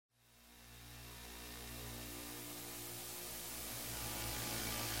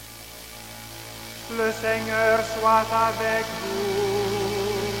Le Seigneur soit avec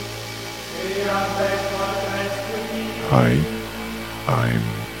vous. Et avec votre esprit. Hi, I'm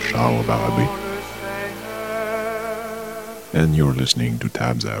Charles Barabi, and you're listening to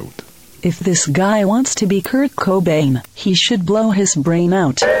Tabs Out. If this guy wants to be Kurt Cobain, he should blow his brain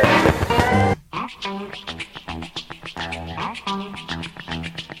out.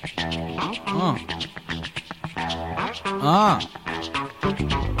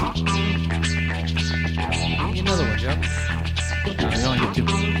 Another one, Joe. No, you only get two.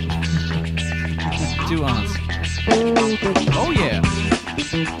 Two ons. Oh yeah.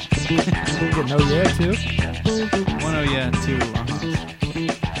 Get no yeah, too? One oh yeah, two ons.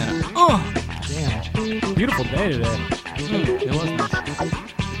 And Damn. Beautiful day today. it was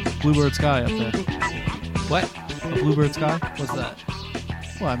nice. Bluebird sky up there. What? A bluebird sky? What's that?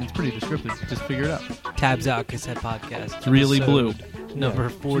 Well, I mean, it's pretty descriptive. Just figure it out. Tabs Out Cassette Podcast. It's really blue. Number Yeah.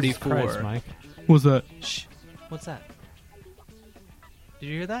 44. Jesus Christ, Mike. What's that? Shh. What's that? Did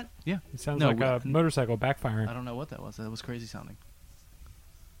you hear that? Yeah. It sounds No, like a we- motorcycle backfiring. I don't know what that was. That was crazy sounding.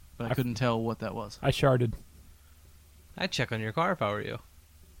 But I couldn't tell what that was. I sharded. I'd check on your car if I were you.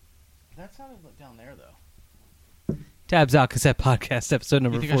 That sounded like down there, though. Tabs Out Cassette Podcast, episode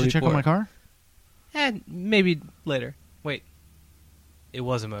number You think 44. I should check on my car? And maybe later. Wait. It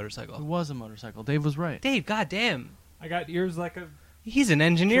was a It motorcycle. was a motorcycle. Dave was right. Dave, goddamn. I got ears like a... He's an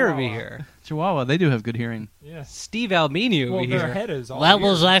engineer over Chihuahua. here. Chihuahua, they do have good hearing. Yeah. Steve Albini over Well, here. their head is all That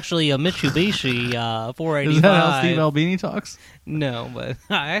was ears. actually a Mitsubishi 485. Is that how Steve Albini talks? No, but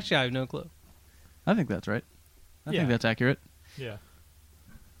actually I have no clue. I think that's right. I Yeah. think that's accurate. Yeah.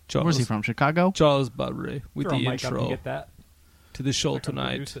 Where's he from? Chicago? Charles Barre with Throw the a mic up and intro get that. to the show I can tonight.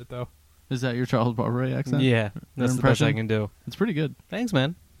 produce it, though. Is that your Charles Barret accent? Yeah, that's the best impression? I can do. It's pretty good. Thanks,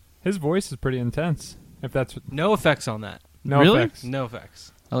 man. His voice is pretty intense. If that's... No effects on that. No Really? effects. No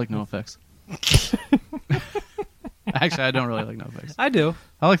effects. I like No Effects. Actually, I don't really like No Effects. I do.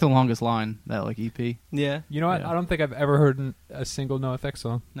 I like the longest line, that like EP. Yeah. You know what? Yeah. I don't think I've ever heard a single NoFX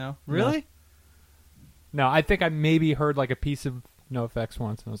song. No? Really? No, I think I maybe heard like a piece of NoFX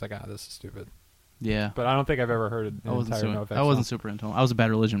once, and I was like, this is stupid. Yeah. But I don't think I've ever heard an I wasn't, entire super, NoFX I wasn't song. super into him. I was a Bad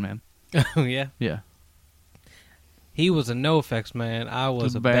Religion man. Oh yeah. Yeah. He was a no effects man. I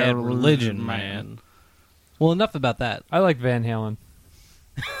was The a bad Bad religion Religion man. Well, enough about that. I like Van Halen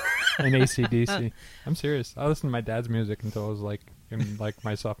and AC/DC. I'm serious. I listened to my dad's music until I was like in like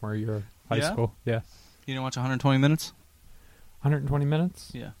my sophomore year of high Yeah? school. Yeah. You didn't watch 120 Minutes? 120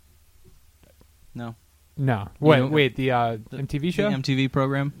 minutes? Yeah. No. No. You Wait, don't- wait, the MTV show? The MTV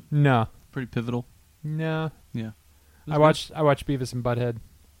program? No. Pretty pivotal. No. Yeah. I watched Beavis and Butthead.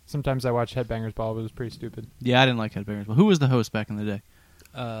 Sometimes I watch Headbangers Ball, but it was pretty stupid. Yeah, I didn't like Headbangers. But who was the host back in the day?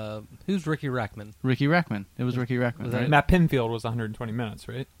 Who's Ricky Rackman? Ricky Rackman. It was Ricky Rackman, Was that right? Matt Pinfield was 120 minutes,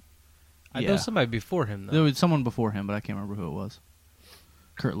 right? I Yeah. know somebody before him though. There was someone before him, but I can't remember who it was.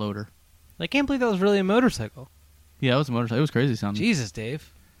 Kurt Loder. I can't believe that was really a motorcycle. Yeah, it was a motorcycle. It was crazy sounding. Jesus,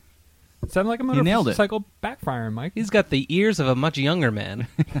 Dave. It sounded like a You nailed it. motorcycle backfiring, Mike. He's got the ears of a much younger man.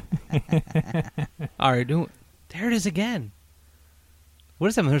 All right, there it is again. What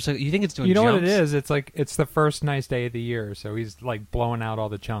is that motorcycle? You think it's doing You know what it jumps? is? It's like it's the first nice day of the year, so he's like blowing out all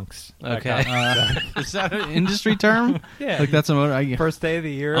the chunks. Okay. Is that an industry term? Yeah. Like that's a motor. First day of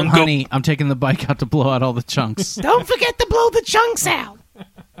the year. Honey, I'm taking the bike out to blow out all the chunks. Don't forget to blow the chunks out.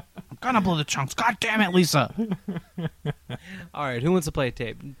 I'm gonna blow the chunks. God damn it, Lisa. All right, who wants to play a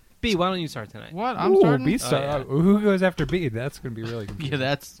tape? B, why don't you start tonight? What? I'm Ooh, starting. B star. yeah. Who goes after B? That's going to be really confusing.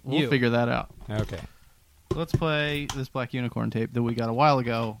 Yeah, we'll You. figure that out. Okay. Let's play this Black Unicorn tape that we got a while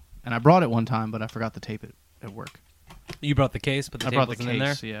ago, and I brought it one time, but I forgot to tape it at work. You brought the case, but the I tape brought the wasn't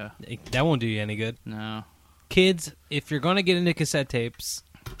case. in there. Yeah. That won't do you any good. No. Kids, if you're going to get into cassette tapes,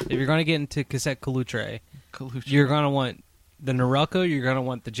 if you're going to get into cassette Colutre, Collusion. you're going to want the Norelco, you're going to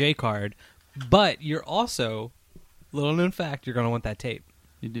want the J card, but you're also, little known fact, you're going to want that tape.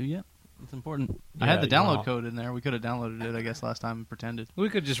 You do, yeah. It's important. I Yeah, had the you download know. code in there. We could have downloaded it, I guess, last time and pretended. We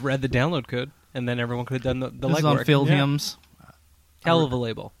could just read the download code, and then everyone could have done the This is on legwork. Field Yeah. Hymns. Hell of a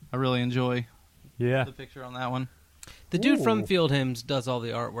label. I really enjoy Yeah. the picture on that one. The dude Ooh. from Field Hymns does all the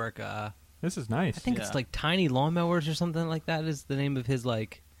artwork. This is nice. I think Yeah. it's like Tiny Lawnmowers or something like that is the name of his,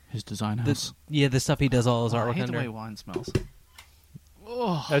 like, His design the house. stuff he does all his I artwork hate the way under. wine smells.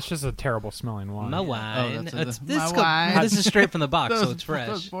 That's just a terrible smelling wine. My wine. Oh, that's It's- my this, wine. this is straight from the box, That so was- it's That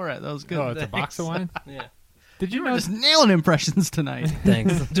was fresh. Borat. That was good. Oh, it's a box of wine? Yeah. Did you You were know? just nailing impressions tonight.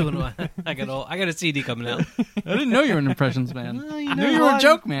 Thanks. I'm doing well. I got a CD coming out. I didn't know you were an impressions man. Well, I knew there's you were a lot-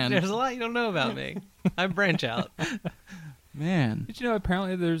 joke man. There's a lot you don't know about me. I branch out. Man. Did you know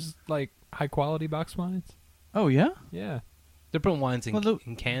apparently there's like high quality box wines? Oh, yeah? Yeah. They're putting wines in, Well, the-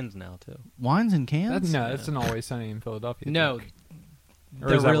 in cans now too. Wines in cans? That's an Always Sunny in Philadelphia. No, thing. Or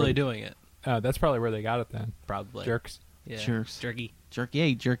they're is that really where- doing it. Oh, that's probably where they got it then. Probably. Jerks. Yeah. Jerks. Jerky. Jerky.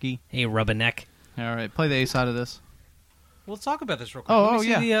 Hey, jerky. Hey, rubberneck. All right, play the A side of this. Well, let's talk about this real quick. Oh, Let me oh,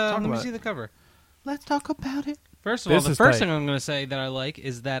 see yeah. The, Talk let me about see it. the cover. Let's talk about it. First of all, This the is first tight. thing I'm going to say that I like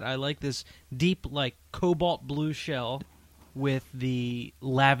is that I like this deep, like, cobalt blue shell with the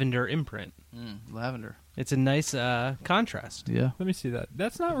lavender imprint. Lavender. It's a nice contrast. Yeah. Let me see that.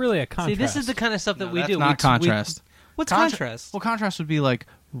 That's not really a contrast. See, this is the kind of stuff that No, we that's do. not We- contrast. what's Contra- contrast? Well, contrast would be like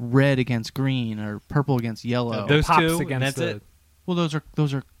red against green or purple against yellow. Those pops two, against that's the, it? Well, those are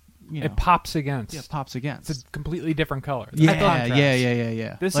you know, It pops against. yeah, pops against. It's a completely different color. That's yeah, contrast.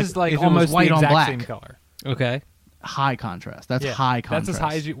 yeah. This is like if it was almost white the on exact black. same color. Okay. High contrast. That's Yeah. high contrast. That's as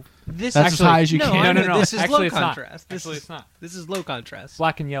high as you. This That's as high as you no, can. No. This is Actually, low it's not. contrast. Actually, it's not. This is low contrast.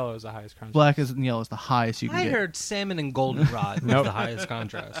 Black and yellow is the highest contrast. Black and yellow is the highest you can I get. heard salmon and goldenrod was Nope. the highest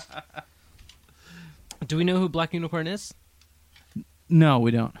contrast. Do we know who Black Unicorn is? No,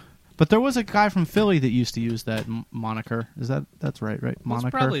 we don't. But there was a guy from Philly that used to use that moniker. That's right? Well, Moniker.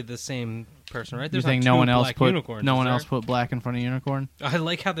 it's probably the same person, right? You There's think not no two one else black put unicorns, no is one there? else put black in front of unicorn? I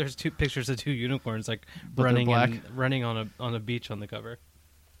like how there's two pictures of two unicorns like But they're running black? running on a beach on the cover,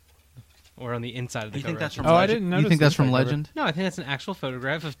 or on the inside of the You cover. think that's from Oh, I Legend? didn't You notice think that's the from inside cover. Legend? No, I think that's an actual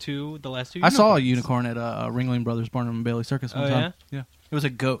photograph of the last two. I saw a unicorns. unicorn at Ringling Brothers Barnum and Bailey Circus one Oh, time. Yeah, it was a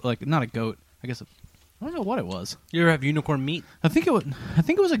goat, like not a goat. I guess I don't know what it was. You ever have unicorn meat? I think it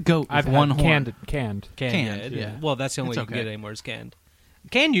was a goat with I've one had horn. canned. Canned, yeah. Well, that's the only It's way you can okay. get it anymore is canned.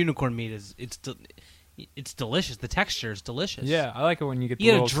 Canned unicorn meat it's delicious. The texture is delicious. Yeah, I like it when you get the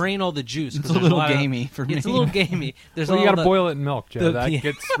You gotta little. drain all the juice. 'cause It's a there's little lot of- gamey for me. It's a little gamey. There's Well, all you gotta the- boil it in milk, Joe. the- That yeah.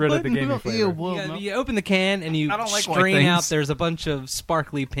 gets rid of the gamey flavor. You open the can and you I don't like white strain out. things. There's a bunch of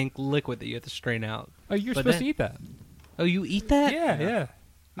sparkly pink liquid that you have to strain out. Oh, you're But supposed then- to eat that. Oh, you eat that? Yeah.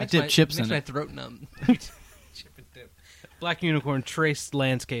 I dip chips makes in my it. throat numb. Chip and dip. Black Unicorn Traced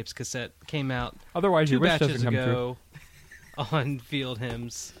Landscapes cassette came out Otherwise, 2 your wish batches doesn't come true. ago on Field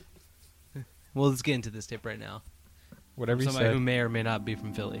Hymns. Well, let's get into this tip right now. Whatever you Somebody say. who may or may not be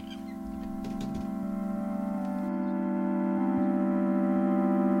from Philly.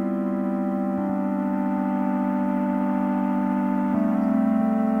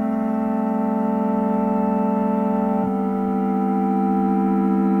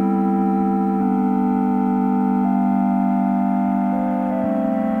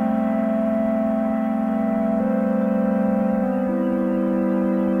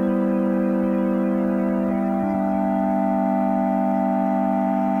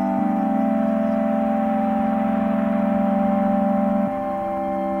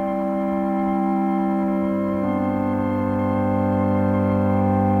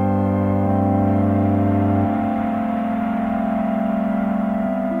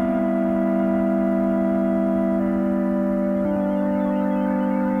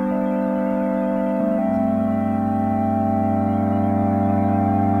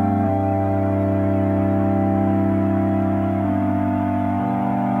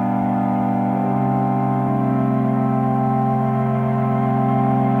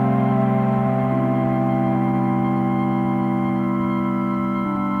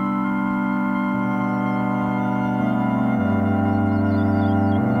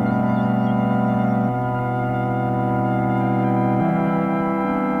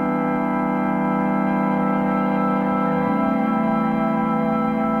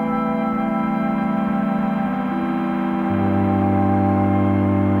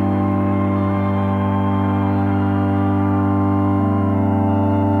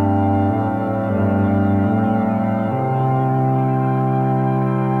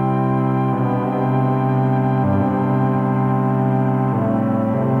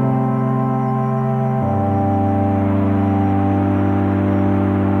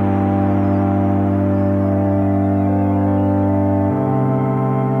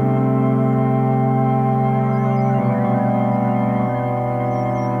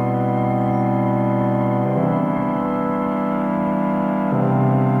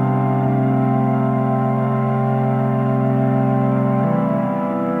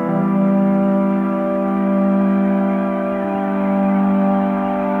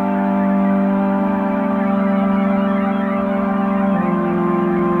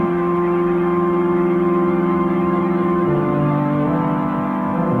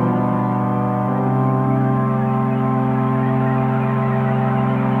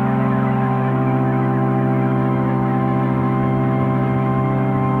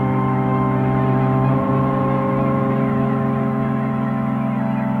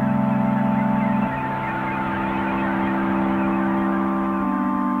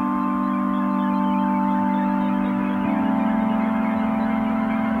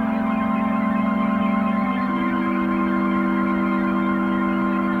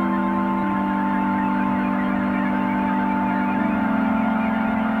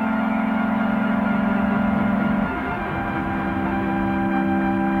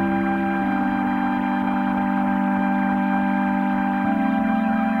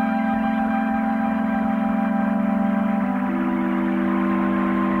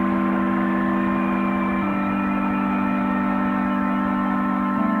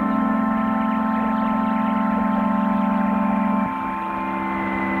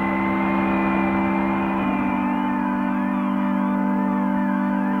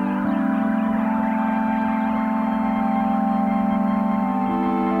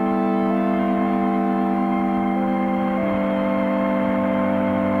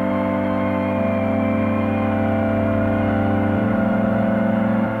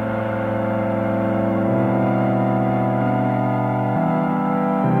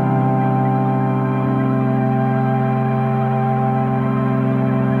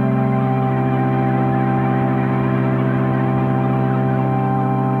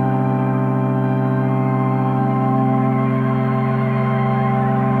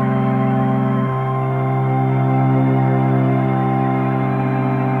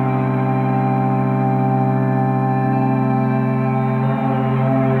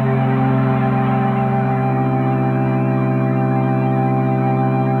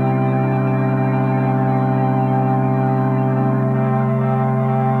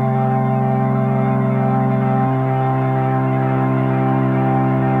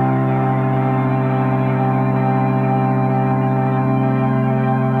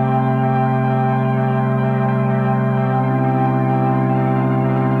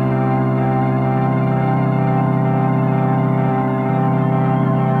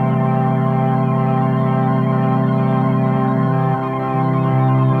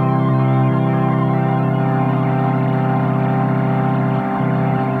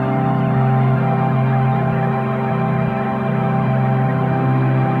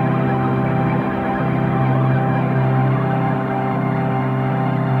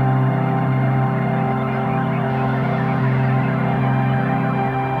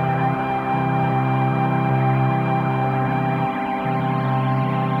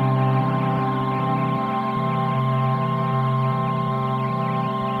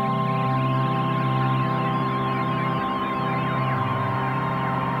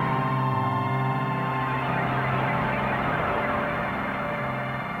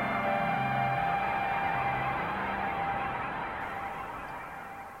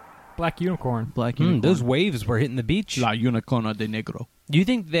 Black unicorn. Black unicorn. Those waves were hitting the beach. La Unicorna de Negro. Do you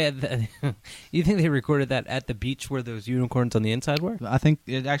think you think they recorded that at the beach where those unicorns on the inside were? I think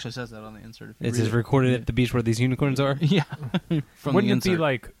it actually says that on the insert. If you It read says recorded at the beach where these unicorns are. Yeah. From Wouldn't the it insert. be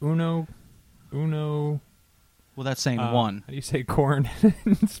like Uno? Well, that's saying one. How do you say corn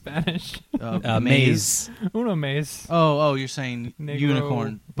in Spanish? Maze. Uno maze. Oh, you're saying Negro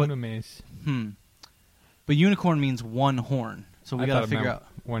unicorn. But Uno maze. But unicorn means one horn. So we I got to thought it figure meant out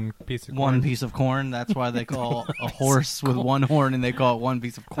one piece of one corn. piece of corn. That's why they call a horse with one horn, and they call it one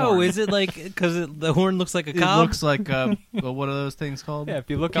piece of corn. Oh, is it like because the horn looks like a It cob? looks like well, what are those things called? Yeah, if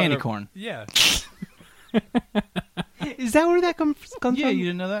you look candy on the- corn. Yeah. Is that where that comes Yeah, from? you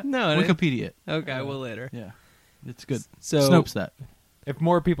didn't know that? No, I didn't. Wikipedia. it. Okay, well later. Yeah, it's good. So Snopes that. If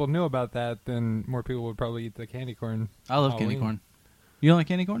more people knew about that, then more people would probably eat the candy corn. I love candy corn. You don't like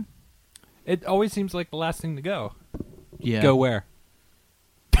candy corn? It always seems like the last thing to go. Yeah. go where?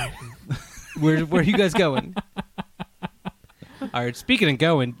 Where are you guys going? All right. Speaking of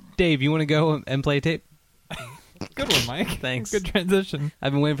going, Dave, you want to go and play a tape? Good one, Mike. Thanks. Good transition.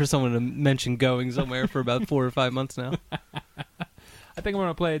 I've been waiting for someone to mention going somewhere for about 4 or 5 months now. I think I'm going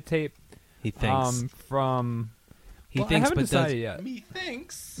to play a tape He thinks. from... He well, thinks, I haven't but decided does. yet.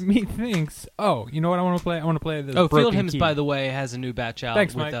 Methinks. Methinks. Oh, you know what I want to play? I want to play this Oh, Broken Field Hymns, Key. by the way, has a new batch out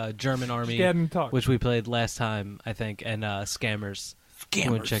Thanks, with Mike. German Army, Just go ahead and talk. which we played last time, I think, and Scammers.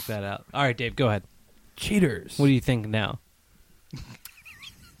 You want to check that out. All right, Dave, go ahead. Cheaters. What do you think now?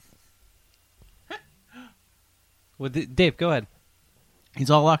 Dave, go ahead. He's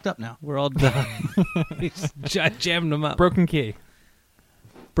all locked up now. We're all done. He's jamming them up. Broken Key.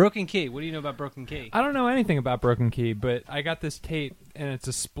 Broken Key. What do you know about Broken Key? I don't know anything about Broken Key, but I got this tape, and it's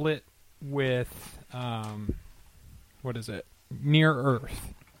a split with, what is it? Near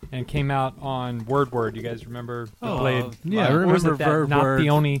Earth. And it came out on Word. You guys remember? They played, yeah, I what was remember it, that Word.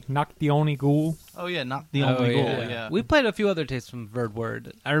 Knock the Only Ghoul. Oh yeah, not the Oh, only goal. yeah. Yeah. We played a few other tapes from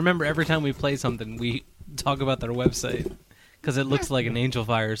Word. I remember every time we play something, we talk about their website because it looks like an Angel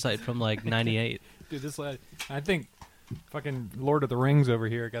Fire site from like '98. Dude, this lad, I think fucking Lord of the Rings over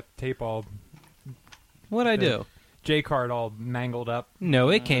here got the tape all, What'd I do? J-card all mangled up. No,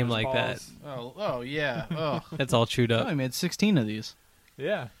 it came his like that. balls. Oh yeah. Oh. That's all chewed up. I made 16 of these.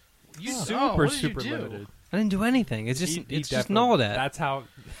 Yeah. You Super limited. I didn't do anything. It's just He it's just definitely- gnawed at. That's how.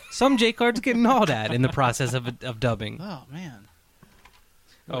 Some J cards get gnawed at in the process of dubbing. Oh man.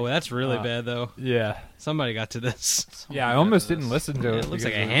 Oh, that's really bad though. Yeah. Somebody got to this. Yeah, I almost didn't listen to Yeah, it. it looks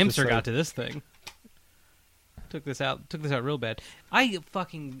like because a was hamster just got like- to this thing. Took this out real bad. I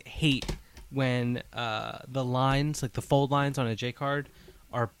fucking hate when the lines, like the fold lines on a J card,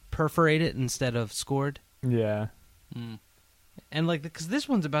 are perforated instead of scored. Yeah. And like, because this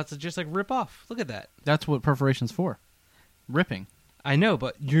one's about to just like rip off. Look at that. That's what perforation's for. Ripping. I know,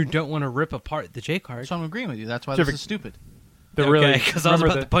 but you don't want to rip apart the J card. So I'm agreeing with you. That's why Sure, this but- is stupid. The really Because I was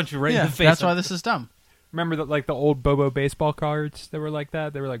remember about to punch you right in the face. That's why this is dumb. remember that like the old Bobo baseball cards that were like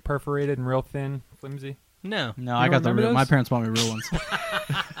that. They were like perforated and real thin, flimsy. No. No, You I don't got the remember real. those? My parents bought me real ones.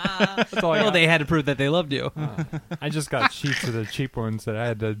 That's all I Well, got. they had to prove that they loved you. I just got sheets of the cheap ones that I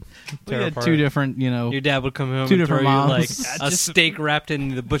had to We tear had apart. two different, you know. Your dad would come home Two and throw different you like moms. a steak wrapped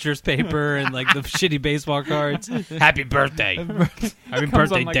in the butcher's paper and like the shitty baseball cards. Happy birthday. Happy Comes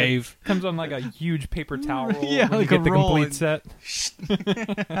birthday, on like Dave. Comes on like a huge paper towel. Yeah, when like you a get the roll complete set.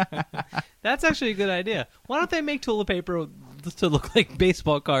 That's actually a good idea. Why don't they make toilet paper to look like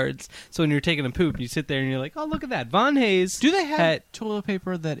baseball cards? So when you're taking a poop, you sit there and you're like, "Oh, look at that, Von Hayes." Do they have had- toilet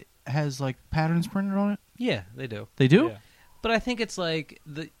paper that has like patterns printed on it? Yeah, they do. They do. Yeah. But I think it's like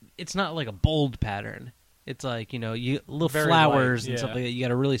it's not like a bold pattern. It's like little Very flowers light, and stuff yeah. like that. You got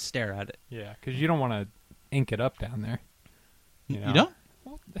to really stare at it. Yeah, because you don't want to ink it up down there. You know? don't?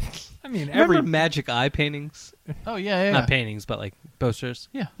 I mean, Remember magic eye paintings? Oh yeah. Not paintings, but like posters.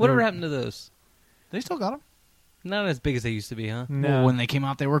 Yeah. Whatever They're- happened to those? They still got them. Not as big as they used to be, huh? No. Well, when they came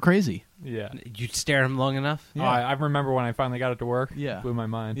out, they were crazy. yeah. You stare at them long enough. Yeah. Oh, I remember when I finally got it to work. Yeah. It blew my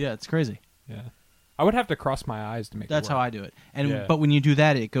mind. Yeah, it's crazy. Yeah. I would have to cross my eyes to make That's it work. how I do it. And Yeah. but when you do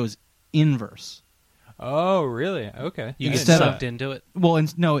that, it goes inverse. Oh, really? Okay. You I get didn't know sucked that. into it. Well,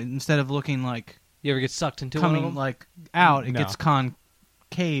 no, instead of looking like You ever get sucked into one of coming them? like out, it No. gets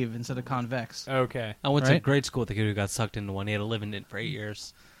concave instead of convex. Okay. I went to right? grade school with a kid who got sucked into one. He had to live in it for 8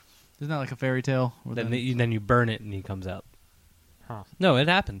 years. Isn't that like a fairy tale? Or Then you burn it and he comes out. Huh. No, it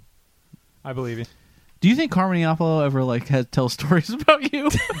happened. I believe you. Do you think Carmen Iapolo ever like tells stories about you?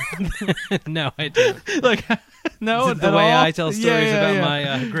 No, I do. like no, Is it the at way all? I tell stories Yeah, about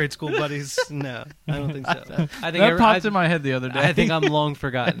yeah. my grade school buddies? No, I don't think so. I think That popped in my head the other day. I think I'm long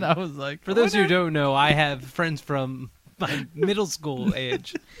forgotten. and I was like, For those who don't know, I have friends from my middle school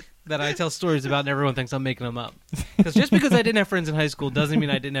age that I tell stories about and everyone thinks I'm making them up. Because just because I didn't have friends in high school doesn't mean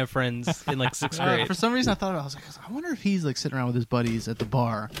I didn't have friends in like 6th grade. For some reason, I thought about it. I was like, I wonder if he's like sitting around with his buddies at the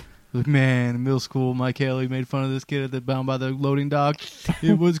bar. Like, man, in middle school, Mike Haley made fun of this kid at the bound by the loading dock.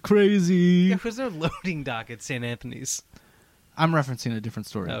 It was crazy. There was no loading dock at St. Anthony's. I'm referencing a different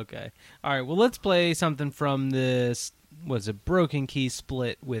story. Okay. All right, well, let's play something from this, was it Broken Key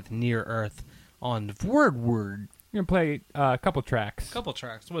split with Near Earth on Word. We're gonna play a couple tracks. Couple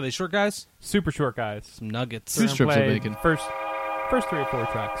tracks. What are they, short guys? Super short guys. Some nuggets. Two We're gonna strips of play bacon. First 3 or 4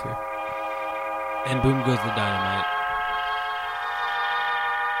 tracks here. And boom goes the dynamite.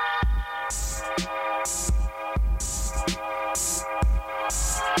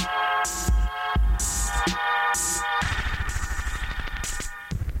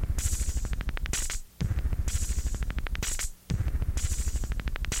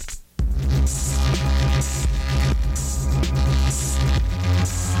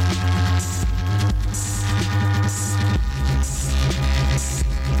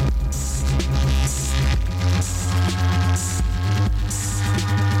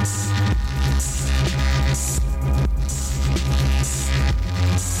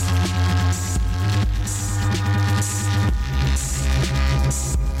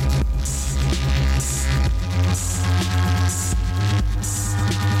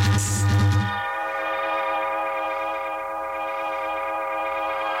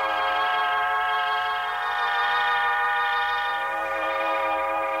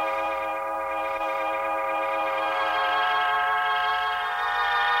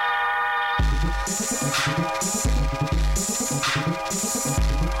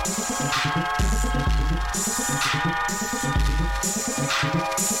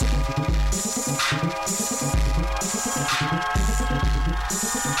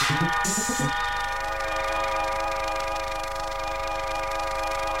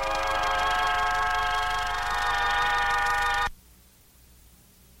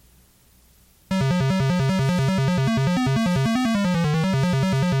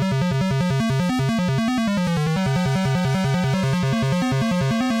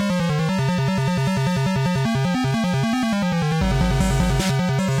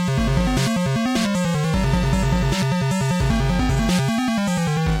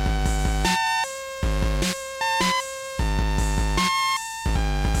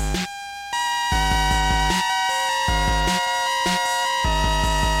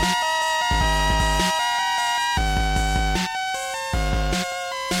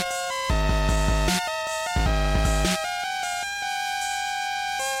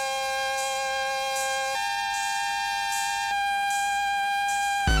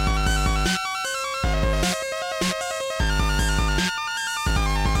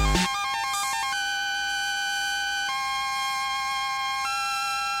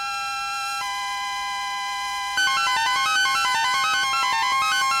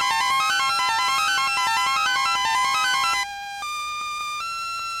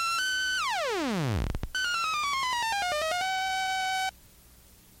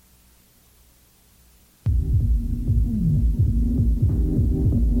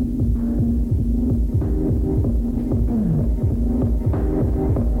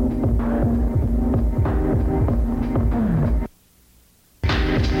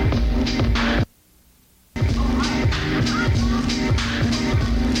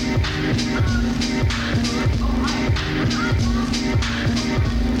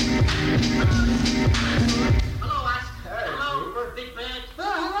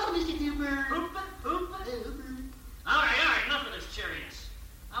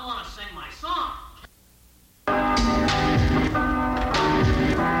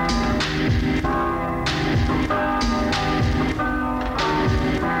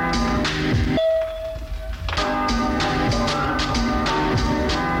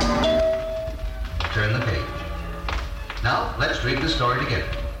 Let's read the story together.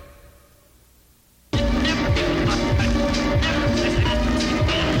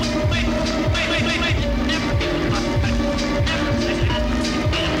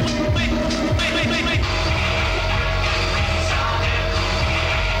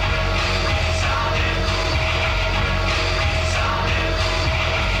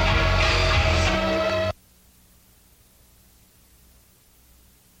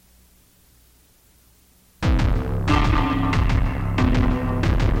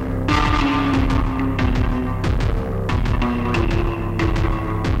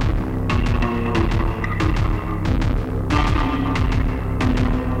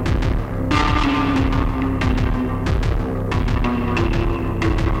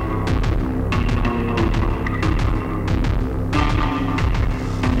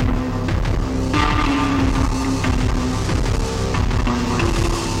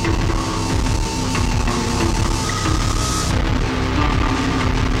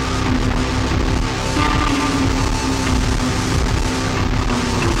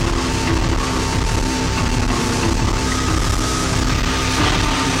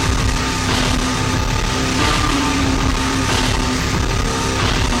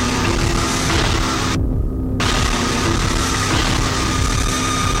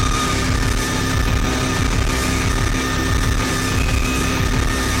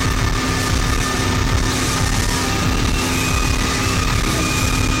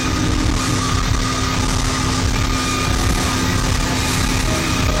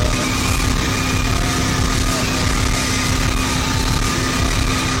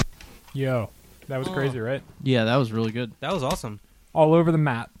 Yo, that was crazy, right? Yeah, that was really good. That was awesome. All over the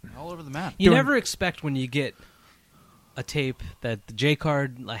map. All over the map. You never expect when you get a tape that the J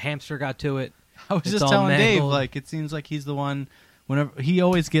card, a hamster got to it. I was It's just all telling Dave, mangled. like, it seems like he's the one. Whenever he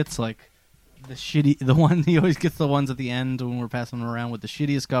always gets like the one he always gets the ones at the end when we're passing them around with the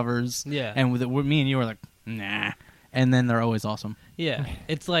shittiest covers. Yeah. And with me and you were like, nah, and then they're always awesome. Yeah,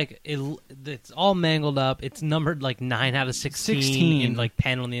 it's like it's all mangled up. It's numbered like 9 out of 16, 16. in like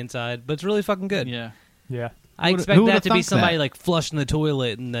pen on the inside, but it's really fucking good. Yeah. Yeah. I Who expect would've that to be thunk somebody that? like flushing the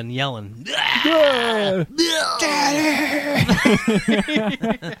toilet and then yelling.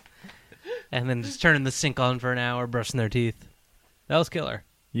 And then just turning the sink on for an hour, brushing their teeth. That was killer.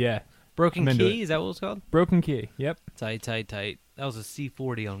 Yeah. Broken I'm into Key, it. is that what it was called? Broken Key. Yep. Tight. That was a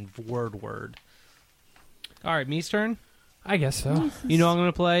C40 on word. All right, me's turn. I guess so. You know what I'm going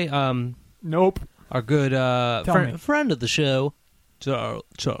to play? Nope. Our good me. friend of the show,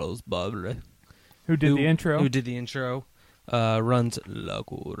 Charles Bobbery. Who did the intro? Who did the intro? Runs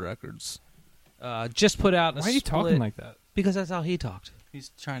Local Records. Just put out a Why are you talking split- like that? Because that's how he talked. He's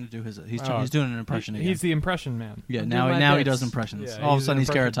trying to do his. He's Oh. doing an impression again. He's the impression man. yeah. I'm Now doing my now he bits. does impressions. Yeah, All of a he's sudden an he's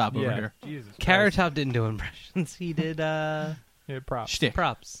Carrot impression- Top over yeah. here. Jesus Carrot Christ. Top didn't do impressions. He did Yeah, props. Shtick.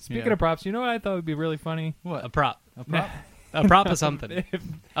 props. Speaking Yeah. of props, you know what I thought would be really funny? What? A prop. A prop? A prop of something.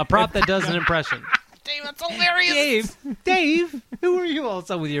 A prop that does an impression. Dave, that's hilarious. Dave, who are you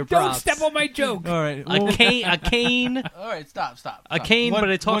also with your props? Don't step on my joke. All right. A cane, All right. Stop. a cane, What- but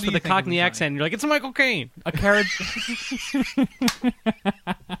it what talks do with you a think would be Cockney funny? accent. You're like, it's Michael Caine. A carrot.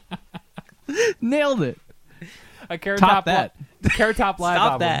 Nailed it. A carrot Top top that. Carrot Top live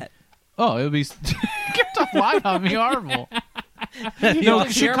Stop album. that. Oh, it would be. Get the fly on me, horrible. You No, know,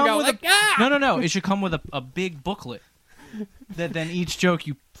 it should Carrot come go with like, no. It should come with a big booklet. That then each joke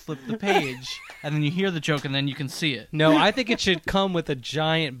you flip the page and then you hear the joke and then you can see it. No, I think it should come with a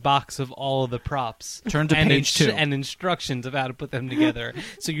giant box of all of the props. Turn to and page 2. And instructions of how to put them together.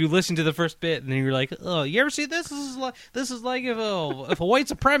 So you listen to the first bit and then you're like, "Oh, you ever see this? This is like if a white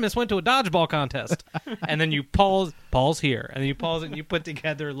supremacist went to a dodgeball contest." And then you pause here, and then you pause it and you put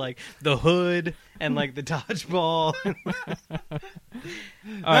together like the hood and like the dodgeball. All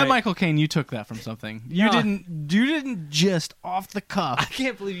That right. Michael Caine, you took that from something. You No. didn't just off the I cuff.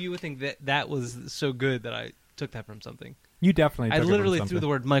 can't believe you would think that was so good that I took that from something. You definitely. I took it from literally something. threw the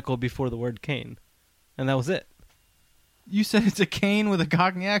word Michael before the word Caine, and that was it. You said it's a Caine with a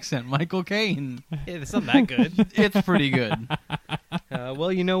Cockney accent. Michael Caine. It's not that good. It's pretty good.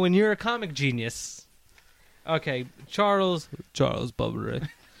 Well, you know, when you're a comic genius. Okay, Charles Bubbery.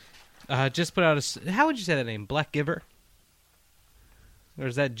 Just put out a. How would you say that name? Black Giver? Or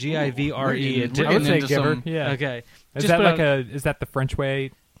is that Givre? we're getting I would say into giver. some- Yeah. Okay. Is Just that put like out- is that the French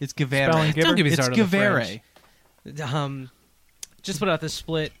way? It's Gavere. Spelling giver? Don't get me It's started on the Gavere. French. Just put out this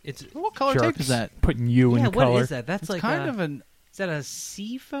split. It's What color Jerks. tape is that? Putting you yeah. in What color. is that? That's It's like kind of an Is that a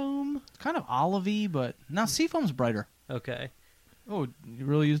sea foam? kind of olivey, but now seafoam's brighter. Okay. Oh, you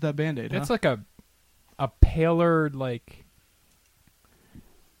really used that Band-Aid, It's huh? like a paler like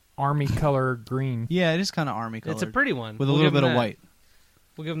army color green. Yeah, it is kind of army colored. It's a pretty one. with a We'll little give 'em bit of that. white.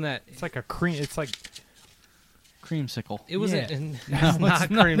 We'll give them that. It's like a cream. It's like Creamsicle. It was Yeah. it's it's not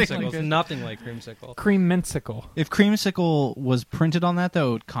nothing creamsicle. like It's it. nothing like creamsicle. cream mintsicle. If Creamsicle was printed on that, though,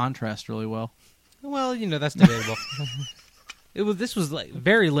 it would contrast really well. Well, you know that's debatable. This was like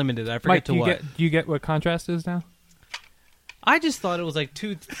very limited. I forget Mike, to do you what. do you get what contrast is now? I just thought it was like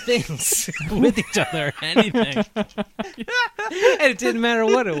two things with each other. Anything, and it didn't matter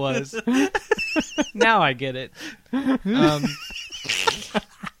what it was. Now I get it. I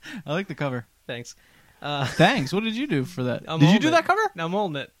like the cover. Thanks. Thanks. What did you do for that? I'm Did you holding do it. that cover? Now I'm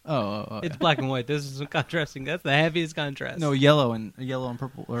holding it. Oh. It's black and white. This is contrasting. That's the heaviest contrast. No, yellow and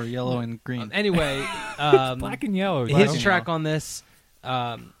purple, or yellow and green. Anyway, Black and yellow. Black his and track yellow. on this,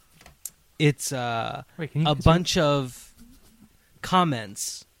 it's Wait, can you a bunch of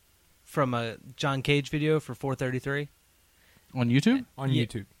comments from a John Cage video for 433. On YouTube? on Yeah.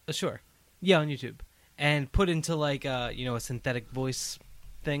 YouTube. Sure. Yeah, on YouTube. And put into like a synthetic voice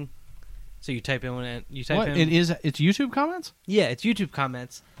thing. So you type in and you type What? in. It's YouTube comments? Yeah, it's YouTube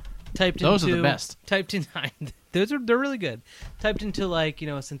comments. Typed Those are into, the best. Typed in. They're really good. Typed into like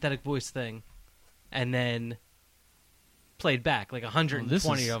a synthetic voice thing, and then played back like 120 this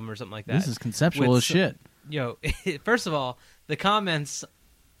is- of them or something like that. This is conceptual With as shit. First of all, the comments.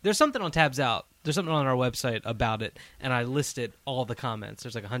 There's something on Tabs Out. There's something on our website about it, and I listed all the comments.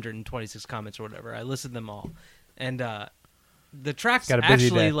 There's like 126 comments or whatever. I listed them all, and the track's Got a busy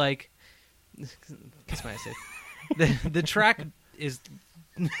actually day. like. Kiss my ass. The track is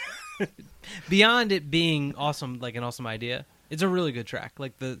beyond it being awesome, like an awesome idea. It's a really good track.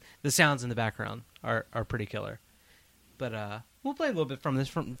 Like the sounds in the background are pretty killer. But we'll play a little bit from this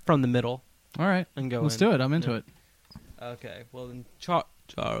from the middle. All right, and go. Let's do it. I'm into it. Okay. Well then,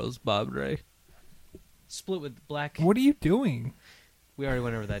 Charles Bobre split with Black. What are you doing? We already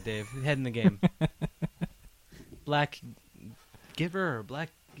went over that, Dave. Head in the game. Black Giver or Black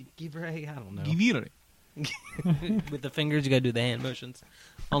Giver? I don't know. Givire. With the fingers, you gotta do the hand motions.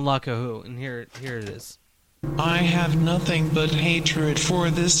 On La Cahoe, and here it is. I have nothing but hatred for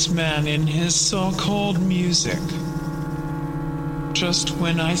this man and his so-called music. Just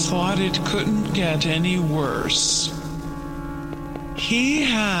when I thought it couldn't get any worse. He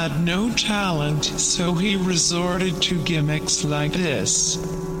had no talent, so he resorted to gimmicks like this.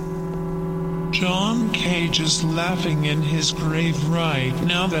 John Cage is laughing in his grave right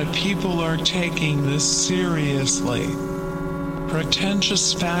now that people are taking this seriously.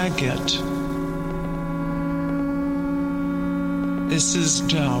 Pretentious faggot. This is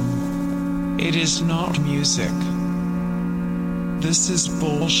dumb. It is not music. This is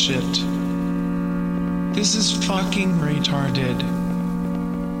bullshit. This is fucking retarded.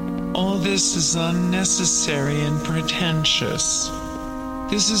 All this is unnecessary and pretentious.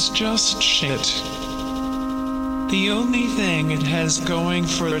 This is just shit. The only thing it has going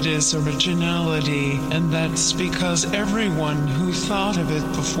for it is originality, and that's because everyone who thought of it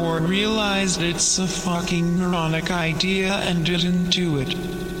before realized it's a fucking moronic idea and didn't do it.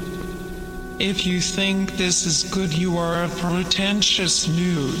 If you think this is good, you are a pretentious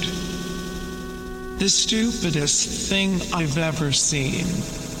nude. The stupidest thing I've ever seen.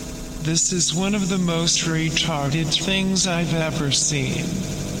 This is one of the most retarded things I've ever seen.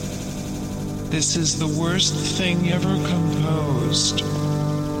 This is the worst thing ever composed.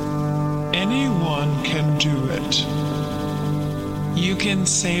 Anyone can do it. You can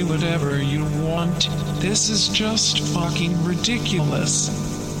say whatever you want. This is just fucking ridiculous.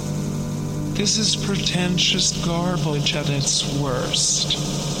 This is pretentious garbage at its worst.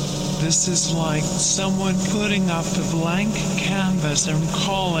 This is like someone putting up a blank canvas and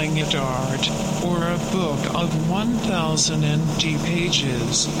calling it art, or a book of 1,000 empty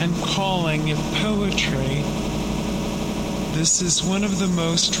pages and calling it poetry. This is one of the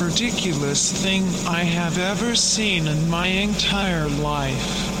most ridiculous things I have ever seen in my entire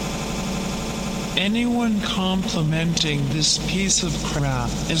life. Anyone complimenting this piece of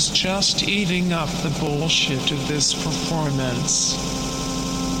crap is just eating up the bullshit of this performance.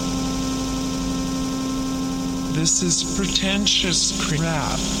 This is pretentious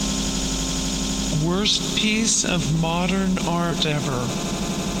crap. Worst piece of modern art ever.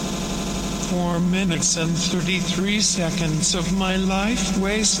 4 minutes and 33 seconds of my life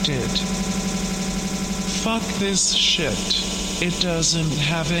wasted. Fuck this shit. It doesn't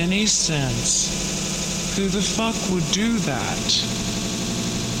have any sense. Who the fuck would do that?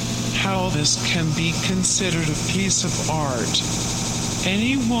 How this can be considered a piece of art?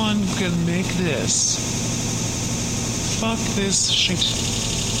 Anyone can make this. Fuck this shit.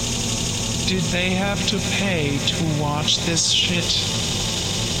 Did they have to pay to watch this shit?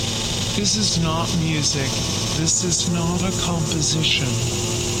 This is not music. This is not a composition.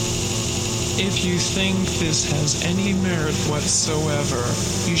 If you think this has any merit whatsoever,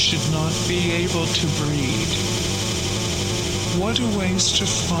 you should not be able to breathe. What a waste of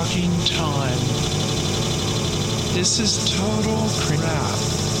fucking time. This is total crap.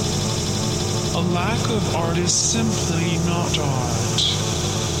 A lack of art is simply not art.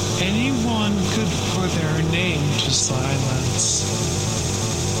 Anyone could put their name to silence.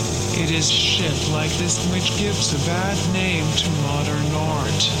 It is shit like this which gives a bad name to modern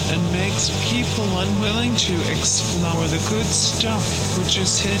art and makes people unwilling to explore the good stuff which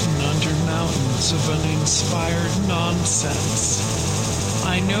is hidden under mountains of uninspired nonsense.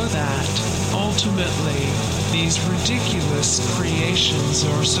 I know that, ultimately, these ridiculous creations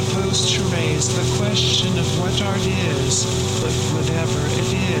are supposed to raise the question of what art is, but whatever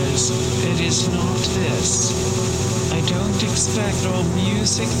it is not this. I don't expect all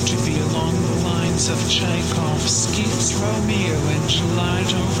music to be along the lines of Tchaikovsky's Romeo and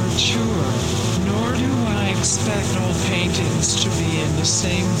Juliet Overture, nor do I expect all paintings to be in the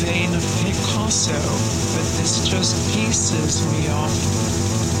same vein of Picasso, but this just pisses me off.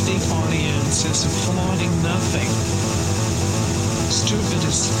 The audience is applauding nothing.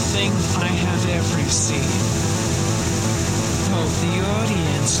 Stupidest thing I have ever seen. Hope the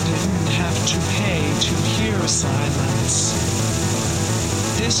audience didn't have to pay to hear silence.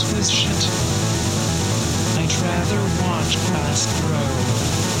 This was shit. I'd rather watch grass grow.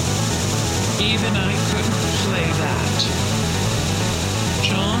 Even I couldn't play that.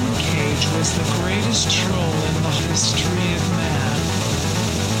 John Cage was the greatest troll in the history of man.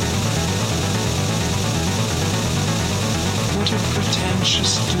 What a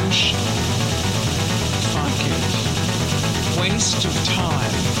pretentious douche. Fuck it. Waste of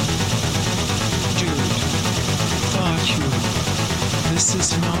time. Dude, fuck you. This is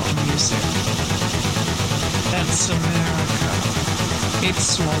not music. That's America.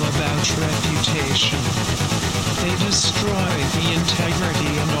 It's all about reputation. They destroy the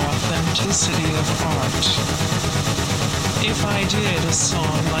integrity and authenticity of art. If I did a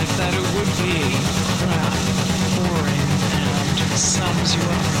song like that, it would be crap, boring, and sums you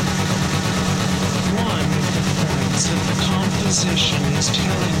up. One of the points of the composition is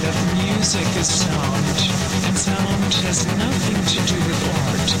telling that music is sound, and sound has nothing to do with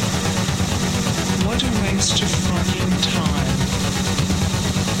art. What a waste of fucking time.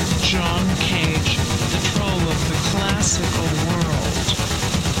 John Cage, the troll of the classical world.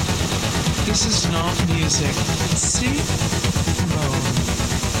 This is not music. See? Moan.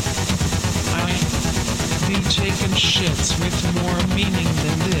 I've been taking shits with more meaning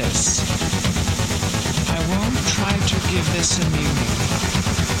than this. I won't try to give this a meaning.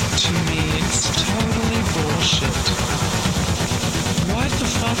 To me, it's totally bullshit. What the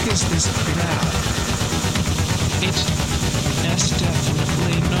fuck is this crap? It's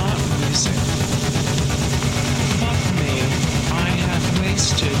definitely not music. Fuck me. I have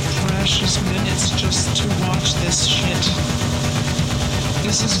wasted precious minutes just to watch this shit.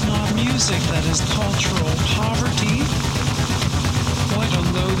 This is not music, that is cultural poverty. What a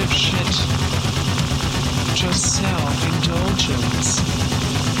load of shit. Just self-indulgence.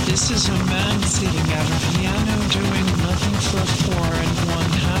 This is a man sitting at a piano doing nothing for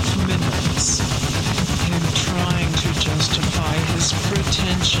 4.5 minutes. Him trying to justify his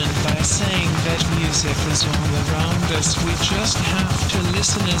pretension by saying that music is all around us. We just have to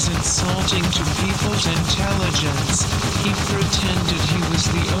listen as insulting to people's intelligence. He pretended he was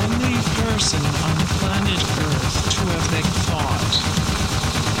the only person on planet Earth to have that thought.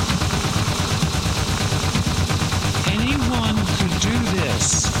 Anyone could do this.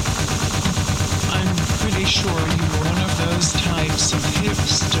 I'm pretty sure you're one of those types of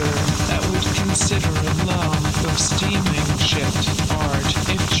hipster that would consider a lump of steaming shit art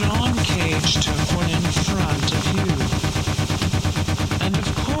if John Cage took one in front of you. And of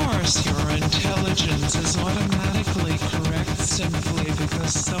course your intelligence is automatically correct simply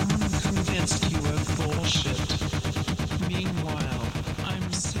because someone convinced you of bullshit. Meanwhile,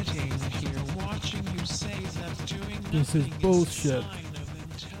 I'm sitting here watching you say that doing This is nothing bullshit. a sign of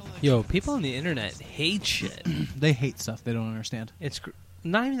intelligence. Yo, people on the internet hate shit. They hate stuff they don't understand. It's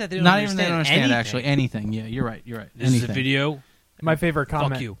not even that they don't Not even understand they don't understand, anything. actually. Anything. Yeah, you're right. You're right. This is Anything. a video. My favorite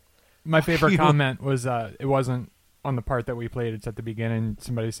comment. Fuck you. My favorite you. comment was it wasn't on the part that we played. It's at the beginning.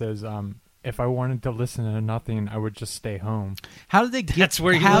 Somebody says, "If I wanted to listen to nothing, I would just stay home." How did they get? That's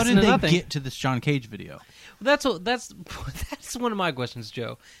where you how listen did to they nothing. get to this John Cage video? That's one of my questions,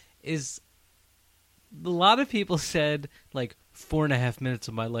 Joe. Is a lot of people said like 4.5 minutes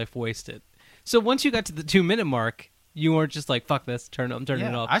of my life wasted. So once you got to the 2-minute mark, you weren't just like fuck this, I'm turning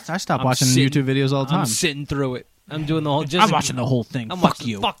it off. I stopped I'm watching sitting- YouTube videos all the time. I'm sitting through it. I'm doing the whole. I'm watching the whole thing. I'm Fuck watching,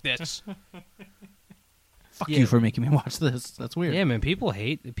 you. Fuck this. Fuck Yeah. you for making me watch this. That's weird. Yeah, man. People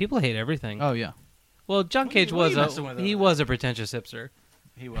hate everything. Oh yeah, Well, John Cage what are was you messing with he over was a pretentious hipster.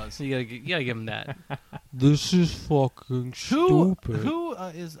 he was. So you gotta give him that. This is fucking Who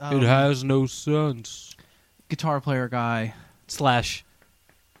is has no sense. guitar player guy? Slash.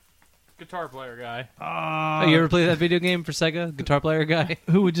 Guitar player guy. Oh, you ever play that video game for Sega? Guitar player guy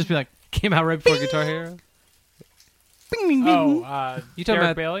Who would just be like, came out right before Guitar Hero. bing, bing, bing. Oh, You talking Derek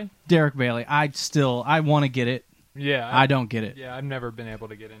about- Bailey? Derek Bailey. I want to get it. Yeah, I don't get it. Yeah, I've never been able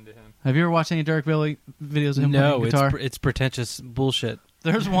to get into him. Have you ever watched any Derek Bailey videos of him No, playing it's guitar? it's pretentious bullshit.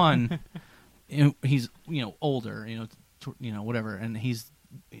 There's one. He's older, whatever, and he's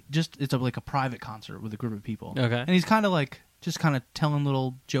just it's like a private concert with a group of people. Okay. And he's kind of like just kind of telling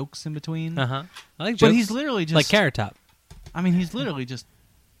little jokes in between. I like But jokes. he's literally just like Carrot Top. I mean, he's literally just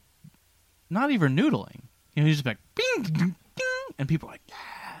not even noodling. He's just like bing, ding, ding, and people are like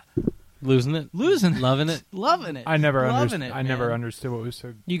Losing it. Loving it. loving it. I never loving understood. it. I never man. understood what was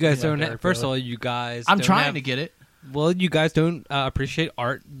so. You guys about don't. Derek First of Bailey. all, you guys. I'm don't trying have- to get it. Well, you guys don't appreciate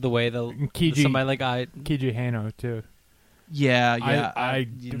art the way Kiji- somebody like I. Kiji Hano too. Yeah, I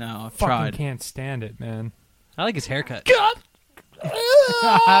I've fucking tried. can't stand it, man. I like his haircut. I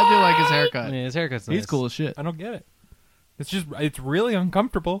do like his haircut. Yeah, his haircut's nice. He's cool as shit. I don't get it. It's really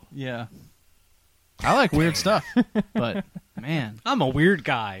uncomfortable. Yeah.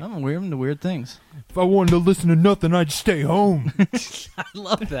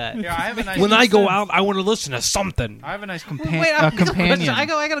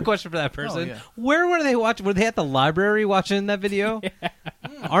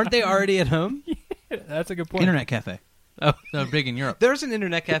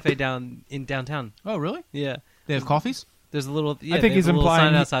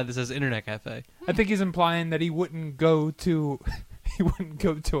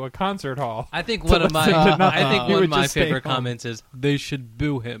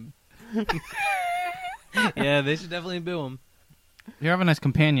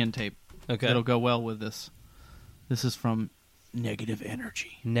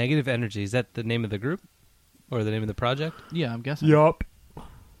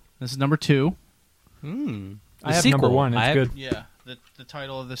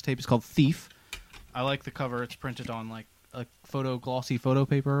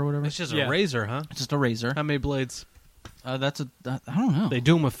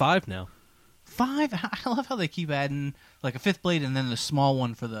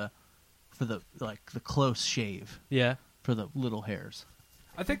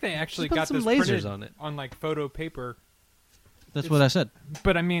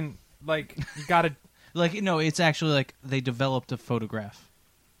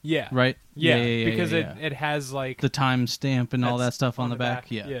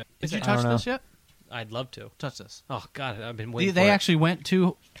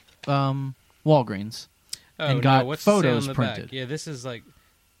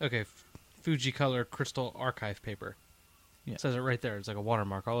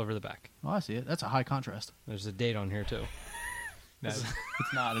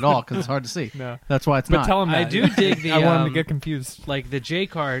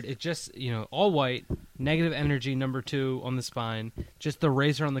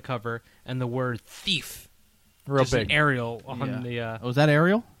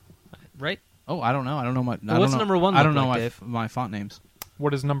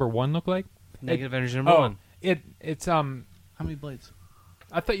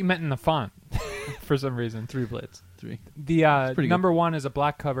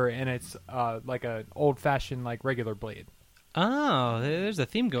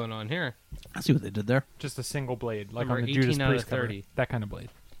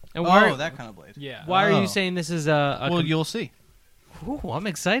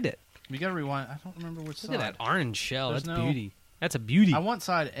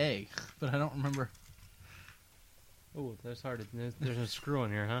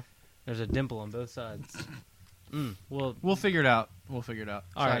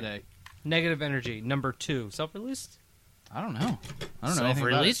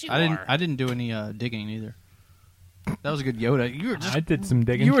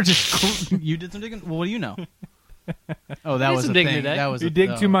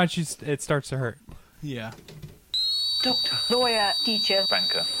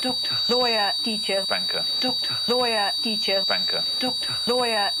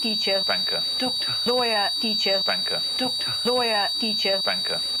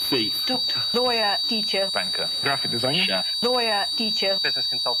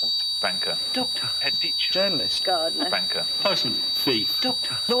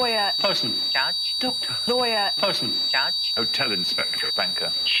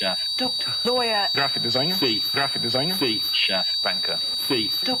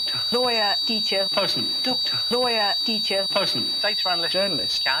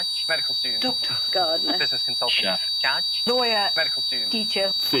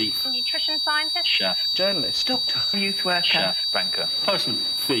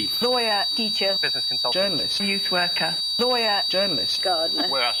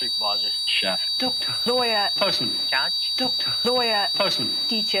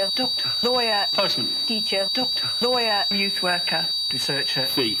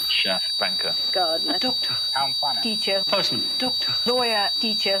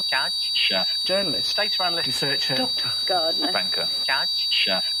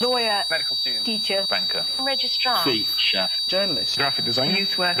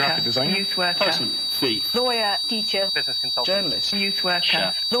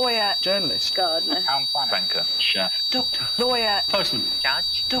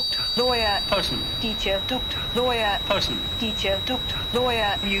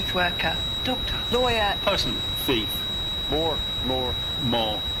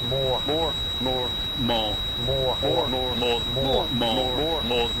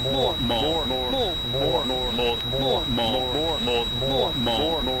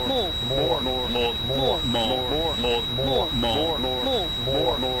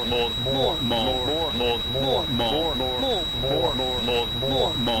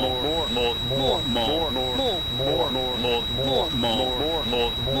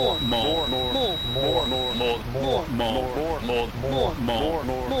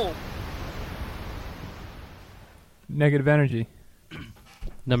 Negative energy.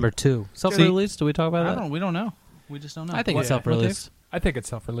 Number 2. Self-release? Do we talk about that? We don't know. We just don't know. I think it's Yeah. self-release. I think it's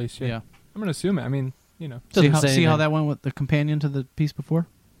self-release. Yeah. Yeah. I'm gonna assume it. I mean, you know. See Doesn't say how anything. that went with the companion to the piece before?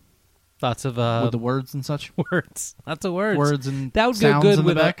 Lots of With the words and such? words. Lots of words. Words and That would go sounds good in the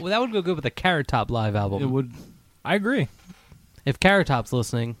with back? that would go good with a Carrot Top live album. It would. I agree. If Carrot Top's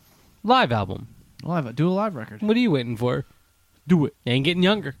listening, live album. Do a live record. What are you waiting for? Do it. You ain't getting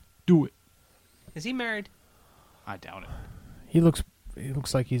younger. Do it. Is he married? I doubt it. He looks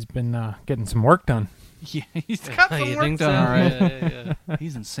like he's been getting some work done. Yeah, he's got some You work think done, so? all right. Yeah.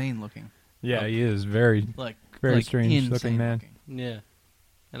 He's insane looking. Yeah, he is very Like strange insane looking man. Yeah.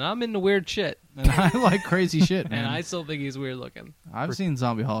 And I'm into weird shit. And I like crazy shit, man. And I still think he's weird looking. I've seen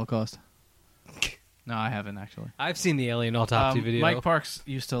Zombie Holocaust. No, I haven't actually. I've seen the Alien Autopsy video. Mike Parks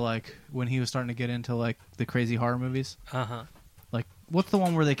used to like when he was starting to get into like the crazy horror movies. Uh-huh. Like, what's the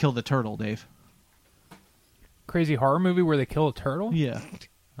one where they kill the turtle, Dave? Crazy horror movie where they kill a turtle. Yeah,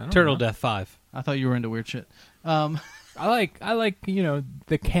 I don't Turtle know. Death 5. I thought you were into weird shit. I like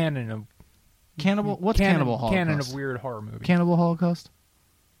the canon of Cannibal. What's Cannibal Holocaust? Canon of weird horror movies. Cannibal Holocaust.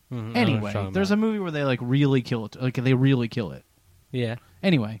 Mhm, I know what you're Anyway, talking there's a about. movie where they like really kill it. Like they really kill it. Yeah.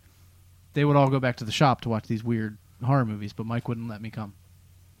 Anyway, they would all go back to the shop to watch these weird horror movies, but Mike wouldn't let me come.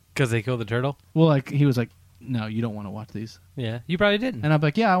 Because they killed the turtle? Well, like he was like, "No, you don't want to watch these." Yeah. You probably didn't. And I'm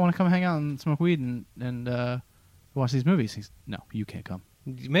like, "Yeah, I want to come hang out and smoke weed and watch these movies." He's, "No, you can't come."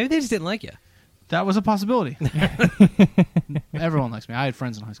 Maybe they just didn't like you. That was a possibility. Everyone likes me. I had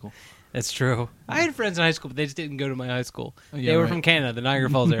friends in high school. That's true. I had friends in high school, but they just didn't go to my high school. Yeah, they were right. from Canada, the Niagara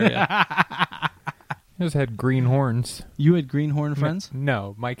Falls area. He just had green horns. You had greenhorn friends?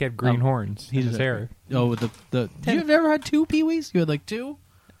 No, Mike had green Oh, horns in his hair. Oh, with the. Did you have ever had 2 Pee-wees? You had like 2.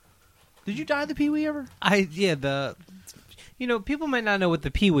 Did you dye the Pee-wee ever? People might not know what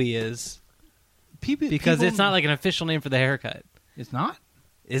the Pee-wee is because it's not like an official name for the haircut. It's not.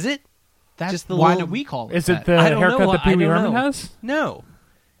 Is it? That's Just the why little- do we call it? Is that? it the I don't know haircut what- that Pee Wee I don't Herman know. has? No.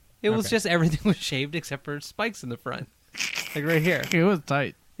 It was Okay. just everything was shaved except for spikes in the front. Like right here. It was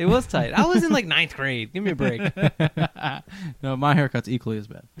tight. It was tight. I was in like 9th grade. Give me a break. No, my haircut's equally as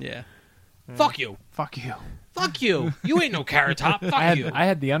bad. Yeah. Fuck you. Fuck you. Fuck you. You ain't no Carrot Top. Fuck you. I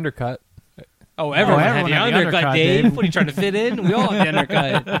had the undercut. Oh, everyone had everyone the had the undercut, undercut, Dave. Dave. What are you trying to fit in? We all have the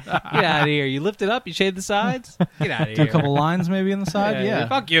undercut. Get out of here. You lift it up, you shave the sides. Get out of Do here. a couple lines maybe on the side. Yeah.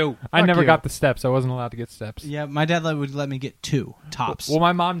 Fuck you. I Fuck never you. got the steps. I wasn't allowed to get steps. Yeah, my dad would let me get 2 tops. Well,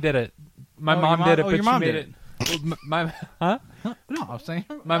 my mom did it. My Oh, mom your did it, mom- oh, but your she mom made did it. Well, my huh? No, I was saying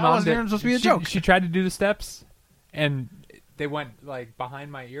My I mom wasn't did. even supposed to be a She- joke. She tried to do the steps, and they went like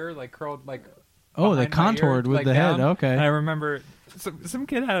behind my ear, like curled like. Oh, they behind my ear, contoured with like, the down. head. Okay. And I remember some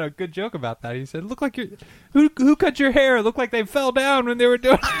kid had a good joke about that. He said, "Look like who cut your hair? It looked like they fell down when they were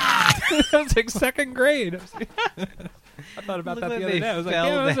doing." It was like 2nd grade. I thought about Looked that like the other they day. I was like, fell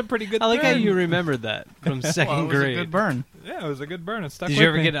 "Yeah, that's a down." pretty good." I like how burn. you remembered that from 2nd Well, it was grade. a good burn. Yeah, it was a good burn. It stuck. Did with you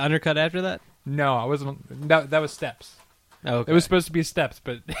ever me. get an undercut after that? No, I wasn't. That was steps. Oh, okay. It was supposed to be steps,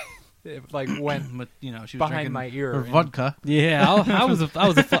 but it like went But she was behind drinking my ear. her and- vodka. Yeah, I was a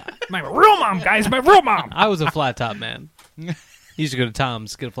My real mom, guys. My real mom. I was a flat top man. Used to go to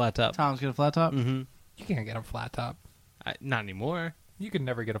Tom's, get a flat top. Tom's get a flat top. Mm-hmm. You can't get a flat top. Not anymore. You could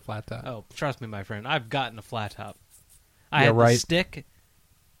never get a flat top. Oh, trust me, my friend. I've gotten a flat top. I Yeah, had the right. stick.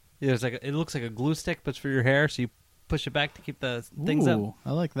 It looks like a glue stick, but it's for your hair, so you push it back to keep the things up. Ooh,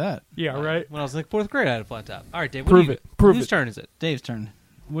 I like that. Yeah, right. When I was in like 4th grade, I had a flat top. All right, Dave. Prove it. Prove Whose it. turn is it? Dave's turn.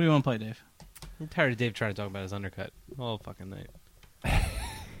 What do you want to play, Dave? I'm tired of Dave trying to talk about his undercut all fucking night.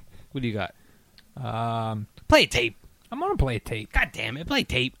 What do you got? Play a tape. I'm gonna play a tape. God damn it, play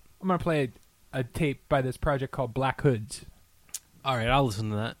tape. I'm gonna play a tape by this project called Black Hoods. All right, I'll listen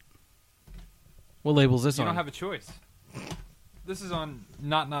to that. What label's this You on? don't have a choice. This is on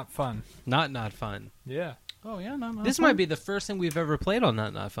Not Fun. Not fun. Yeah. Oh yeah, no. This might be the first thing we've ever played on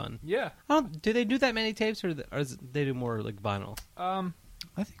Not Fun. Yeah. Do they do that many tapes, or they do more like vinyl?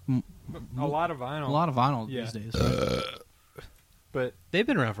 I think A lot of vinyl. a lot of vinyl Yeah. these days. Right? But They've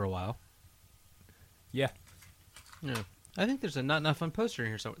been around for a while. yeah. Yeah, I think there's a Not Fun poster in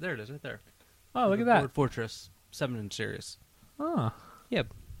here somewhere. There it is, right there. Oh, look at Lord that. Fortress 7-inch series. Oh. Yeah,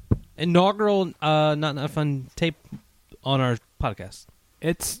 inaugural Not Fun tape on our podcast.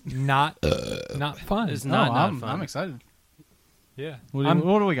 It's not fun. It's No, not I'm fun. I'm excited. Yeah. What I'm-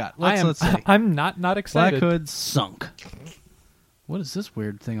 do we got? I am, Let's see. I'm not excited. Black Hood sunk. What is this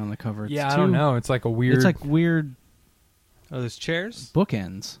weird thing on the cover? It's Yeah, I don't know. It's like a weird. It's like weird Oh, there's chairs?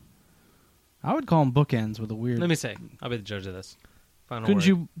 bookends. I would call them bookends with a weird. Let me say. I'll be the judge of this. Final Couldn't word.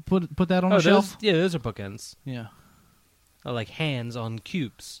 you put that on Oh, a shelf? yeah, those are bookends. Yeah. Like hands on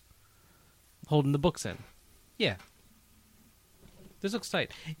cubes, holding the books in. Yeah. This looks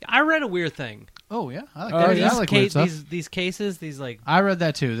tight. I read a weird thing. Oh yeah, I like Oh, that. yeah. I like weird stuff. These cases, these like I read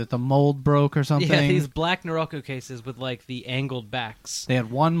that too. That the mold broke or something. yeah, these black Norelco cases with like the angled backs. They had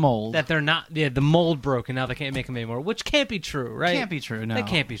one mold. That they're not. Yeah, the mold broke and now they can't make them anymore, which can't be true, right? Can't be true. No, That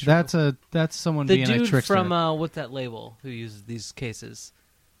can't be true. That's someone The being a dude trickster. from what's that label who uses these cases?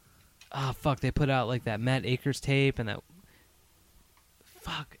 Oh fuck! They put out like that Matt Akers tape and that.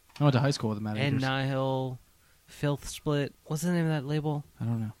 Fuck. I went to high school with Matt And Akers. Nihil, Filth Split. What's the name of that label? I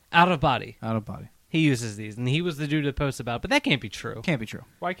don't know. Out of Body. Out of Body. He uses these, and he was the dude that posted about it, but that can't be true. Can't be true.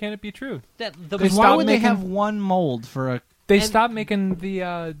 Why can't it be true? That They Why stopped would they making- have one mold for a? They And- stopped making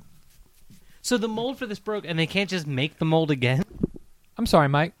the. So the mold for this broke, and they can't just make the mold again? I'm sorry,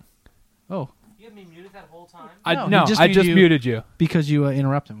 Mike. Oh, You had me muted that whole time? No, No, he I just just muted you. muted you. because you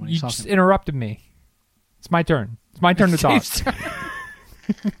interrupt him when You he's just talking. interrupted me. It's my turn. It's my turn to talk.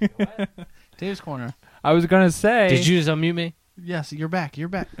 Dave's corner. I was gonna say. Did you just unmute me? Yes, you're back. You're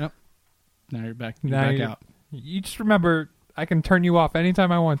back. Nope. Now you're back. You're Now back you- out. You just remember, I can turn you off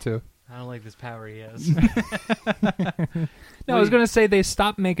anytime I want to. I don't like this power he has. No, I was gonna say they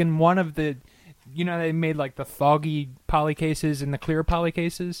stopped making one of the. You know, they made like the foggy poly cases and the clear poly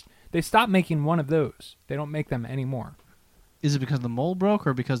cases. They stopped making one of those. They don't make them anymore. Is it because the mold broke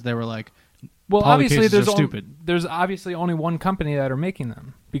or because they were like, Well, Poly obviously, cases are there's stupid. there's obviously only one company that are making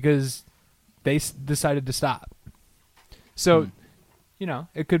them because they decided to stop. So, you know,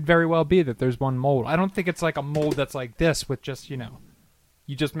 it could very well be that there's one mold. I don't think it's like a mold that's like this with just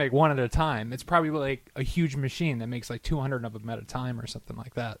you just make one at a time. It's probably like a huge machine that makes like 200 of them at a time or something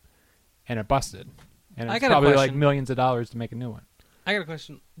like that, and it busted. And I it's got a probably like question. millions of dollars to make a new one. I got a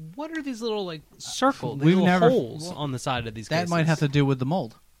question. What are these little like circle, these We've little never- holes on the side of these that cases? might have to do with the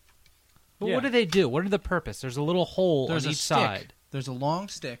mold. But Yeah. what do they do? What are the purpose? There's a little hole There's on a each stick. side. There's a long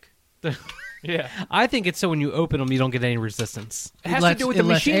stick. Yeah, I think it's so when you open them, you don't get any resistance. it has lets- to do with it the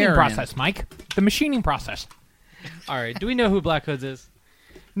lets machining air in. process, Mike. The machining process. All right. Do we know who Black Hoods is?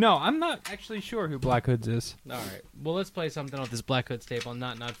 No, I'm not actually sure who Black Hoods is. All right. Well, let's play something off this Black Hoods tape on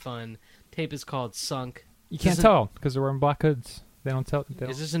Not Fun. Tape is called Sunk. You Is can't this tell because they're wearing black hoods. They don't tell. They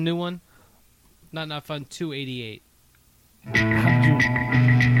Is don't. this a new one? Not Fun 288.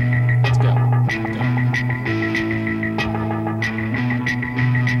 Let's go.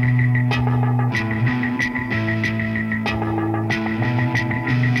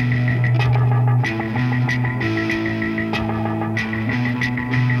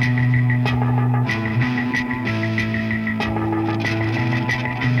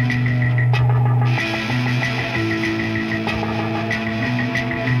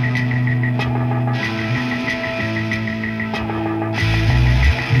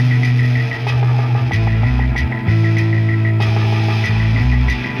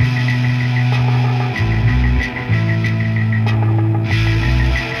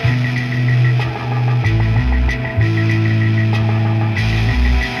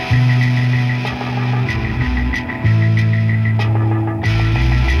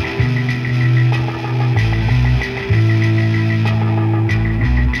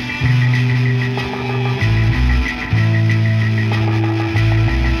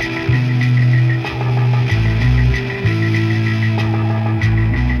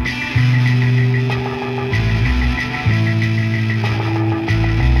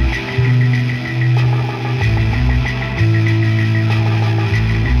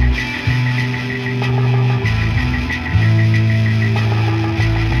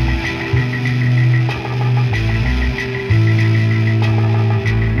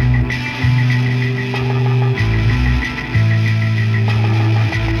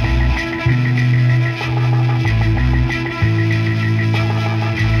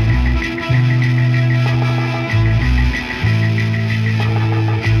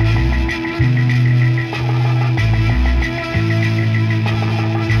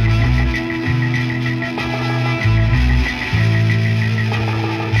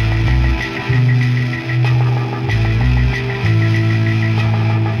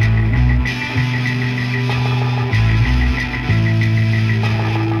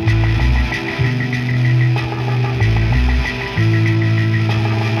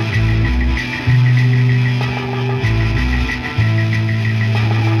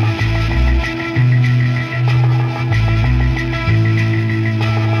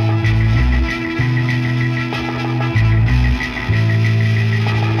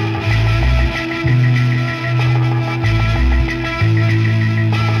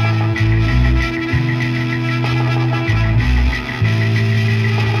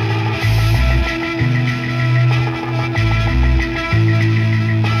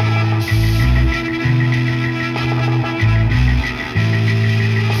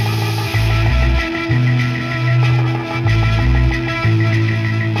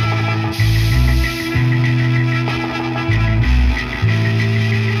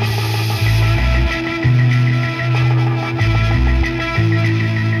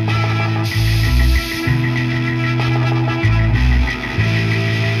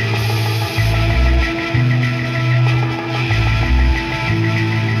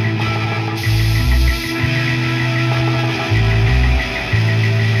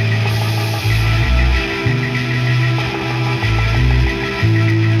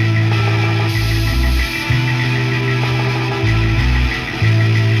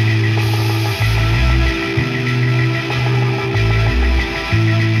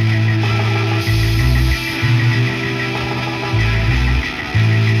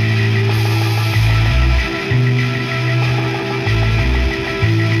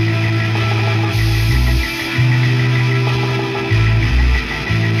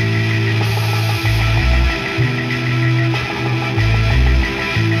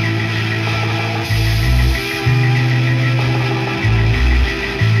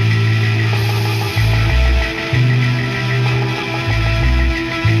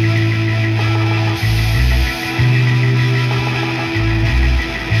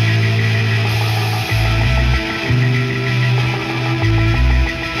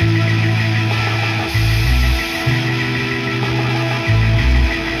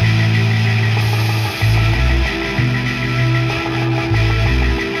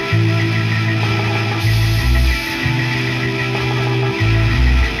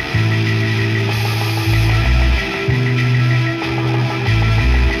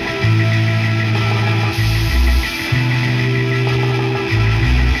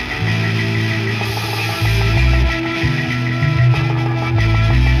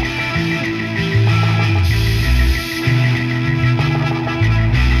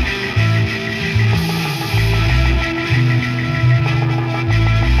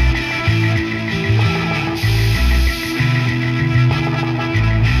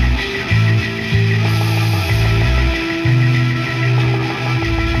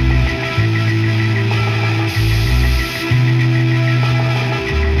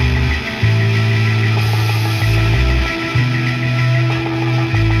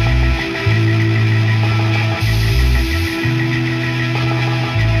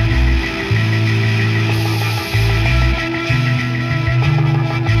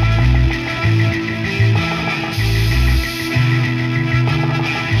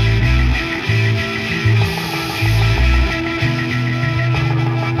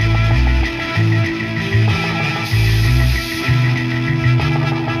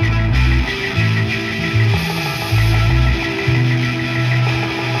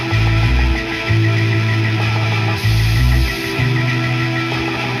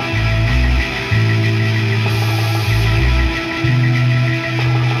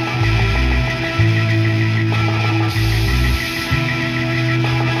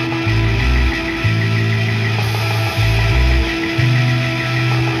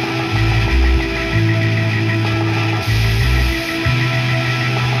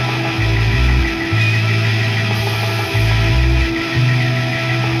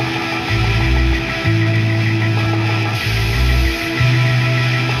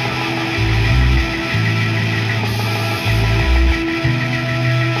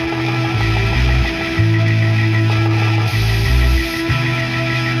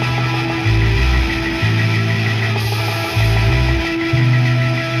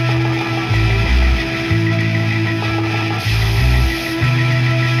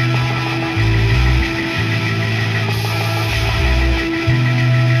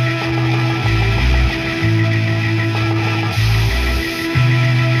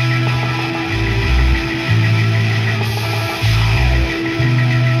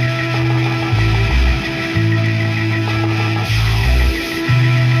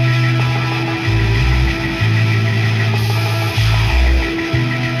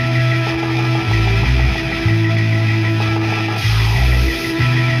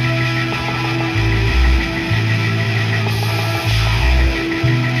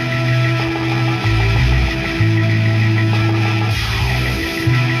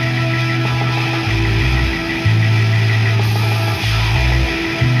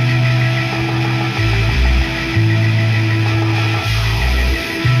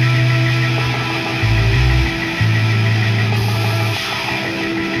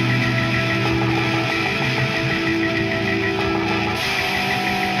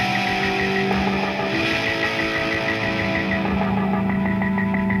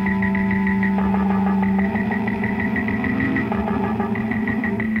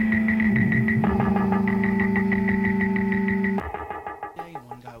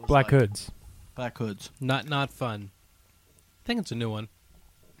 was Black like- Hoods. Black Hoods. Not fun. I think it's a new one.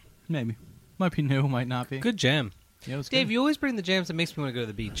 Maybe. Might be new, might not be. Good jam. Yeah, it was Dave, good. you always bring the jams that makes me want to go to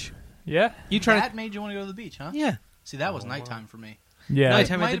the beach. Yeah. You try That to... made you want to go to the beach, huh? Yeah. See, that was nighttime for me. Yeah.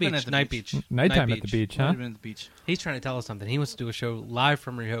 Nighttime Might at the have been beach. at the Night beach. beach. Nighttime Night at the beach, Might huh? have been at the beach. He's trying to tell us something. He wants to do a show live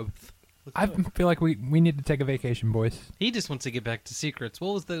from Rehoboth. I feel like we need to take a vacation, boys. He just wants to get back to Secrets.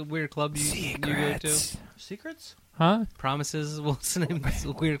 What was the weird club you go to? Secrets? Huh? Promises? What's the name of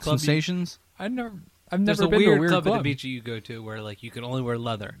the weird club? Sensations? I've never There's been a weird, to a weird club at the beach you go to where like you can only wear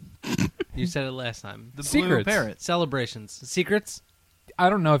leather. You said it last time. The Secrets. Blue Parrot. Celebrations. Secrets? I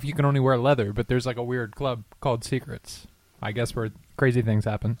don't know if you can only wear leather, but there's like a weird club called Secrets. I guess where crazy things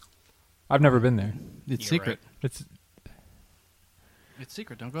happen. I've never been there. It's You're secret. It's It's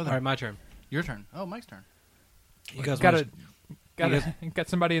secret. Don't go All there. right, my turn. Your turn. Oh, Mike's turn. You guys got wanna- got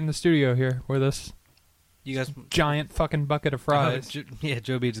somebody in the studio here with us. You guys... Giant fucking bucket of fries. Yeah,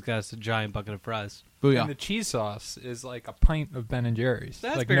 Joe B just got us a giant bucket of fries. Booyah. And the cheese sauce is like a pint of Ben and Jerry's.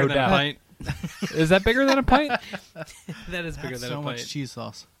 That's like bigger no than doubt. a pint. Is that bigger than a pint? That is bigger That's than so a pint. much cheese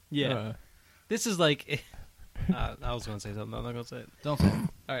sauce. Yeah. This is like... I was going to say something. I'm not going to say it. Don't say it.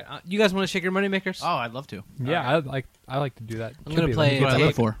 All right. You guys want to shake your money makers? Oh, I'd love to. Yeah, I like to do that. I'm going to Chippy, play That's what I tape.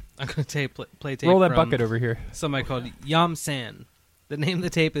 live for. I'm going to play tape Roll that from bucket over here. somebody called Yam San. The name of the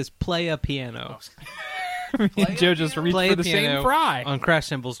tape is Play a Piano. Joe just reached Play for a the piano same fry. on Crash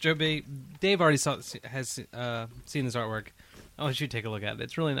Cymbals. Joe B. Dave already has seen this artwork. I want you to take a look at it.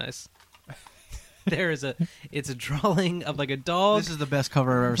 It's really nice. It's a drawing of like a dog This is the best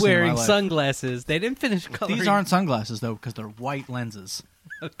cover I've ever seen in wearing my life. sunglasses. They didn't finish coloring. These aren't sunglasses, though, because they're white lenses.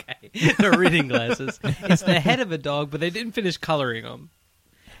 Okay, they're reading glasses. It's the head of a dog, but they didn't finish coloring them.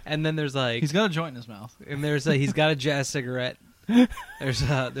 And then there's like He's got a joint in his mouth. and he's got a jazz cigarette.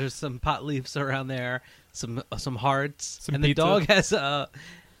 There's some pot leaves around there, some hearts, Some and the pizza. dog has a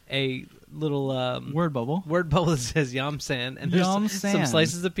little Word bubble. word bubble that says Yam San, and there's Yam some San.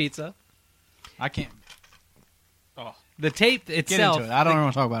 slices of pizza. I can't. The tape itself, into it. I don't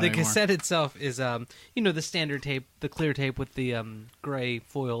want to talk about the it anymore. cassette itself is the standard tape, the clear tape with the gray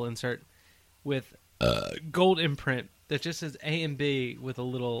foil insert with gold imprint that just says A and B with a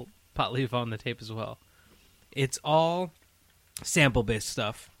little pot leaf on the tape as well. It's all sample based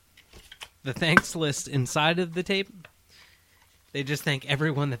stuff. The thanks list inside of the tape, they just thank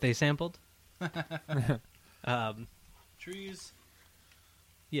everyone that they sampled. Trees.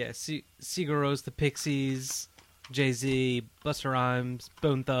 Yeah, Sigur Rós, the Pixies, Jay-Z, Busta Rhymes,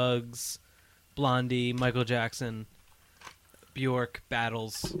 Bone Thugs, Blondie, Michael Jackson, Bjork,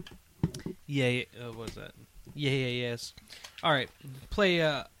 Battles. Yeah, what was that? Yeah, yes. All right, play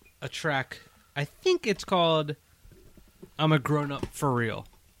a track. I think it's called "I'm a Grown Up for Real."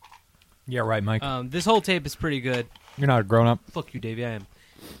 Yeah, right, Mike. This whole tape is pretty good. You're not a grown up. Fuck you, Davey. I am.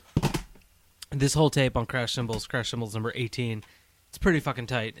 This whole tape on Crash Cymbals number 18. It's pretty fucking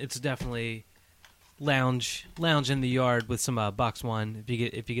tight. It's definitely lounge in the yard with some box wine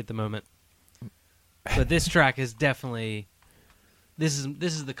if you get the moment. But this track is definitely this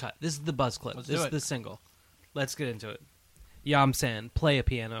is the cut. This is the buzz clip. Let's This do is it. the single. Let's get into it. Yam San, play a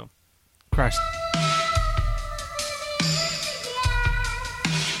piano. Crash.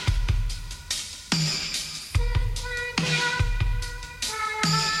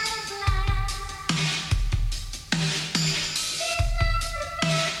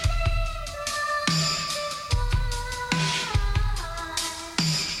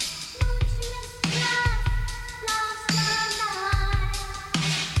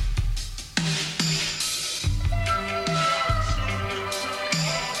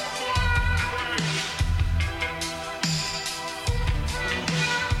 Thank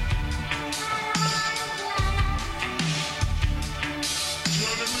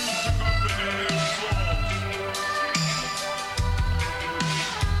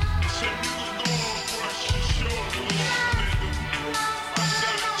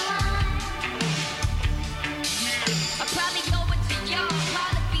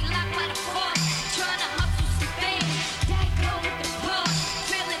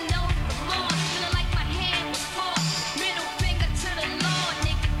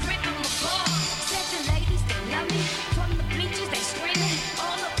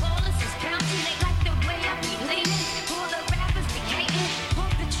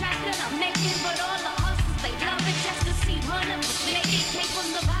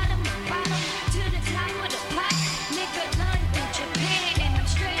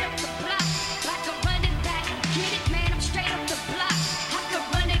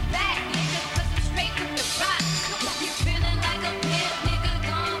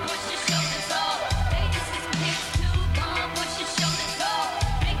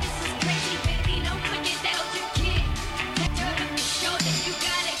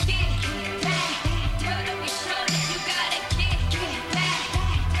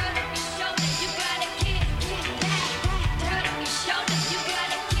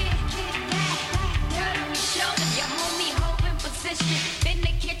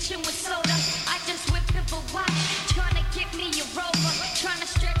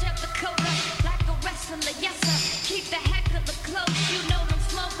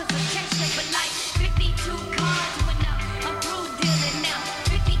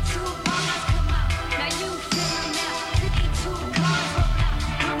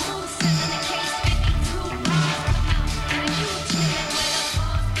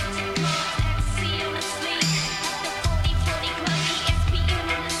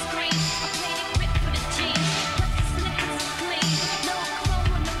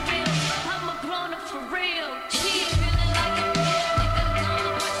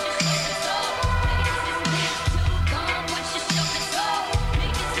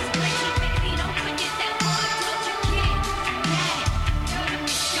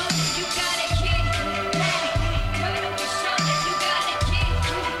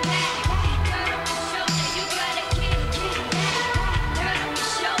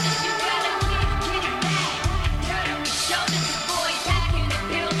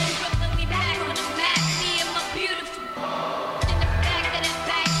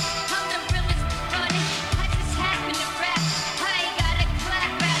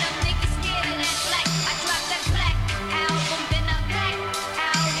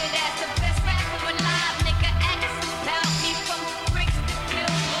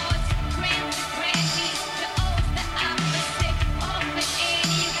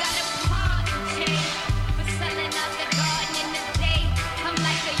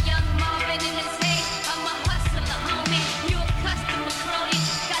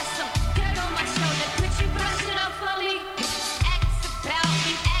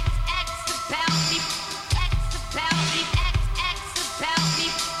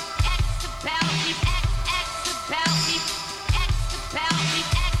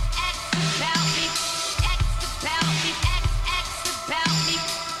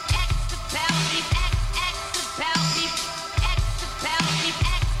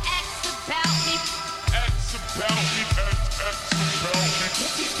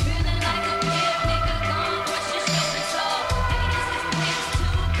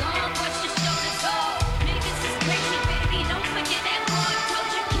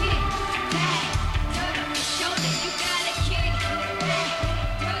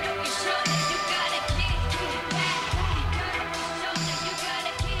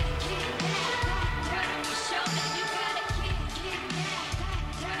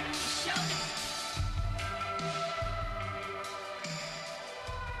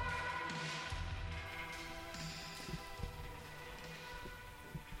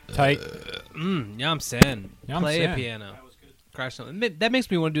tight. Yum sen. Yum Play a sen. piano. Crash something. That makes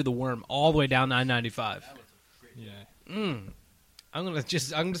me want to do the worm all the way down 995. Yeah. I'm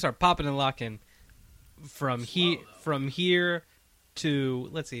gonna start popping and locking from here to,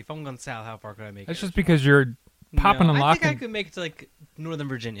 let's see, if I'm going south, how far could I make That's it? just because you're popping and I locking. think I could make it to like Northern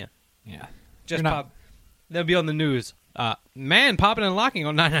Virginia. Yeah. Just You're not- pop. That'll be on the news. Man popping and locking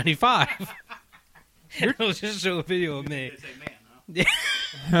on 995. It'll just show a video of me.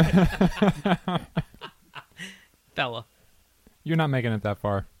 Fella. You're not making it that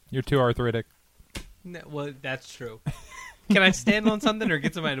far. You're too arthritic. No, well, that's true. Can I stand on something or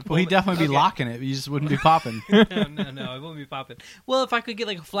get somebody to pull Well, he'd me? definitely be Okay. locking it. You just wouldn't be popping. No, I won't be popping. Well, if I could get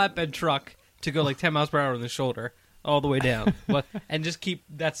like a flatbed truck to go like 10 miles per hour on the shoulder all the way down, and just keep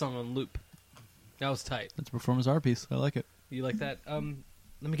that song on loop. That was tight. That's a performance art piece. I like it. You like that? Let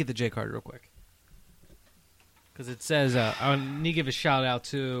me get the J card real quick. Because it says, I need to give a shout out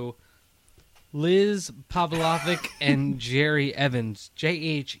to Liz Pavlovic and Jerry Evans.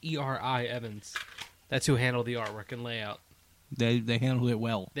 Jheri Evans. That's who handled the artwork and layout. They handled it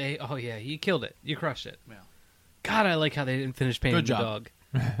well. Oh yeah, you killed it. You crushed it. Yeah. God, I like how they didn't finish painting Good job.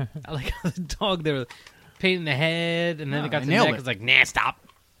 the dog. I like how the dog, they were painting the head, and then No, they got they to the nailed neck. it. It's like, nah, stop.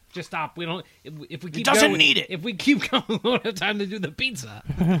 Just stop. We don't. If we keep doesn't going, need it. If we keep going, we won't have time to do the pizza.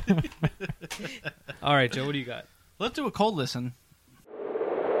 All right, Joe. What do you got? Let's do a cold listen.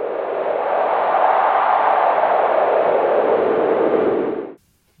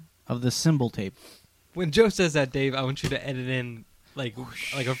 Of the cymbal tape. When Joe says that, Dave, I want you to edit in like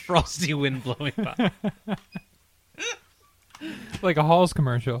a frosty wind blowing by. Like a Halls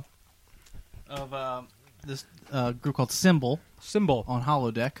commercial. Of this group called Cymbal Symbol. on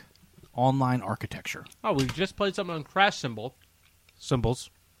Holodeck. Online architecture. Oh, we just played something on Crash Symbols.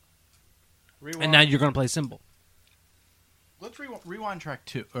 And now you're going to play Symbol. Let's rewind track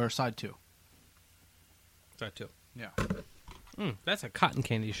 2 or side 2. That too. Yeah. That's a cotton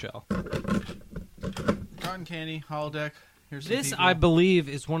candy shell. Cotton Candy, Holodeck. Here's some This, people. I believe,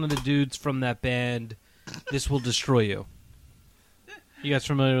 is one of the dudes from that band, This Will Destroy You. You guys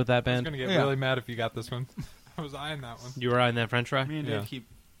familiar with that I was band? going to get Yeah. really mad if you got this one. I was eyeing that one. You were eyeing that French fry? Me and Yeah. Dave keep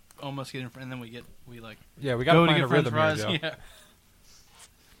almost getting, and then we Yeah, we got go to to find a get French rhythm fries. here, Joe. Yeah.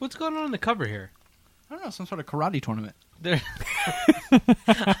 What's going on in the cover here? I don't know, some sort of karate tournament. There...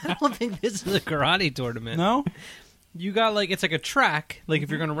 I don't think this is a karate tournament. No? You got it's like a track. Like if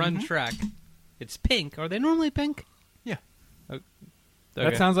you're going to run track, it's pink. Are they normally pink? Yeah. Okay.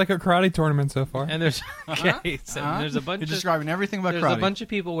 That sounds like a karate tournament so far. And there's there's a bunch You're of describing everything about there's karate. a bunch of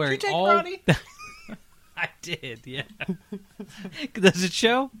people wearing Did you take all. karate? I did, yeah. Does it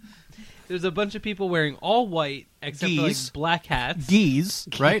show? There's a bunch of people wearing all white except for Geese. black hats. Geese,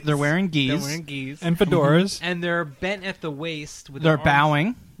 right? They're wearing geese. They're wearing geese. And fedoras. And they're bent at the waist with They're their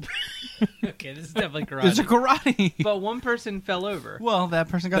arms- bowing. Okay, this is definitely karate. It's a karate. But one person fell over. Well, that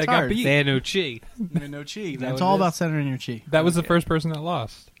person got They got tired. beat. They had no chi. They had no chi. that That's what all it about is? centering your chi. That was the first person that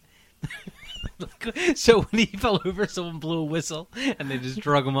lost. So when he fell over, someone blew a whistle and they just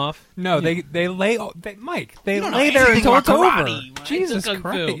drug him off. No, they lay... Mike, they You don't know lay there anything until it's about over. karate. Jesus I took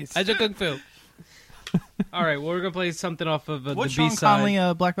kung Christ. fu. I took kung fu. All right, well, we're going to play something off of the What's B Sean side.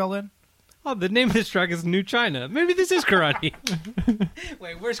 Conley black belt in? Oh, the name of this track is New China. Maybe this is karate.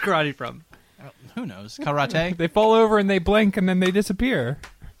 Wait, where's karate from? Who knows? Karate? They fall over and they blink and then they disappear.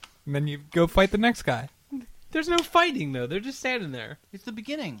 And then you go fight the next guy. There's no fighting, though. They're just standing there. It's the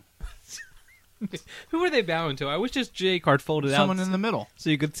beginning. Who are they bowing to? I wish this J card folded Someone out in the middle. so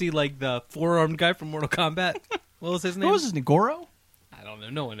you could see, the four-armed guy from Mortal Kombat. What was his name? What was his name? Goro? I don't know.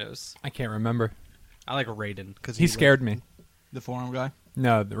 No one knows. I can't remember. I like Raiden. Cause He scared me. The forearm guy?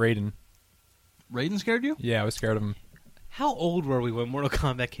 No, the Raiden. Raiden scared you? Yeah, I was scared of him. How old were we when Mortal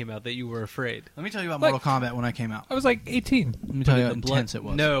Kombat came out that you were afraid? Let me tell you about Like- Mortal Kombat when I came out. I was like 18. Let me tell you how The intense it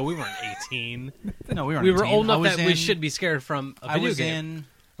was. No, we weren't 18. No, we weren't We were 18. old enough I was that we in- should be scared from a I video was game. in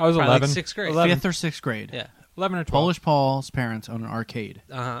I was Probably 11. 6th grade. 11. 5th or 6th grade. Yeah. 11 or 12. Polish Paul's parents own an arcade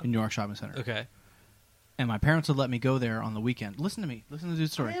Uh-huh. in New York Shopping Center. Okay. And my parents would let me go there on the weekend. Listen to me. Listen to the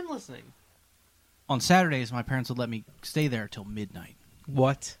dude's story. I am listening. On Saturdays, my parents would let me stay there till midnight.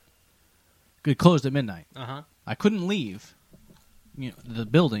 What? It closed at midnight. Uh-huh. I couldn't leave the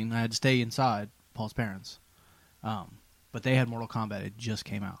building. I had to stay inside Paul's parents. But they had Mortal Kombat. It just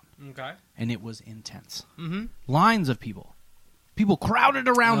came out. Okay. And it was intense. Mm-hmm. Lines of people. People crowded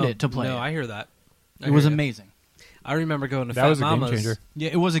around it to play No, it. I hear that. I It was hear ya. amazing. I remember going to That Fat was a game Mama's. changer. Yeah,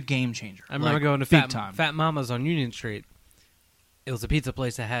 it was a game changer. I remember Like, going to big time. Fat Mama's on Union Street. It was a pizza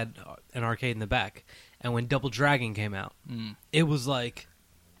place that had an arcade in the back. And when Double Dragon came out, it was like...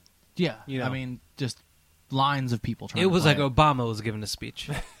 Yeah, You know. I mean, just lines of people trying It to was play like Obama was giving a speech.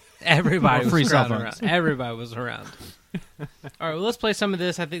 Everybody Free was cell around. phones. Everybody was around. All right, well, let's play some of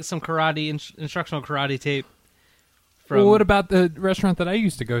this. I think some karate, instructional karate tape. Well, what about the restaurant that I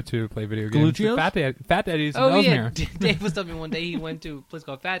used to go to play video games? Galuccio's? Fat Daddy's in Oh, yeah. Ellesmere. Dave was telling me one day he went to a place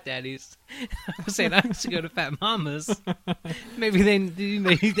called Fat Daddy's. I was saying I used to go to Fat Mama's. Maybe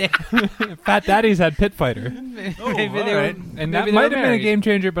they Fat Daddy's had Pit Fighter. maybe all they were, right. And maybe that they might were have been a married. game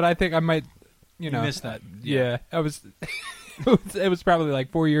changer, but I think I might, you missed that. Yeah, I was. It was probably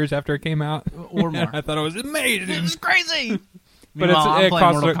like 4 years after it came out, Or more. I thought it was amazing. It was crazy. But Meanwhile, I'm it playing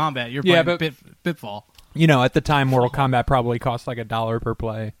costs Mortal a- Kombat. You're Yeah, playing Pitfall. You know, at the time, Mortal Kombat probably cost like $1 per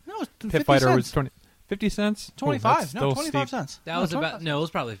play. No, it's Pit 50 Fighter cents. was 50 cents. 25. Ooh, that's No, still 25 steep. cents. That was about, no, it was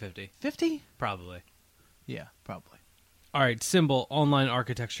probably 50. 50? Probably. Yeah, probably. All right, Symbol Online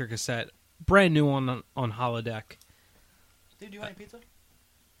Architecture cassette. Brand new on holodeck. Dude, do you want any pizza?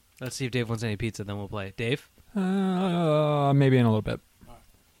 Let's see if Dave wants any pizza, then we'll play. Dave? Maybe in a little bit.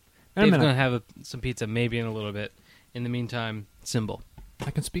 In a Dave's minute. going to have some pizza maybe in a little bit. In the meantime, Symbol.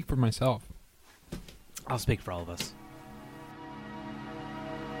 I can speak for myself. I'll speak for all of us.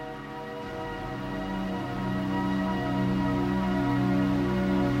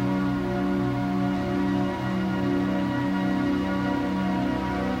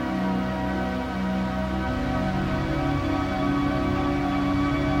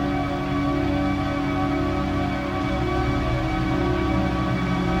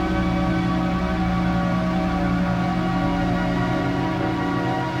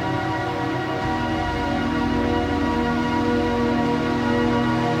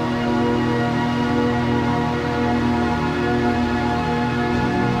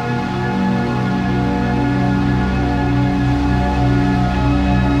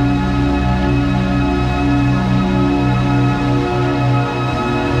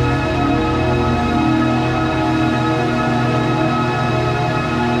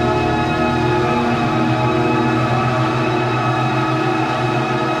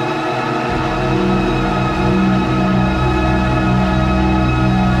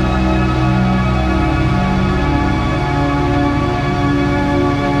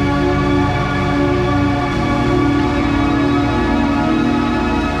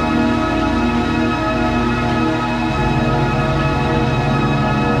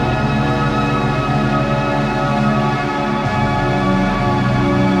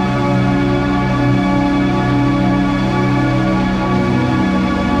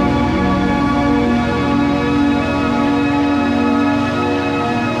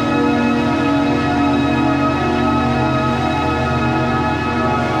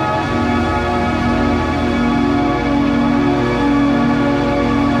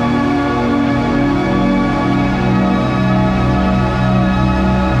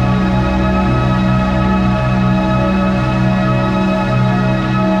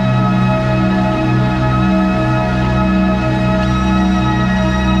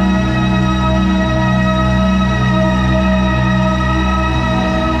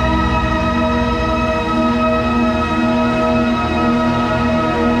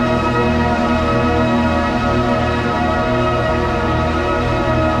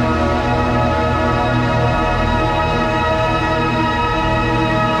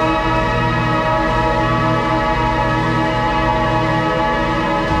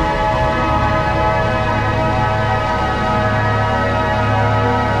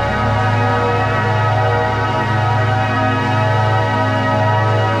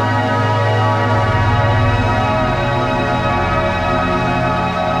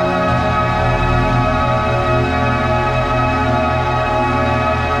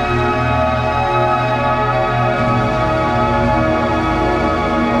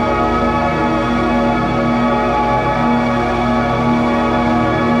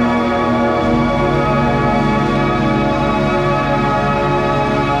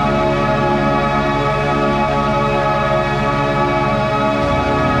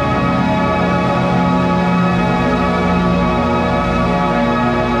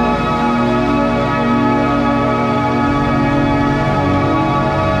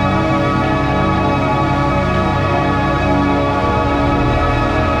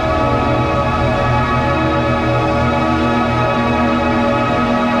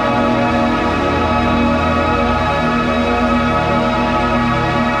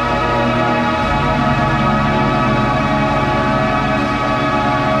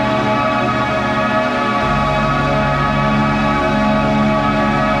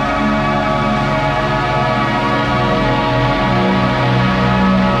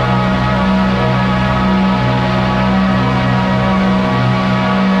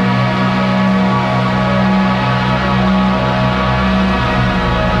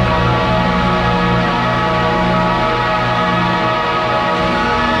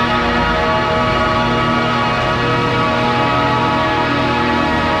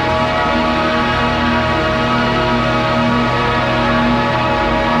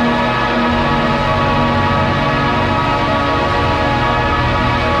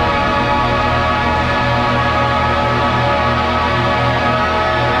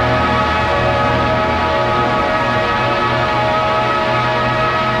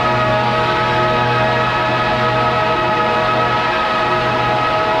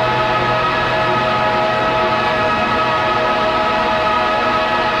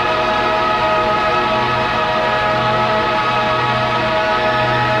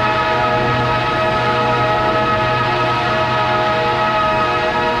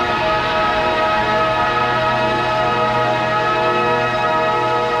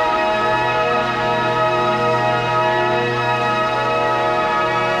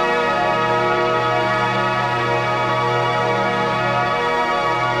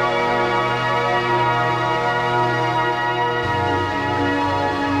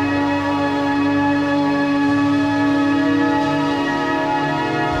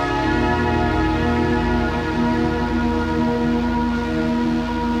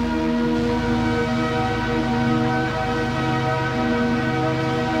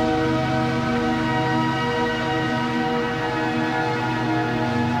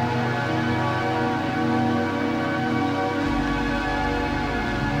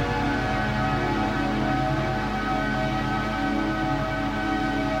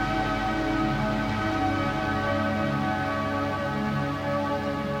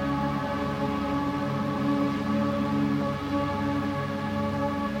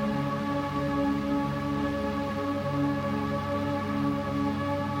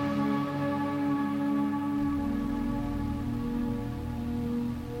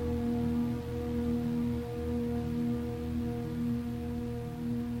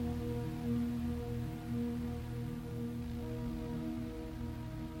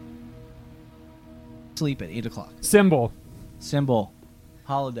 sleep at 8 o'clock. Symbol.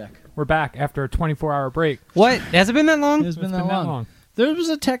 Holodeck. We're back after a 24-hour break. What? Has it been that long? It's been that long. There was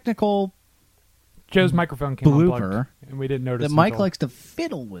a technical Joe's microphone came blooper, unplugged, and we didn't notice that Mike until- likes to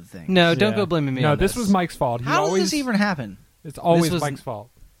fiddle with things. No, don't go blaming me No, on this was Mike's fault. He How always, does this even happen? It's always This was- Mike's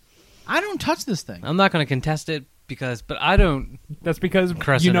fault. I don't touch this thing. I'm not going to contest it but I don't. That's because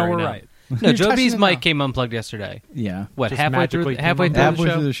Crescent you know we're now. right. No, You're Joe touching B's it mic now. came unplugged yesterday. Yeah. What, Just halfway through magically the, halfway came through Halfway the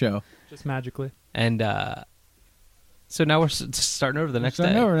show? through the show. Just magically. And so now we're starting over the next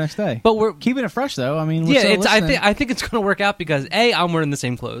Starting day. over next day. But we're keeping it fresh, though. I mean, we're yeah. still It's listening. I think it's going to work out because I'm wearing the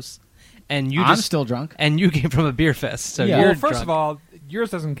same clothes, and I'm still drunk. and you came from a beer fest, so Yeah. you're Well, first drunk. of all, yours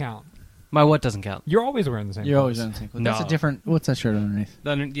doesn't count. My what doesn't count? You're always wearing the same. You're always clothes. on the same clothes. No. That's a different. What's that shirt underneath?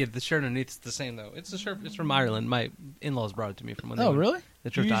 The shirt underneath is the same though. It's the shirt. It's from Ireland. My in-laws brought it to me from when they Oh, went really? the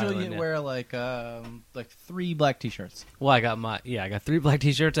trip to Usually Ireland. you yeah. wear like 3 black T-shirts. Well, I got 3 black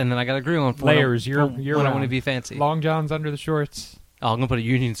T-shirts, and then I got a green one for Layers. when I want to round. be fancy. Long johns under the shorts. Oh, I'm gonna put a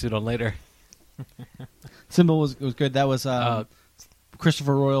union suit on later. Symbol was good. That was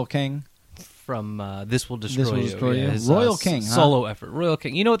Christopher Royal King. From This Will Destroy This Will You. Destroy You. his, Royal King, huh? solo effort. Royal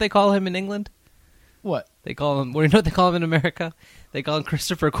King. You know what they call him in England? What? They call him. Well, you know what they call him in America? They call him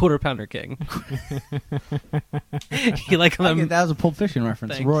Christopher Quarter Pounder King. You like I him? get that was a Pulp Fiction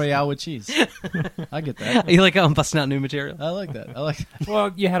reference. Thanks. Royale with cheese. I get that. You like how I'm busting out new material? I like that.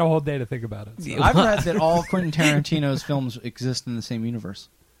 Well, you had a whole day to think about it. So. I've read that all Quentin Tarantino's films exist in the same universe.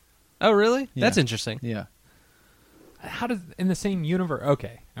 Oh, really? Yeah. That's interesting. Yeah. How does in the same universe?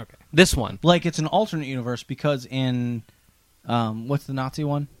 Okay. This one, Like it's an alternate universe because in what's the Nazi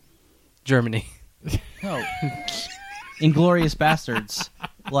one? Germany. No. Inglorious Bastards.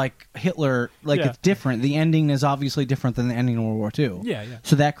 Like Hitler, Yeah. it's different. The ending is obviously different than the ending of World War II. Yeah.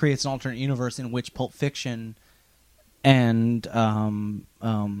 So that creates an alternate universe in which Pulp Fiction and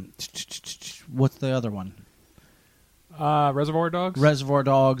what's the other one? Reservoir Dogs. Reservoir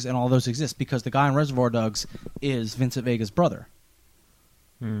Dogs and all those exist because the guy in Reservoir Dogs is Vincent Vega's brother.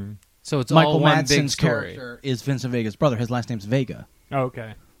 So it's Michael all one Madsen's big story. character is Vincent Vega's brother. His last name's Vega. Oh,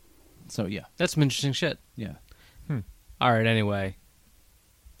 okay. So yeah, That's some interesting shit. yeah. All right. Anyway,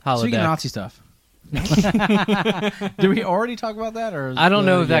 holodeck. Speaking of Nazi stuff, did we already talk about that? Or I don't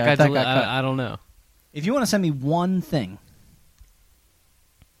know if that yeah, got. cut. I don't know. If you want to send me one thing,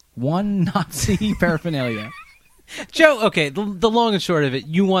 one Nazi paraphernalia, Joe, okay, the long and short of it,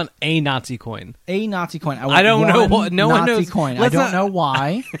 you want a Nazi coin. a Nazi coin. I don't know what- no one Nazi knows. coin. Let's I don't not- know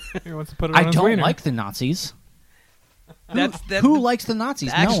why. He wants to put it on I his don't wiener. like the Nazis. That's Who likes the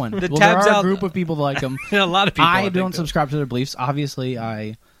Nazis? Actually, No one. the Well, there tabs are out- a group of people that like them. a lot of people. I think, don't do. subscribe to their beliefs. Obviously,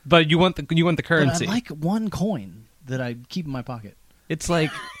 But you want the But currency. I like one coin that I keep in my pocket. It's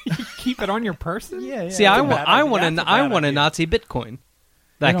like Keep it on your person. Yeah. see, I want a Nazi Bitcoin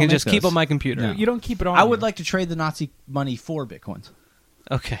that I don't can make just keep those. on my computer. No. You don't keep it on. I would you. like to trade the Nazi money for Bitcoins.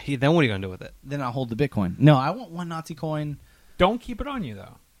 Okay, then what are you gonna do with it? Then I'll hold the Bitcoin. No, I want one Nazi coin. Don't keep it on you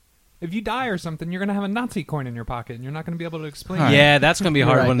though. If you die or something, you're gonna have a Nazi coin in your pocket, and you're not gonna be able to explain. All it. right. Yeah, that's gonna be a You're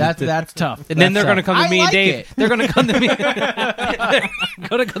hard right. one. That's tough. And then That's they're gonna tough. come to I me and like Dave. it. They're gonna come to me.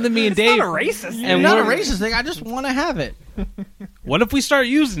 Gonna come to me and Dave. Not a racist. It's And not a we're- racist thing. I just want to have it. What if we start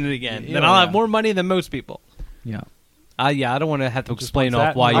using it again? Yeah, Then I'll yeah. have more money than most people. Yeah. I don't want to have to explain wants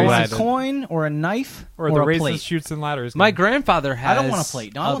off that why and you I I want had a it. coin or a knife Or or the a racist plate. shoots and ladders. My game. grandfather has. I don't want a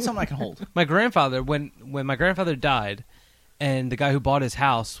plate. No, I want something I can hold. My grandfather, when my grandfather died, and the guy who bought his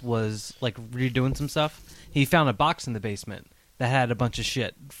house was like redoing some stuff, he found a box in the basement that had a bunch of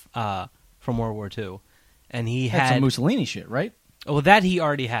shit from World War II, and he That's had some Mussolini shit, right? well that he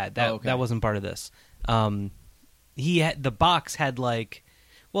already had that Oh, okay. that wasn't part of this. He had the box had like.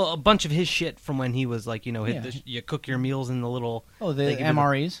 Well, a bunch of his shit from when he was like, Yeah. you cook your meals in the little. Oh, they the give you the-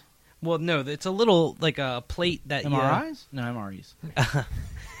 MREs. Well, no, it's a little like a plate that MRIs? No, MREs.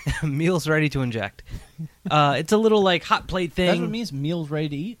 meals ready to inject. It's a little like hot plate thing. That's what it means? Meals ready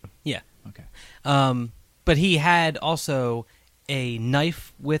to eat? Yeah. Okay. But he had also a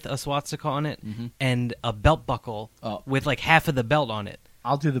knife with a swastika on it and a belt buckle Oh. with like half of the belt on it.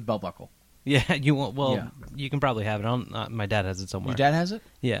 I'll do the belt buckle. Yeah, you want? Well, Yeah. you can probably have it. My dad has it somewhere. Your dad has it?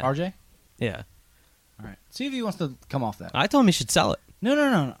 Yeah. RJ? Yeah. All right. See if he wants to come off that. I told him he should sell it.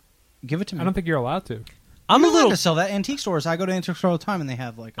 No. Give it to me. I don't think you're allowed to. I'm You're a allowed little. to sell that. Antique stores. I go to antique store all the time, and they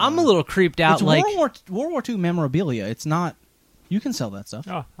have like. I'm a little creeped out. It's Like World War II memorabilia. It's not. You can sell that stuff.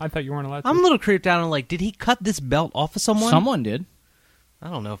 Oh, I thought you weren't allowed to. I'm a little creeped out. On like, did he cut this belt off of someone? Someone did.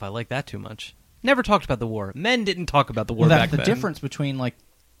 I don't know if I like that too much. Never talked about the war. Men didn't talk about the war Well, back that's the then. difference between like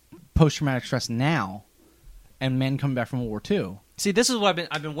post-traumatic stress now and men coming back from World War II. See, this is what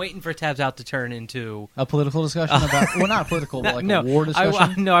I've been waiting for Tabs Out to turn into A political discussion about well, not political, but like a war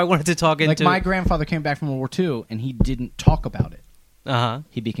discussion. I wanted to talk Like into my grandfather came back from World War II and he didn't talk about it.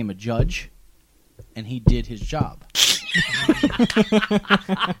 He became a judge, and he did his job.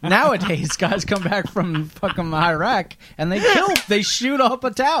 Nowadays, guys come back from fucking Iraq and they shoot up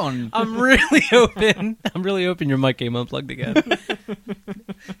a town. I'm really hoping your mic came unplugged again.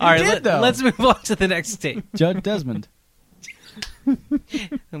 All right, let's move on to the next tape. Judge Desmond.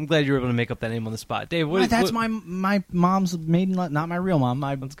 I'm glad you were able to make up that name on the spot, Dave. That's my mom's maiden, not my real mom.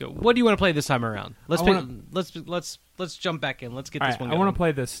 Let's go. What do you want to play this time around? Let's jump back in. Let's get this one going. I want to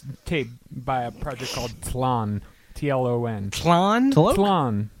play this tape by a project called Tlon. T-L-O-N. Tlon?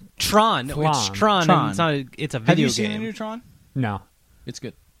 Tlon. Tron. No, it's Tron. Tron. It's a video game. Have you seen the new Tron? No. It's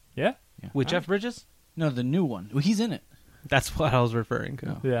good. Yeah? With Jeff Bridges? No, the new one. Well, he's in it. That's what I was referring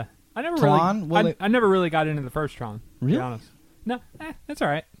to. Yeah. I never Tron? really. I never really got into the first Tron. Really? To be honest. No, that's all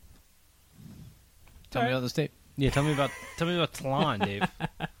right. Tell me about this tape. Yeah, tell me about Tlon, Dave.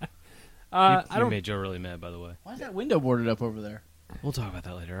 You made Joe really mad, by the way. Why is that window boarded up over there? We'll talk about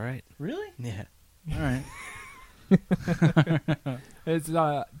that later, all right? Really? Yeah. All right. It's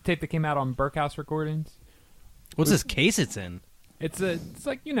a tape that came out on Burkhouse Recordings. What's this case it's in? It's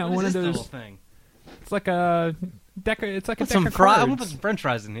like what one is of this those. little thing? It's like a deck. It's like Put a deck some of fries. I'm cards. gonna put some French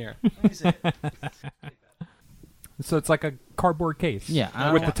fries in here. So it's like a cardboard case.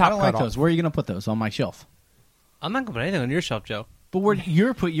 Yeah, with the top I don't like cut off. those. Where are you going to put those? On my shelf. I'm not gonna put anything on your shelf, Joe. But where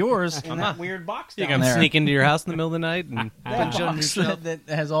you're put yours in I'm that not. weird box You down think I'm there. sneaking into your house in the middle of the night and That put shit on your box shelf? that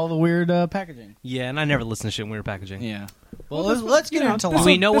has all the weird packaging. Yeah, and I never listen to shit in weird packaging. Yeah. Well, let's get into Do Tlon.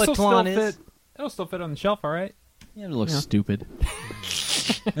 we know what this'll Tlon still is? fit- It'll still fit on the shelf, all right? Yeah, it looks stupid.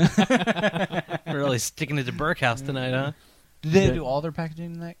 Really sticking it to Burkhouse tonight, huh? Did they do all their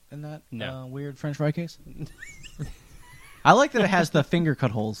packaging in that No. weird French fry case? I like that it has the finger cut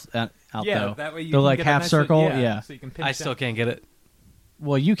holes out though. that way you They're can like get a half nice- circle. Yeah, so you can pinch I still down. can't get it.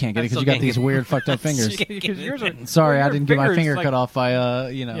 Well, you can't get I it because still you got can't these get it. weird fucked up fingers. Because yours are, Sorry, I your didn't get my fingers, finger like- cut off by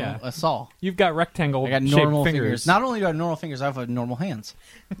Yeah. a saw. You've got rectangle. I got shaped normal fingers. fingers. Not only do I have normal fingers, I have normal hands.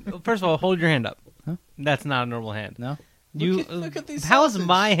 First of all, hold your hand up. Huh? That's not a normal hand. No. You Look at these How is sausage.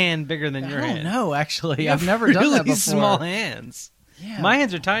 my hand bigger than your I hand? don't know, actually. You I've have never really done that before. small hands. Yeah. My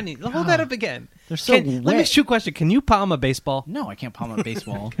hands are tiny. Hold that up again. They're so Let me wet. shoot a question. Can you palm a baseball? No, I can't palm a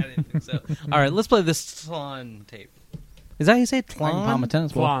baseball. I didn't think so. All right, let's play this Tlon tape. Is that how you say it? I can palm a Tlon?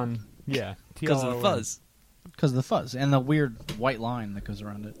 tennis ball. Tlon. Yeah. Because of the T-L-O-N. fuzz. Because of the fuzz and the weird white line that goes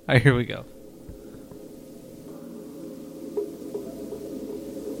around it. All right, here we go.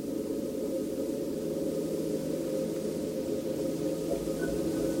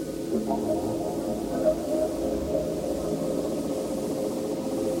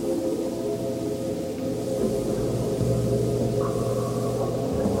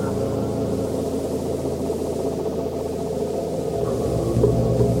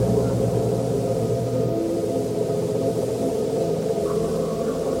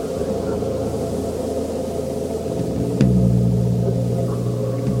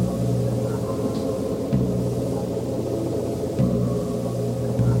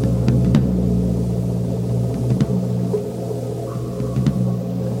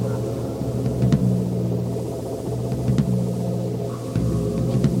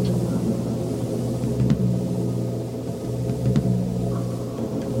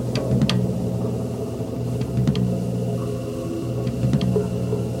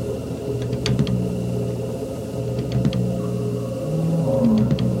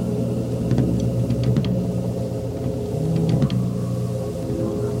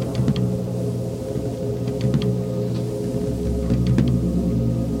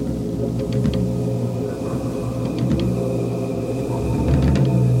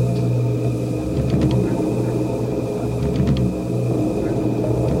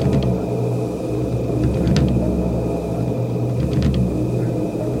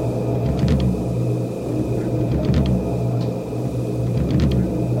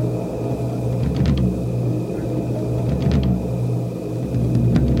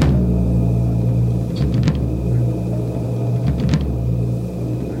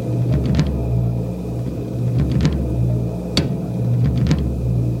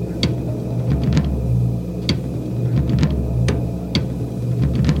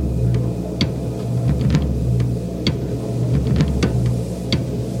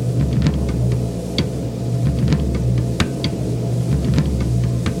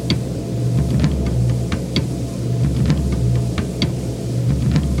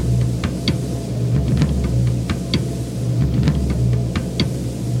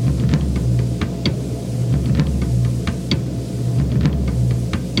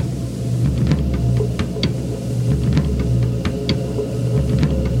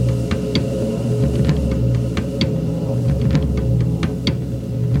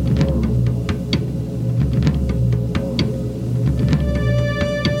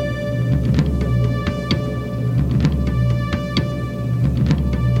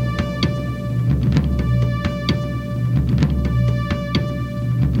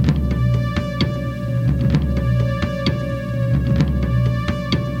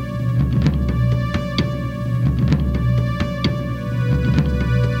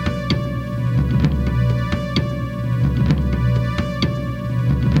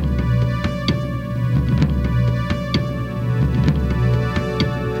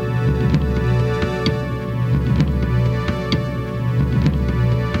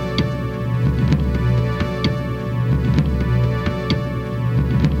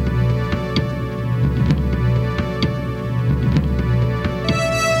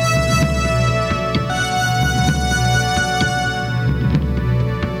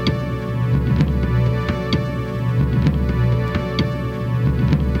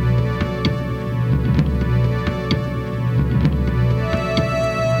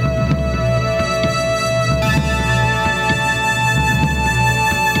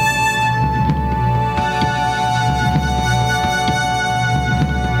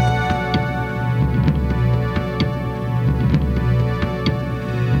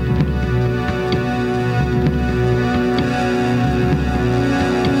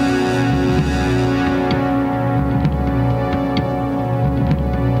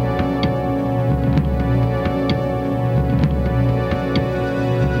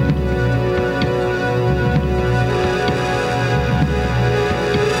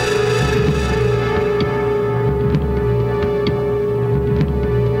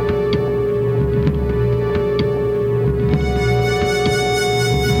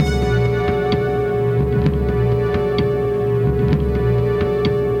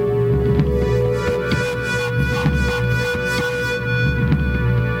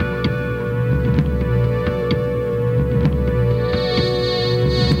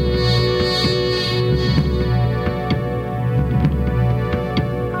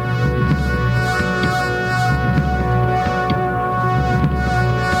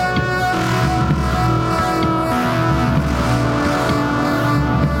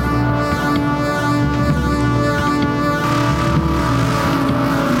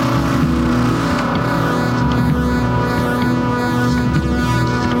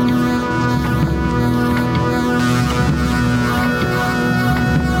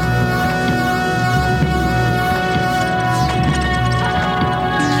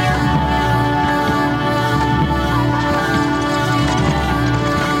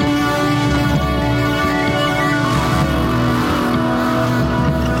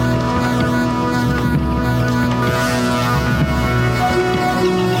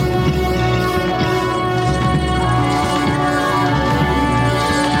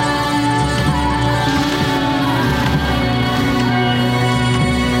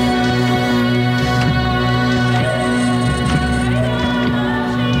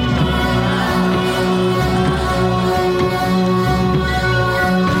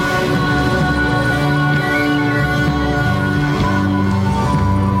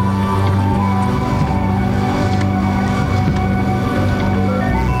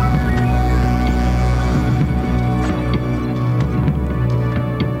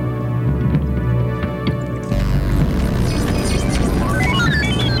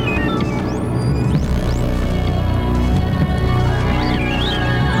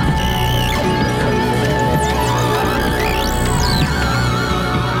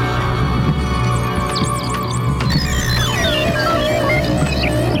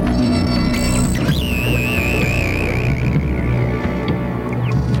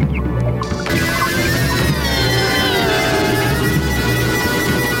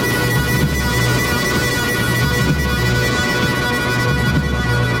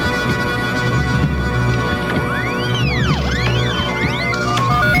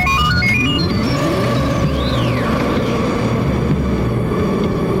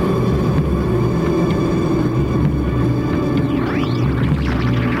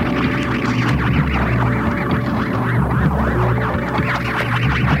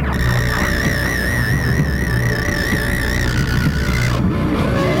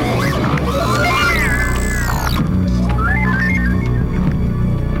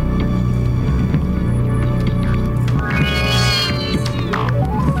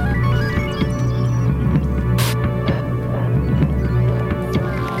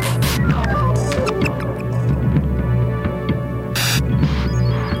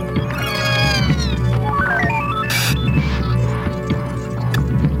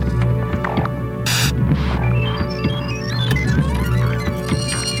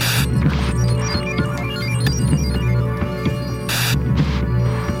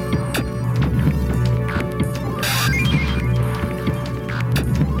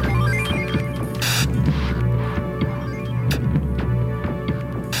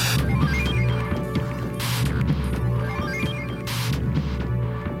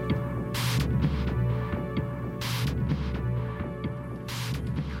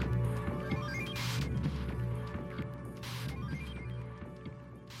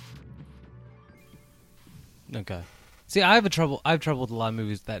 Okay. See, I have trouble with a lot of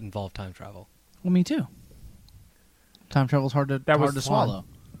movies that involve time travel. Well, me too. Time travel's hard to swallow.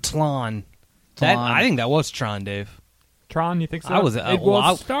 Tron. Tron. I think that was Tron, Dave. Tron, you think so? I was. I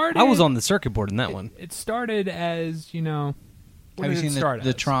was on the circuit board in that one. It started as, you know... Have you seen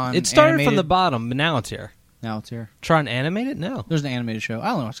the Tron? It started animated? from the bottom, but now it's here. Now it's here. Tron animated? No. There's an animated show.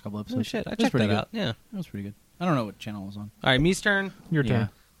 I only watched a couple episodes. Oh shit! I It was checked pretty that good. out. Yeah. It was pretty good. I don't know what channel it was on. All right, me's turn. Your turn. Yeah.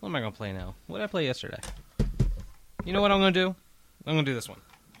 What am I gonna play now? What did I play yesterday? You know what I'm gonna do? I'm gonna do this one.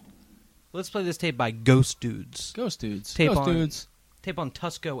 Let's play this tape by Ghost Dudes. Ghost Dudes. Tape Ghost on, Dudes. Tape on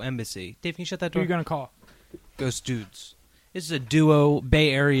Tusco Embassy. Dave, can you shut that Who are door? you going to call? Ghost Dudes. This is a duo,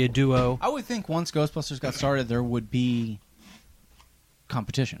 Bay Area duo. I would think once Ghostbusters got started, there would be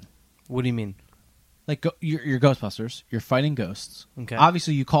competition. What do you mean? Like, you're Ghostbusters. You're fighting ghosts. Okay.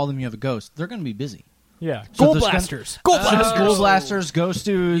 Obviously, you call them, you have a ghost. They're going to be busy. Yeah. So Gold there's gonna- Blasters. Gold Blasters, Ghost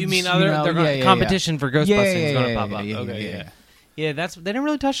Dudes. You mean know, other competition for Ghostbusters is going to pop up? Yeah, Okay, yeah. Yeah, they didn't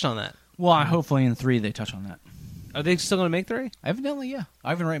really touch on that. Well, hopefully in 3 they touch on that. Are they still going to make 3? Evidently, yeah.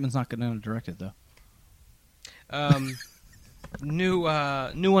 Ivan Reitman's not going to direct it, though. New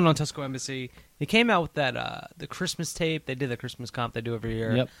one on Tusco Embassy. They came out with that the Christmas tape. They did the Christmas comp they do every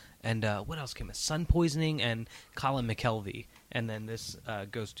year. Yep. And what else came out? Sun Poisoning and Colin McKelvey. And then this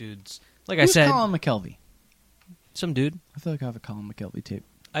Ghost Dudes. Like Who's I said, Colin McKelvey? some dude. I feel like I have a Colin McKelvey tape.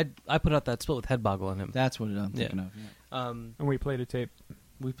 I put out that split with Headboggle on him. That's what I'm thinking of. Yeah. And we played a tape.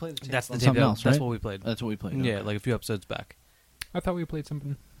 We played the tape. That's the on tape. something else, That's right? what we played. That's what we played. Yeah, okay. like a few episodes back. I thought we played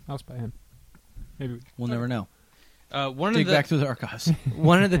something else by him. Maybe. We'll never know. One Dig of the back through the archives.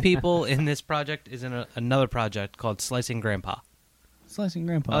 one of the people in this project is in another project called Slicing Grandpa. Slicing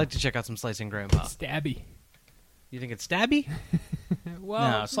Grandpa. I like to check out some Slicing Grandpa. Stabby. You think it's stabby?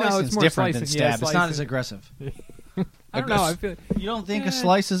 Well, no, slicing's it's more different slicing. than stab. Yeah, It's not slicing. as aggressive. I don't know. I feel. You don't think a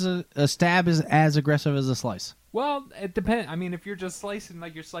slice is a stab is as aggressive as a slice? Well, it depends. I mean, if you're just slicing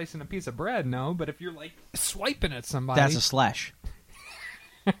like you're slicing a piece of bread, no. But if you're like swiping at somebody, That's a slash.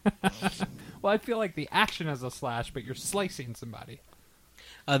 well, I feel like the action is a slash, but you're slicing somebody.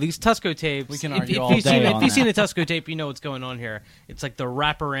 These Tusco tapes. We can if argue you've all seen, day if on you've seen a that. Tusco tape, you know what's going on here. It's like the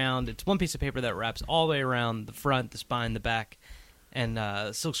wraparound. It's one piece of paper that wraps all the way around the front, the spine, the back, and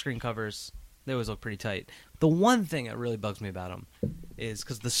silkscreen covers. They always look pretty tight. The one thing that really bugs me about them is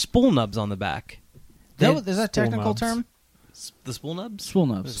because the spool nubs on the back. Is that a technical nubs. term? The spool nubs? Spool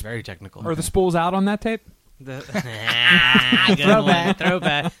This nubs. is very technical. Are the spools out on that tape? Good Throwback. one.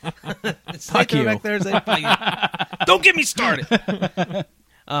 Throwback. Fuck you. Throwback Thursday. Don't get me started.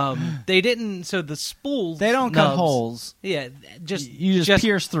 They didn't. So the spools. They don't cut nubs- holes. Yeah, You just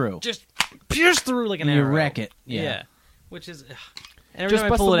pierce through. Just pierce through like an You arrow. wreck it. Yeah. Which is. And every Just time I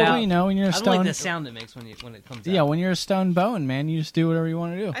bust pull the it little- out, You know, when you're a I don't like stone. the sound it makes when it comes out. Yeah, when you're a stone bone, man, you just do whatever you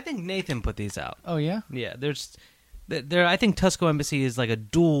want to do. I think Nathan put these out. Oh yeah. Yeah, there. I think Tusco Embassy is like a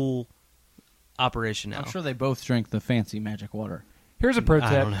dual operation now. I'm sure they both drink the fancy magic water. Here's a pro tip: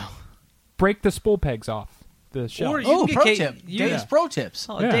 I don't know. break the spool pegs off the shelf. Or you Oh, can get pro Kate- tip. you- Dave's pro tips.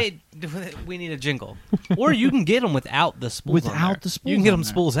 Oh, Yeah. we need a jingle. Or you can get them without the spools. on Without there. the spools you can get on them there.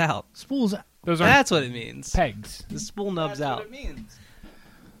 spools out. Spools. Those are That's what it means. pegs. The spool nubs out. means.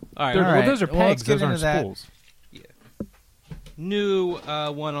 All right. They're- All Well, right. those are Well, let's pegs. get Those aren't into that. spools. New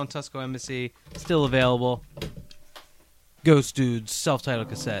one on Tusco Embassy, still available. Ghost Dudes, self-titled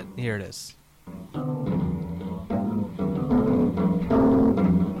cassette. Here it is.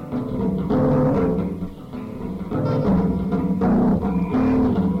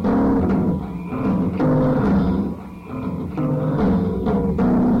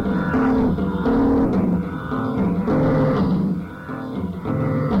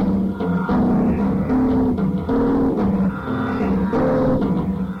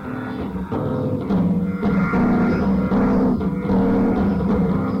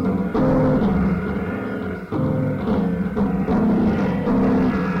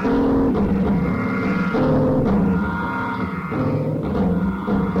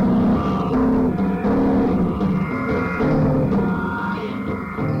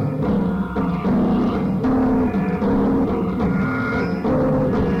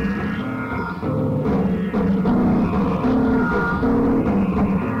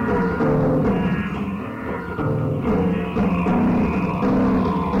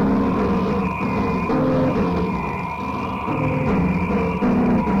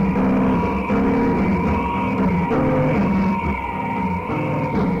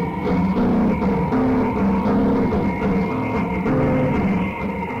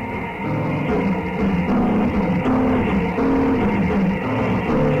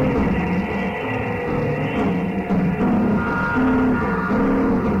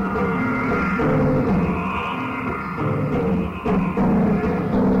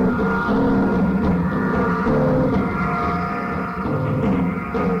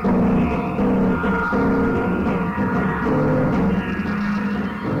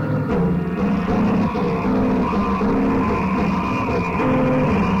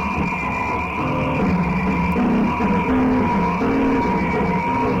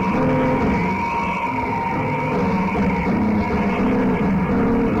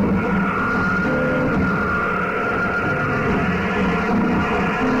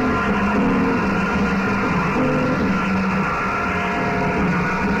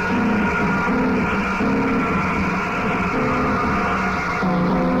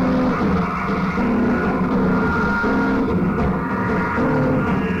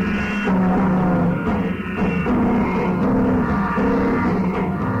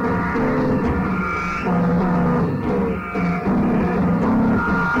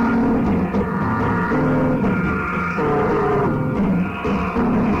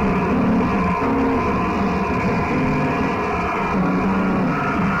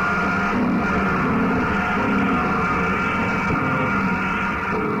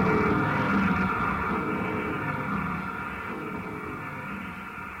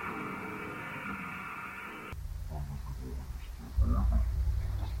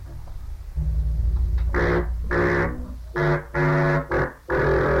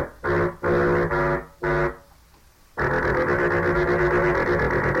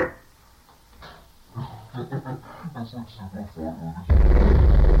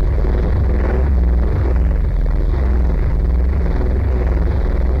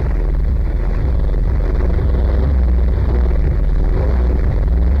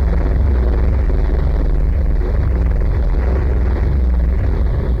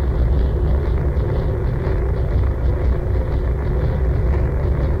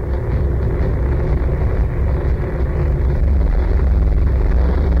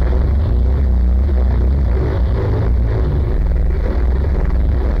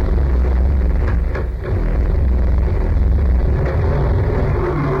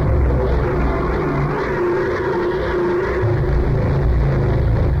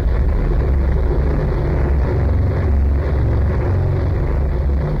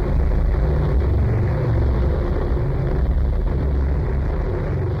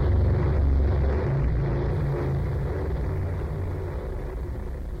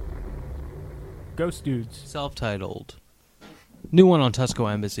 Ghost Dudes. Self-titled. New one on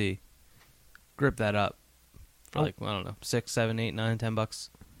Tusco Embassy. Grip that up for like, I don't know, $6, $7, $8, $9, $10.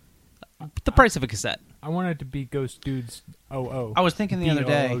 The price of a cassette. I wanted it to be Ghost Dudes OO. I was thinking the other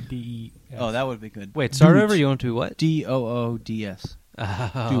day. D-O-O-D-E-S. Oh, that would be good. Wait, start Dudes. over? You want to do what? DOODS.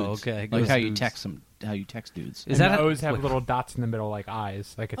 Oh, Dudes. okay. Like Ghost how you Dudes. text them. How you text dudes. And Is that the a- O's have wait. little dots in the middle like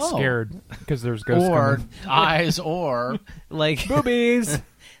eyes. Like it's Oh. scared because there's ghosts Or coming. eyes or Like Boobies!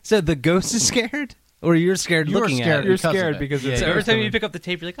 So the ghost is scared? Or you're scared You're looking scared. at it? You're because of scared it. because Yeah, there's So a every ghost time you coming. pick up the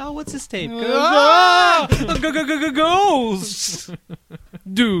tape, you're like, oh, what's this tape? Ah! Ghosts!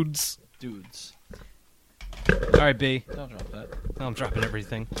 Dudes. dudes. All right, B. Don't drop that. I'm dropping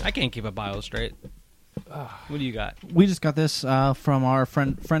everything. I can't keep a bio straight. What do you got? We just got this from our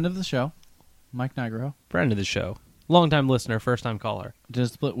friend of the show, Mike Nigro. Friend of the show. Long-time listener, first-time caller. Did a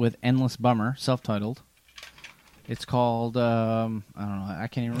split with Endless Bummer, self-titled. It's called, I don't know, I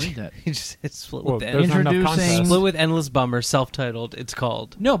can't even read that. He just hit split Well, with there's not enough Introducing- context. Split with Endless Bummer, self-titled. It's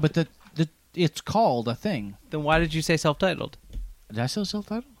called. No, but the it's called a thing. Then why did you say self-titled? Did I say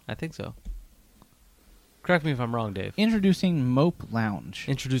self-titled? I think so. Correct me if I'm wrong, Dave. Introducing Mope Lounge.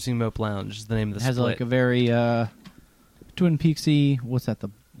 Introducing Mope Lounge is the name of It the has split. like a very Twin Peaksy. What's that? The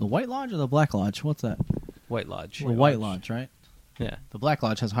White Lodge or the Black Lodge? What's that? White Lodge. The White Lodge, right? Yeah. The Black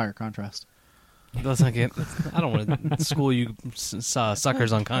Lodge has higher contrast. Let's not get. I don't want to school you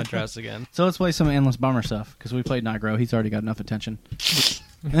suckers on contrast again. So let's play some Endless Bummer stuff because we played Nigro. He's already got enough attention.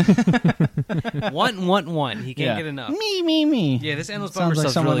 One. He can't get enough. Me. Yeah, this Endless Bummer Sounds like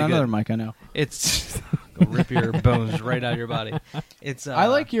stuff's someone really on another good. mic I know. It's gonna rip your bones right out of your body. It's. I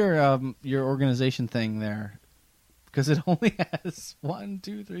like your organization thing there because it only has 1,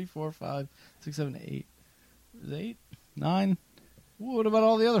 2, 3, 4, 5, 6, 7, 8. Is it 8, 9. What about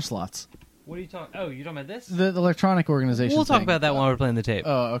all the other slots? What are you talking? Oh, you're talking about this? The electronic organization. We'll talk thing. about that while we're playing the tape.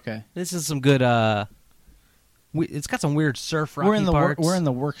 Oh, okay. This is some good. It's got some weird surf rocky We're in the parts. we're in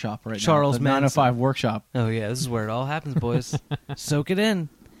the workshop right Charles now. The Manson. 905 workshop. Oh yeah, this is where it all happens, boys. Soak it in,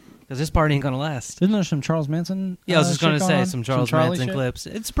 because this party ain't gonna last. Isn't there some Charles Manson? Yeah, I was just gonna shit say going on? some Charles Charlie Manson shit? clips.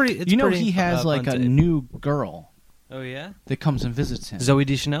 It's pretty. It's you know pretty, he has like fun a tape. new girl Oh yeah, that comes and visits him. Zoe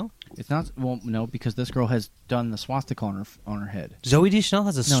Deschanel. It's not no because this girl has done the swastika on her head. Zoe Deschanel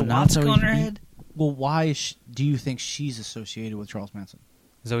has a No, not swastika Zoe on her De- head. Well, why do you think she's associated with Charles Manson?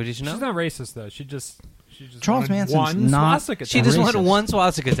 Zoe Deschanel. She's not racist though. She just Charles wanted Manson's one not- swastika She tattoo. just wanted racist. one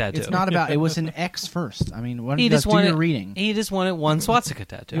swastika tattoo. It's not about. It was an X first. I mean, what He you just guys do wanted your reading. He just wanted one swastika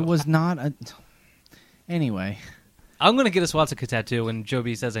tattoo. It was not a. Anyway, I'm gonna get a swastika tattoo when Joe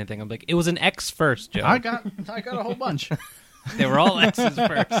B says anything. I'm like, it was an X first, Joe. I got a whole bunch. They were all X's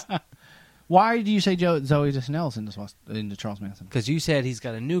first. Why do you say Zoe Deschanel's into Charles Manson? Because you said he's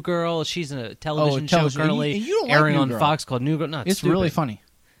got a new girl. She's in a television show television. currently You don't like airing New on Girl. Fox called New Girl. No, It's stupid. really funny.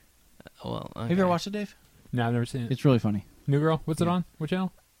 Well, Have you ever watched it, Dave? No, I've never seen it. It's really funny. New Girl. What's it on? What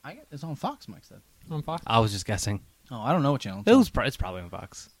channel? It's on Fox, Mike said. On Fox. I was just guessing. Oh, I don't know what channel. It's probably on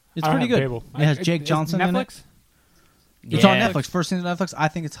Fox. It's I don't pretty have good. cable. It has I- Jake it's Johnson in it. Netflix? It's on Yeah. Netflix. First season of Netflix. I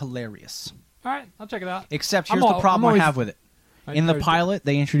think it's hilarious. All right, I'll check it out. Except I'm here's the al- problem I'm always- I have with it. In the pilot,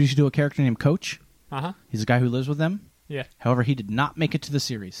 they introduce you to a character named Coach. Uh-huh. He's a guy who lives with them. Yeah. However, he did not make it to the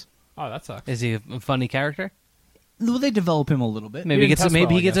series. Oh, that sucks. Is he a funny character? Well, they develop him a little bit. Maybe he didn't gets test maybe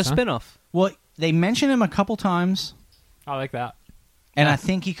well, he I gets guess, a huh? spin-off. Well, they mention him a couple times, I like that. and I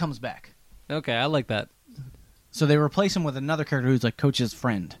think he comes back. Okay, I like that. So they replace him with another character who's like Coach's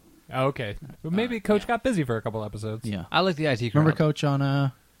friend. Oh, okay. But maybe Coach got busy for a couple episodes. Yeah. I like the IT crowd. Remember Coach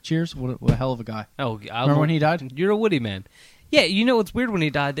on Cheers? What a hell of a guy. Oh, Remember when he died? You're a Woody man. Yeah, you know what's weird when he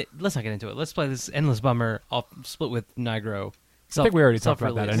died? Let's not get into it. Let's play this Endless Bummer off split with Nigro. I think we already talked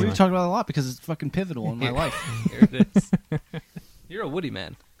about that Self-release. anyway. We've talked about it a lot because it's fucking pivotal in my life. Here it is. You're a Woody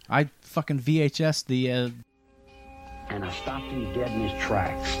man. I fucking VHS the... And I stopped him dead in his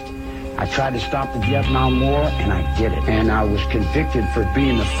tracks. I tried to stop the Vietnam War, and I did it. And I was convicted for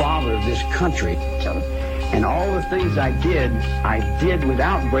being the father of this country. And all the things I did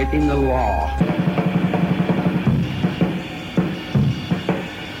without breaking the law.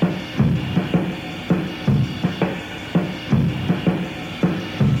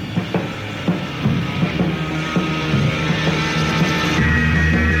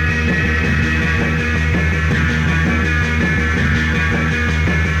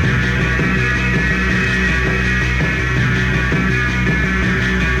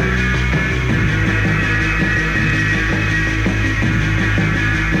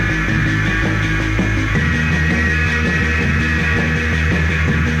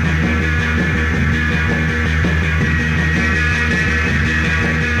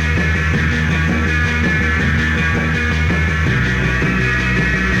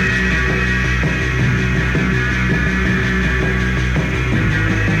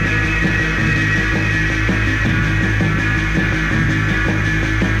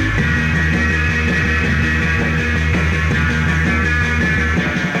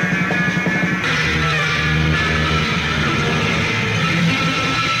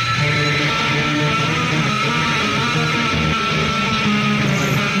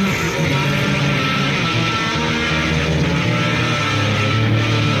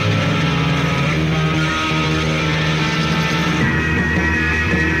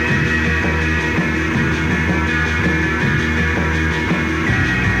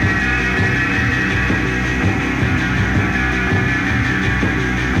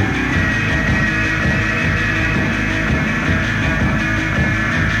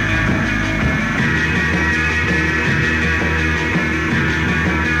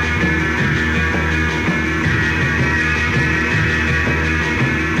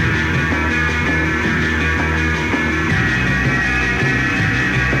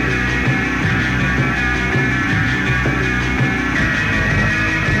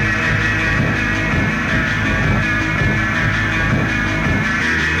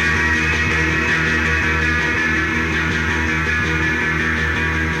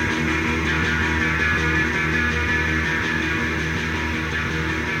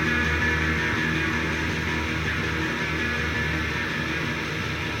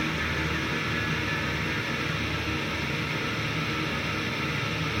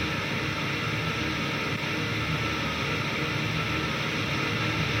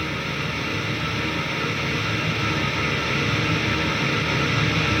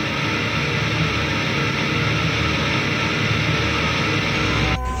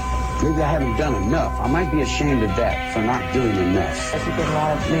 Maybe I haven't done enough. I might be ashamed of that for not doing enough. You get a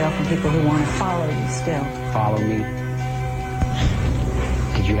lot of mail from people who want to follow you still. Follow me?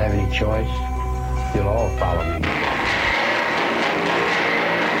 Did you have any choice? You'll all follow me.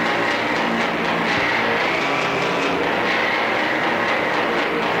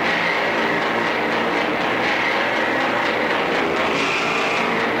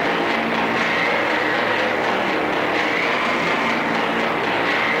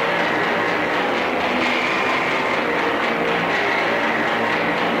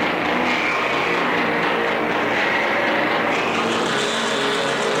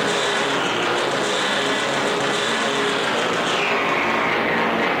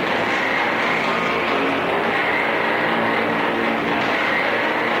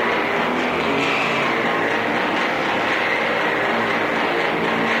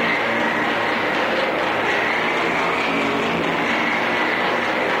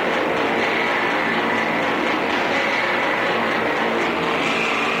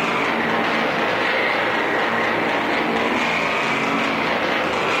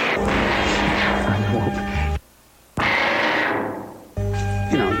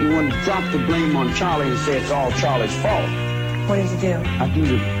 Drop the blame on Charlie and say it's all Charlie's fault. What did you do? I do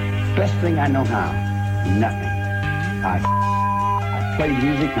the best thing I know how. Nothing. I play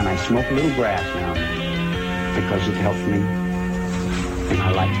music and I smoke a little grass now and then because it helps me and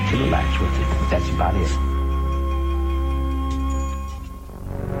I like to relax with it. That's about it.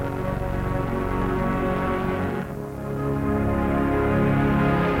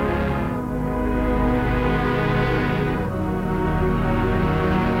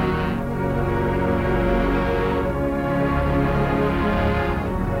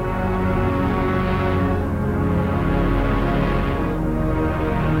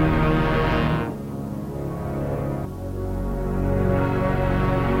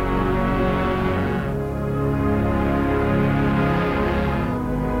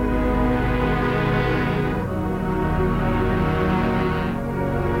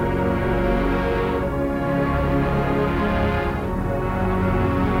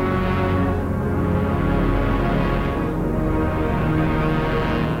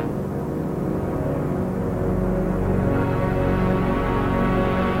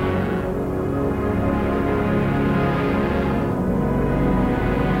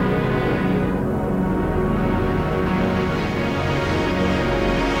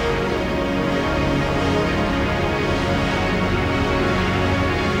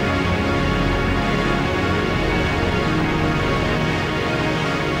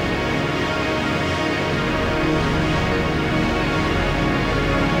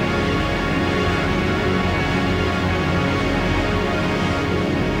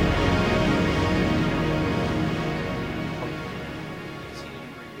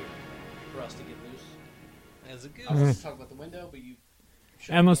 Talk about the window, but you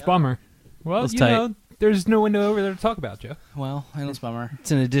Endless Bummer. Well, That's you tight. know, there's no window over there to talk about, Joe. Well, Endless Bummer.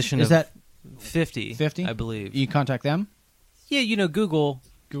 It's an edition Is of that 50, 50? I believe. You contact them? Yeah, you know, Google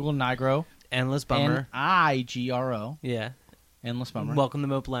Nigro. Endless Bummer. Nigro. Yeah. Endless Bummer. Welcome to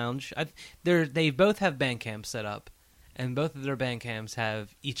Mope Lounge. They both have Bandcamp set up, and both of their Bandcamps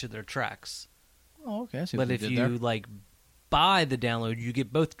have each of their tracks. Oh, okay. I see But what if they you did there. like buy the download, you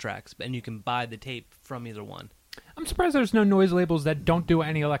get both tracks, and you can buy the tape from either one. I'm surprised there's no noise labels that don't do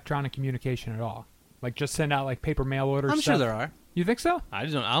any electronic communication at all. Like just send out like paper mail orders. I'm sure there are. You think so? I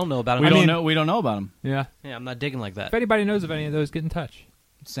don't know about them. We don't know about them. Yeah. Yeah, I'm not digging like that. If anybody knows of any of those, get in touch.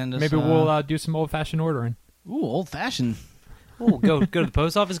 Send us. Maybe we'll do some old-fashioned ordering. Ooh, old-fashioned. Oh, go to the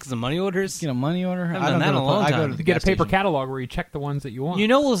post office, get some money orders. Get a money order. I haven't done that in a long time. I go to the Get a gas paper station. catalog where you check the ones that you want. You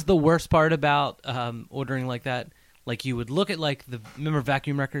know what was the worst part about ordering like that? Like you would look at like remember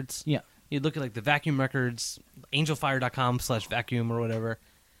Vacuum Records? Yeah. You'd look at like the Vacuum Records, angelfire.com/vacuum or whatever.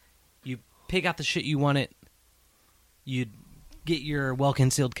 You pick out the shit you wanted. You'd get your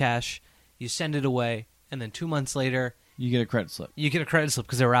well-concealed cash. You send it away, and then 2 months later, you get a credit slip. You get a credit slip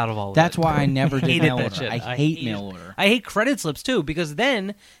because they were out of all of That's it. why I never did hated mail that order. shit. I hate mail order. I hate credit slips too because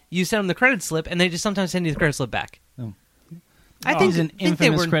then you send them the credit slip, and they just sometimes send you the credit slip back. Oh. I think he's an think they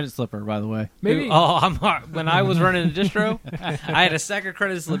infamous were- credit slipper, by the way. Maybe. Oh, when I was running a distro, I had a stack of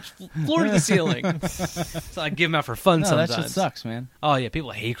credit slips floor to the ceiling. So I give them out for fun No, sometimes. that shit sucks, man. Oh yeah, people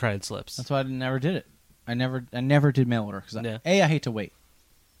hate credit slips. That's why I never did it. I never did mail order because I hate to wait,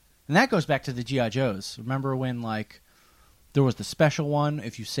 and that goes back to the GI Joes. Remember when like there was the special one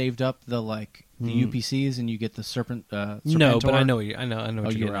if you saved up the UPCs and you get the No, Serpentor? but I know what you're Oh,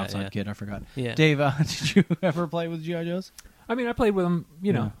 getting you were at, outside yeah. kid. I forgot. Yeah. Dave, did you ever play with GI Joes? I mean, I played with them.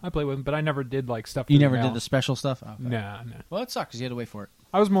 You know, I played with them, but I never did like stuff. You through never mail. did the special stuff. Oh, okay. No. Well, it sucked because you had to wait for it.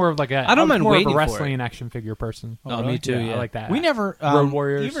 I was more of like a. I don't mind more waiting of a for wrestling it. action figure person. Oh, me too. Yeah, I like that. We never Road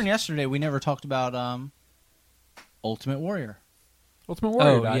Warriors. Even yesterday, we never talked about Ultimate Warrior. Ultimate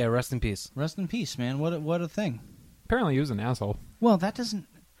Warrior. Oh died. yeah, rest in peace. Rest in peace, man. What a thing. Apparently, he was an asshole. Well, that doesn't.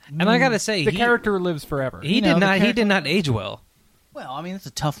 And I gotta say, The character lives forever. he You know, did the not. He character- did not age well. Well, I mean, it's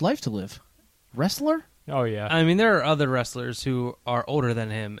a tough life to live. Wrestler? Oh yeah. I mean, there are other wrestlers who are older than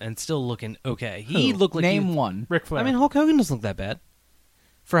him and still looking okay. He Who? looked like Name one. Ric Flair. I mean, Hulk Hogan doesn't look that bad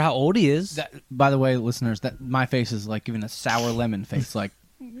for how old he is. By the way, listeners, that my face is like giving a sour lemon face. Like,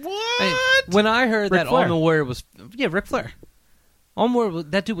 Hey, when I heard Ric that Flair. Ultimate Warrior was Ric Flair. Ultimate Warrior,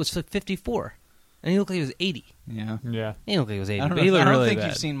 that dude was 54, and he looked like he was 80. yeah. yeah. He looked like he was 80, I don't, but he know, looked I don't really think bad.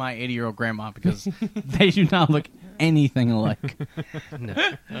 you've seen my 80-year-old grandma because they do not look anything alike. No.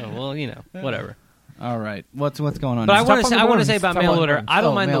 Oh well, whatever. All right, what's going on? But I now? want to on the say buttons. about Stop mail on the order. buttons. I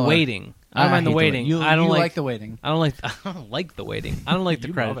don't Oh, mind the mail order. waiting. I don't mind the hate waiting. You, I don't you like the waiting. I don't like the waiting. I don't like the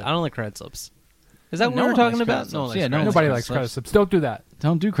You credit. love it. I don't like credit slips. Is that what No we're one talking likes about? credit slips. Yeah, credit no one slips. Nobody credit likes slips. credit slips. Don't do that.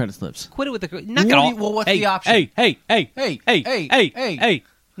 Don't do credit slips. Quit it with the knock it What do off. you- well, what's hey, the option? Hey, Hey, hey, hey.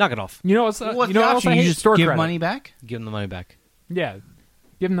 knock it off. You know what's What's you the know what else option? I You hate? just Store give credit. money back? Give them the money back. Yeah.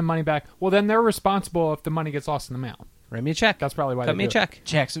 Give them the money back. Well, then they're responsible if the money gets lost in the mail. Write me a check. That's probably why Cut they me a do it. check.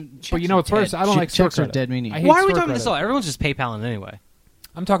 Checks. But you know what's worse? I don't like store checks are credit. dead meaning. I hate Why are we store talking this credit. all? Everyone's just PayPaling anyway.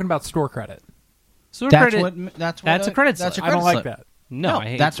 I'm talking about store credit. Store That's credit. what. That's a credit That's a slip. I don't credit like slip. that. No, I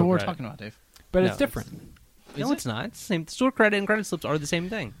hate that's store what we're credit. talking about, Dave. But No. it's different. No, it's not. It's the same. Store credit and credit slips are the same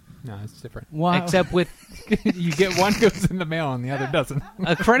thing, No, it's different. Wow. except with You get one goes in the mail and the other doesn't.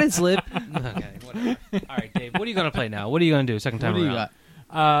 a credit slip. Okay, whatever. All right, Dave. What are you going to play now? What are you going to do second time What do you around?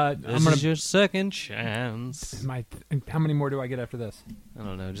 got? This is your second chance. How many more do I get after this? I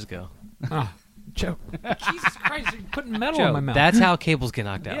don't know. Just go. Ah, Joe. Jesus Christ, you're putting metal Joe, in my mouth. that's how cables get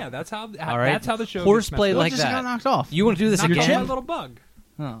knocked out. Yeah, that's how. All right. That's how the show. Horseplay gets like just that. got knocked off. You want to do this messed up. Knock again? off my little bug.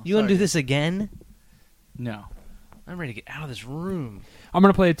 Oh, You want to sorry. do this again? No. I'm ready to get out of this room. I'm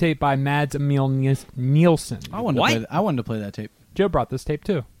gonna play a tape by Mads Emil Nielsen. I wanted to play that tape. Joe brought this tape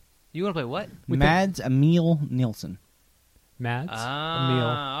too. You want to play what? Mads Emil Nielsen. Mads Ah, Emil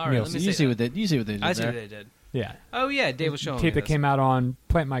all right, Nielsen. let me You see see what they did I see there. what they did. Yeah, Oh yeah, Dave was showing tape me that this. came out on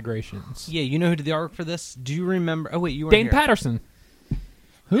Plant Migrations. Yeah, you know who did the artwork for this? Do you remember? Oh wait, you were Dane here. Patterson.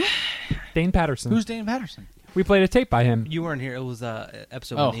 Who? Dane Patterson. Who's Dane Patterson? We played a tape by him. You weren't here. It was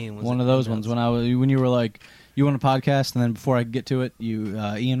episode Oh, when Ian was one of those ones when you were like, you want a podcast, and then before I could get to it,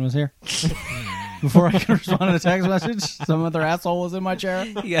 Ian was here. Before I could respond to the text message, some other asshole was in my chair.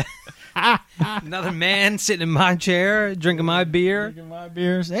 Yeah. Another man sitting in my chair, drinking my beer. Drinking my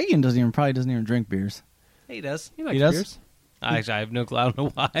beers. Hey, Ian probably doesn't even drink beers. Hey, he does. He likes does? beers. Actually, I have no clue. I don't know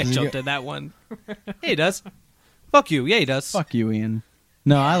why I Does he jumped get- in that one. Yeah, he does. Fuck you. Yeah, he does. Fuck you, Ian.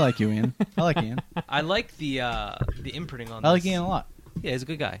 No, I like you, Ian. I like Ian. I like the imprinting on. I like this. Ian a lot. Yeah, he's a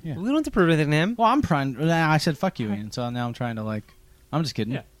good guy. Yeah. We don't have to prove anything to him. Well, I'm trying. I said fuck you, Ian. So now I'm trying to like. I'm just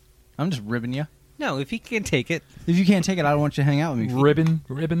kidding. Yeah. I'm just ribbing you. No, if he can take it. If you can't take it, I don't want you to hang out with me.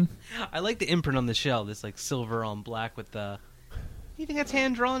 Ribbon. I like the imprint on the shell. This like silver on black with the. You think that's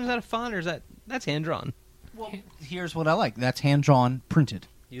hand drawn? Is that a font or is that's hand drawn? Well, here's what I like. That's hand drawn, printed.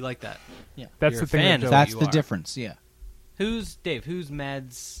 You like that? Yeah. That's You're the a thing. fan that of Joe- That's you the are. difference. Yeah. Who's Dave? Who's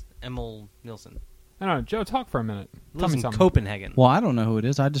Mads Emil Nielsen? I don't know. Joe, talk for a minute. Tell Lives me in something. Copenhagen. Well, I don't know who it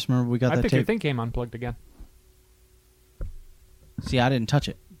is. I just remember we got I that think your tape. thing came unplugged again. See, I didn't touch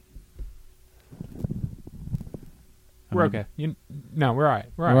it. We're okay. No, we're all right.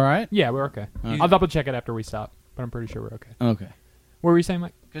 We're all right? Yeah, we're okay. I'll double check it after we stop, but I'm pretty sure we're okay. Okay. What were you saying,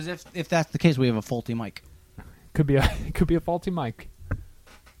 Mike? Because if that's the case, we have a faulty mic. Could be a faulty mic.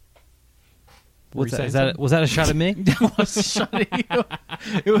 What's Were you that? saying Was that a shot at me? That was a shot at you.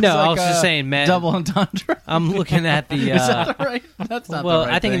 It was No, I like was just a saying, man. Double entendre. I'm looking at the. Is that the right? That's not well, the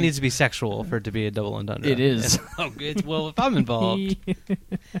right I think thing. it needs to be sexual for it to be a double entendre. It is. Oh, good. Well, if I'm involved,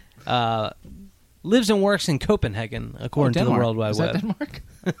 lives and works in Copenhagen, according to the Denmark. World Wide Is Web. that Denmark?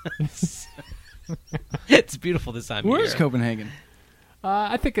 It's beautiful this time. Where's of year. Copenhagen?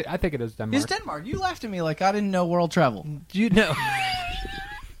 I think it is Denmark. It's Denmark. You laughed at me like I didn't know world travel. You know.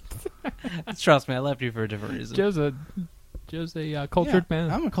 Trust me, I left you for a different reason. Joe's a cultured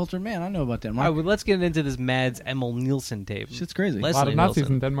man. I'm a cultured man. I know about Denmark. All right, well, let's get into this Mads Emil Nielsen tape. Shit's crazy. A lot Leslie of Nazis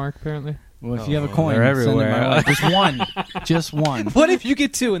Nielsen. in Denmark, apparently. Well, if you have a coin, they're send it everywhere. my way. Just one. Just one. What if you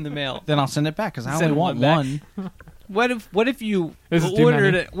get two in the mail? Then I'll send it back because I Send only want one back. one. What if you This is too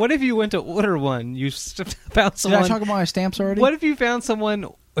ordered many. it? What if you went to order one? You found Did someone. I talk about my stamps already? What if you found someone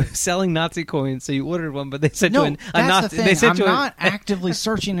selling Nazi coins? So you ordered one, but they sent No, you that's a Nazi. the thing. They sent I'm you not actively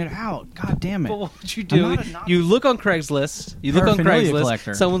searching it out. God damn it. But what would you I'm do? not a Nazi. You look on Craigslist. You look on Paraphernalia Craigslist.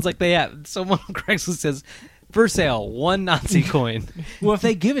 collector. Someone's like, someone on Craigslist says, For sale, 1 Nazi coin. Well, if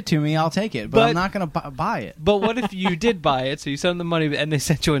they give it to me, I'll take it, but I'm not going to buy it. But what if you did buy it, so you sent them the money, and they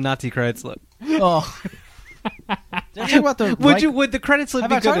sent you a Nazi credit slip? Oh. Did I talk about the Would the credit slip be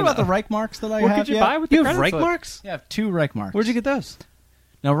Have I good talked about enough? the Reichmarks that I What have could you yet? buy with the You have credit slip? Reichmarks? Yeah, I have 2 Reichmarks. Where'd you get those?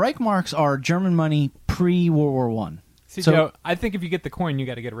 Now, Reichmarks are German money pre-World War One. See, So- Joe, I think if you get the coin, you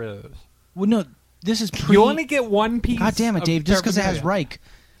got to get rid of those. Well, no, this is pre... You only get one piece. God damn it, of Dave! Just because it has paraphernalia. Reich,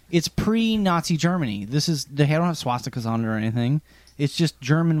 it's pre-Nazi Germany. They don't have swastikas on it or anything. It's just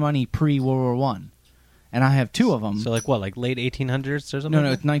German money pre-World War One, and I have 2 of them. So like what, like late 1800s or something?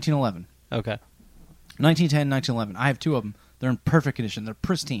 No, it's 1911, Okay. 1910, 1911. I have 2 of them. They're in perfect condition. They're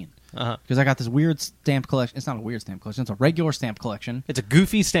pristine. Uh-huh. Because I got this weird stamp collection. It's not a weird stamp collection. It's a regular stamp collection. It's a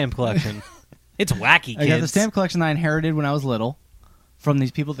goofy stamp collection. It's wacky, kids. I got the stamp collection I inherited when I was little from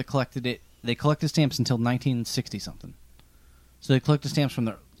these people that collected it. They collected stamps until 1960 something. So they collected stamps from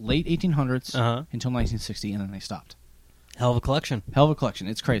the late 1800s until 1960, and then they stopped. Hell of a collection. Hell of a collection.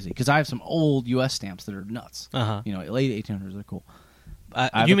 It's crazy because I have some old U.S. stamps that are nuts. Uh-huh. You know, late 1800s are cool.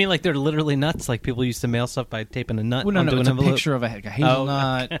 You mean like they're literally nuts? Like people used to mail stuff by taping a nut Well, no, onto it's an a envelope? picture of a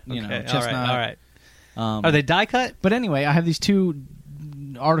hazelnut, you know, okay. chestnut. All right. Are they die cut? But anyway, I have these 2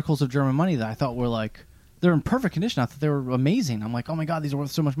 articles of German money that I thought were like, they're in perfect condition. I thought they were amazing. I'm like, oh my god, these are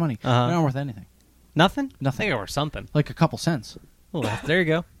worth so much money. Uh-huh. They're not worth anything. Nothing? Nothing. They were something. Like a couple cents. Well, there you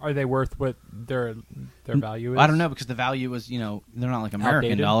go. Are they worth what their value is? I don't know because the value is, you know, they're not like American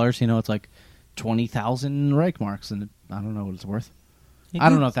Outdated? dollars. You know, it's like 20,000 Reichmarks, and I don't know what it's worth. You I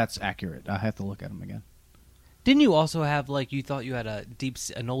don't do- know if that's accurate. I have to look at them again. Didn't you also have like you thought you had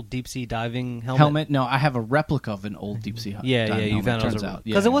an old deep sea diving helmet? Helmet? No, I have a replica of an old deep sea. Yeah, diving you helmet, found turns it out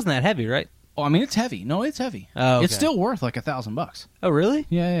because it wasn't that heavy, right? Oh, I mean, it's heavy. No, it's heavy. Oh, okay. It's still worth like $1,000. Oh, really?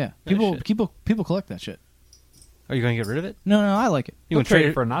 Yeah. Oh, People collect that shit. Are you going to get rid of it? No, I like it. You We'll want to trade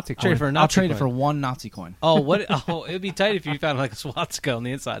it for a Nazi coin. Trade it for a Nazi I'll trade coin. it for 1 Nazi coin. Oh, what? Oh, it'd be tight if you found like a swastika on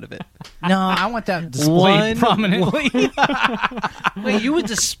the inside of it. No, I want that displayed prominently. Wait, you would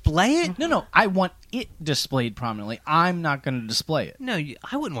display it? No, I want it displayed prominently. I'm not going to display it. No,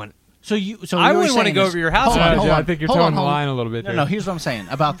 I wouldn't want it. So I wouldn't want to go over your house. Hold on, Joe, hold on. I think you're Hold towing on, the hold on. line a little bit. No, there. here's what I'm saying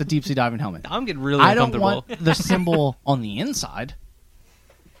about the deep sea diving helmet. I'm getting really I don't uncomfortable. want the symbol on the inside.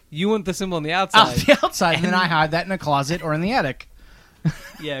 You want the symbol on the On outside. the outside, and then I hide that in a closet or in the attic.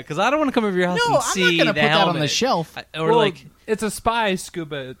 Yeah, because I don't want to come over your house No, and I'm see not going to the put that on helmet. the shelf. Or Well, like, it's a spy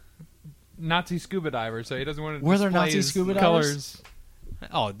Nazi scuba diver, so he doesn't want to. Were there display Nazi his scuba colors.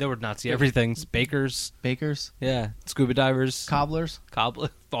 oh, there were Nazi everything's bakers, Bakers, yeah, scuba divers, cobblers,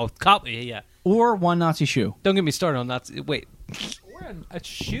 yeah. or 1 Nazi shoe. Don't get me started on Nazi. Wait, Or a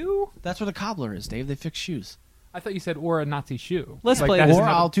shoe? That's what a cobbler is, Dave. They fix shoes. I thought you said or a Nazi shoe. Let's play that's this. Or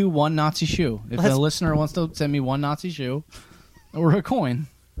another- I'll do 1 Nazi shoe. If Let's- a listener wants to send me 1 Nazi shoe or a coin.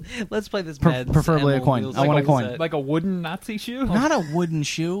 let's play this. Meds, preferably a Emil coin. Nielsen I want a coin. set. like a wooden Nazi shoe. Not a wooden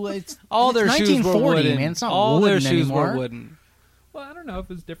shoe. It's All their it's shoes were 1940, wooden. man. It's not All wooden their shoes anymore. were wooden. Well, I don't know if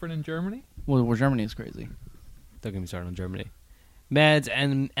it's different in Germany. Well, Germany is crazy. Don't get me started on Germany. Mads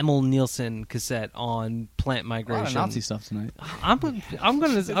and Emil Nielsen cassette on plant A migration. lot of Nazi stuff tonight. I'm gonna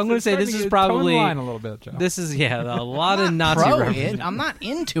say this starting is to probably tone line a little bit, Joe. this is a lot of I'm Nazi pro references. it. I'm not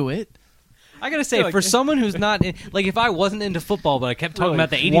into it. I gotta say, feel like for someone who's not in, like, if I wasn't into football, but I kept talking about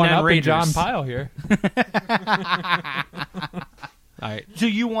the One '89 up in Raiders. John Pyle here. All right, So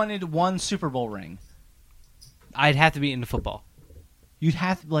you wanted 1 Super Bowl ring. I'd have to be into football. You'd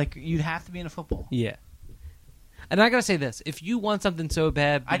have to be into football. Yeah, and I gotta say this: if you want something so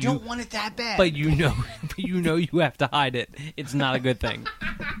bad, I don't want it that bad. but you know you have to hide it. It's not a good thing.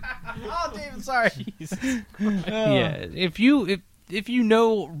 Oh, David, sorry. Yeah, if you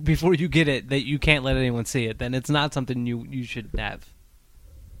know before you get it that you can't let anyone see it, then it's not something you should have.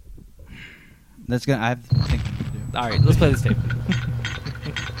 That's gonna. I think. All right, let's play this tape.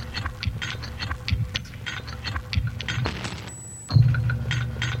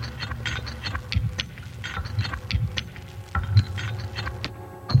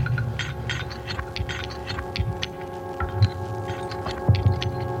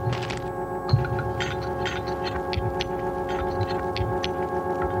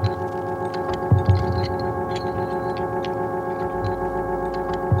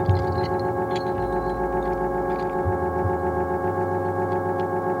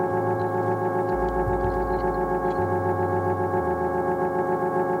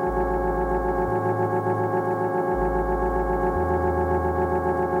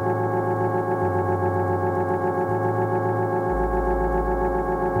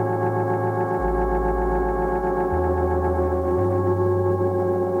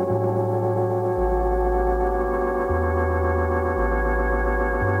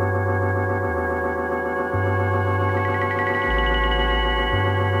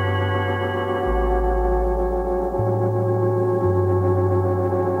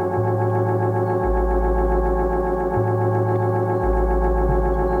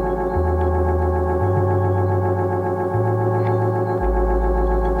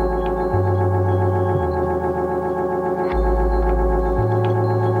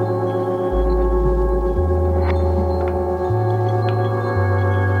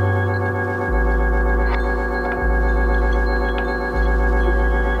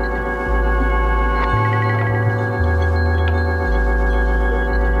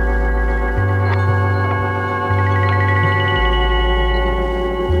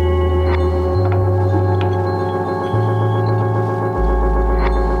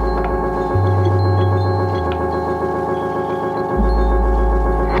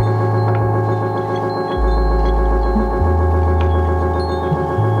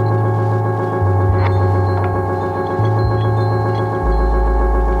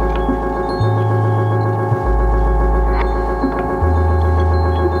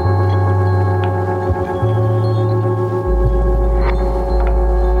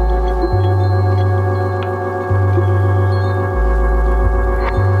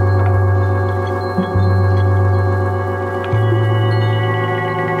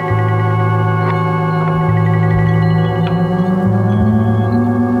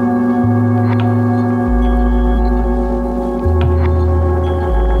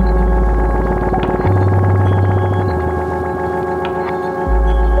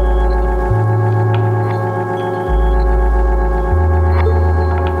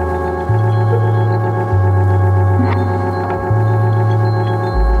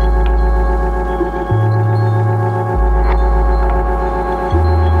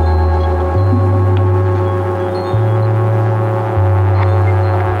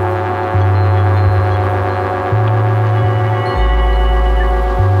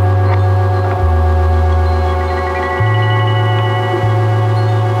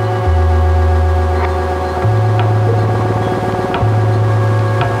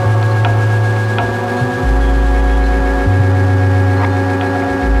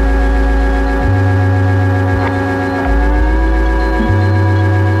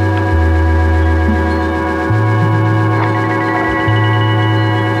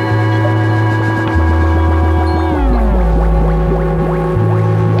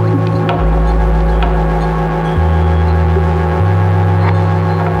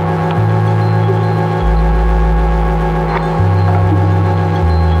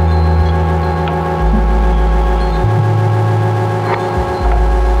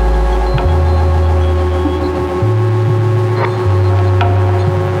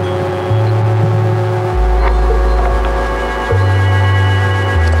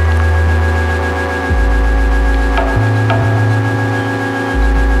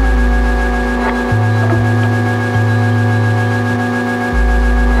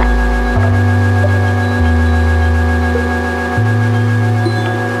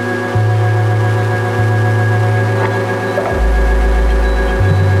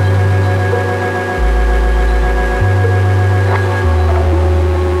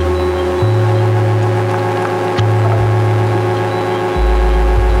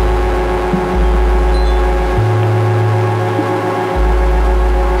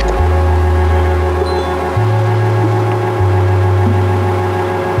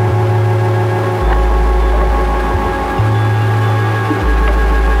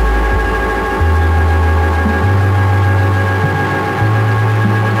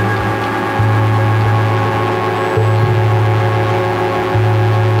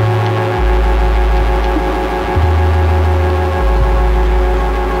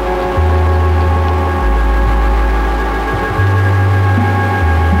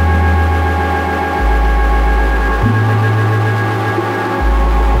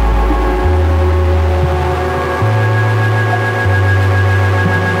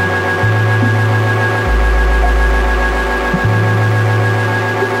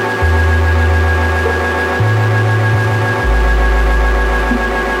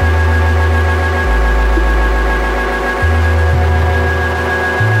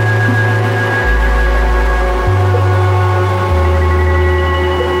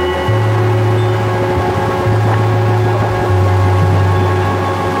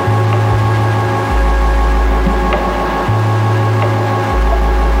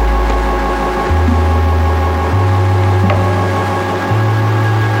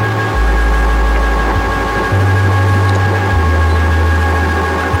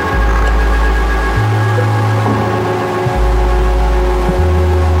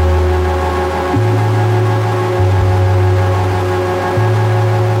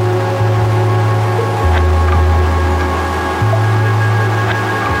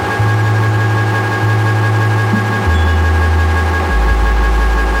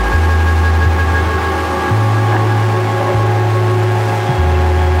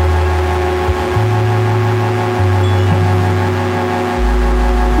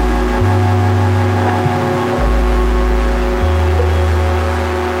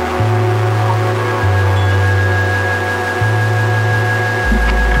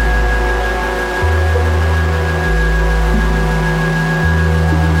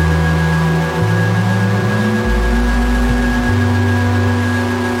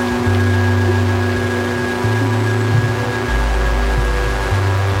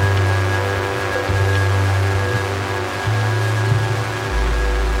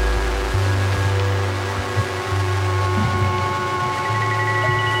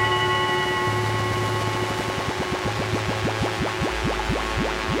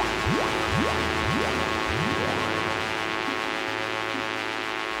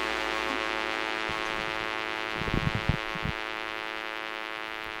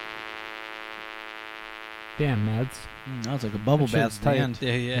 Damn, Mads. That was like a bubble That shit's bath tight. stand.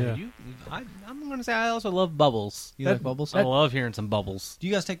 Yeah. I'm going to say I also love bubbles. You like bubbles? I love hearing some bubbles. Do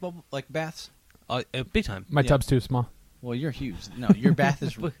you guys take baths? Big time. My tub's too small. Well, you're huge. No, your bath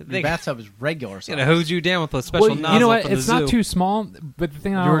is your bathtub is regular size. Gonna hose you down with a special nozzle. You know what? from the It's not zoo. too small, but the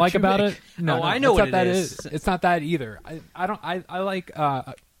thing I You're don't like too about big. it. No, I know it's what not it that is. It's not that either. I like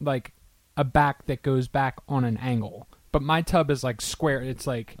a back that goes back on an angle. But my tub is like square. It's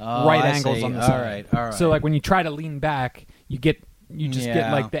like right angles on the side. All right. So like when you try to lean back, you just get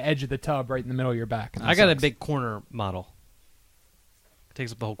Yeah. like the edge of the tub right in the middle of your back. and that I got a sucks. big corner model. It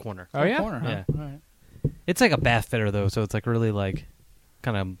takes up the whole corner. Oh yeah. Corner, huh? Yeah. All right. It's like a bath fitter though, so it's like really like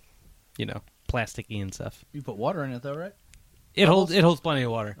kind of plasticky and stuff. You put water in it though, right? It holds plenty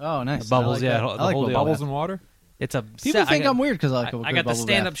of water. Oh, nice. The bubbles, I like yeah. that. it- I the like whole deal. Bubbles bath. and water. It's a People think I'm weird because I like a I good got the bubble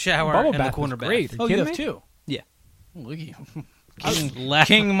stand-up bath. shower Bubble and bath the is corner bath. great. Are Oh, you you kidding have me? two. Yeah. Look at you. I was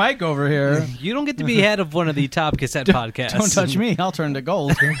laughing. King Mike over here. You don't get to be head of one of the top cassette podcasts. Don't touch me. I'll turn to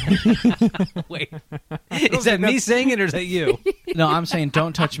gold. Wait, is that me saying it or is that you? No, I'm saying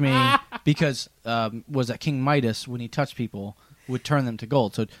don't touch me because was that King Midas when he touched people would turn them to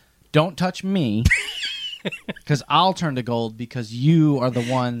gold. So don't touch me because I'll turn to gold because you are the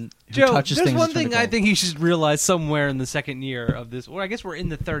one who Joe, touches there's things. one to turn thing to I gold. think you should realize somewhere in the second year of this. Well, I guess we're in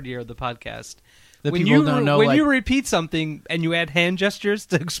the third year of the podcast. That when people you don't know, when like- you repeat something and you add hand gestures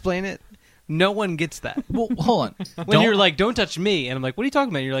to explain it, no one gets that. Well, hold on. When you're like, "Don't touch me," and I'm like, "What are you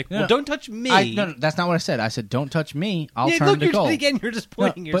talking about?" You're like, No, "Well, no. don't touch me." No, that's not what I said. I said don't touch me. I'll Yeah, turn look, to you're, gold. again, you're just No,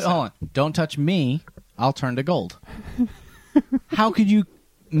 pointing but yourself. hold on. Don't touch me. I'll turn to gold. How could you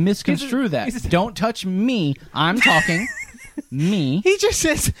misconstrue that? Don't touch me. I'm talking. Me. He just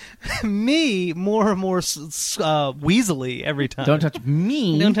says me more and more weaselly every time. Don't touch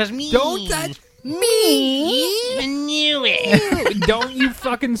me. Don't touch me. Don't touch me. I knew it. Don't you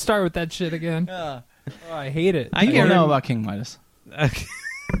fucking start with that shit again. Oh, I hate it. I You can't know remember. about King Midas. Okay.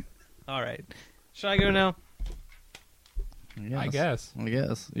 All right. Should I go now? I guess.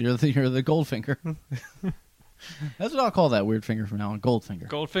 You're the Goldfinger. That's what I'll call that weird finger from now on. Goldfinger.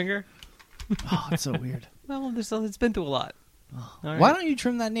 Goldfinger? Oh, it's so weird. Well, it's been through a lot. All right. Why don't you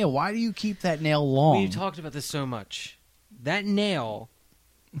trim that nail? Why do you keep that nail long? We talked about this so much. That nail,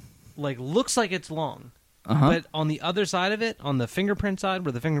 looks like it's long, but on the other side of it, on the fingerprint side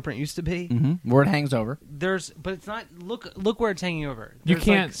where the fingerprint used to be, where it hangs over. but it's not. Look where it's hanging over. You There's,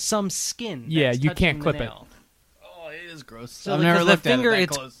 can't- some skin. Yeah, that's you touching can't the clip it. nail. Oh, it is gross. So I've never because looked the finger, at it that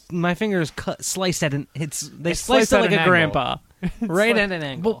it's close. my finger is sliced at an. They sliced sliced it at like an a angle. grandpa, right like- at an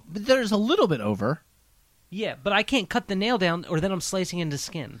angle. But there's a little bit over. Yeah, but I can't cut the nail down, or then I'm slicing into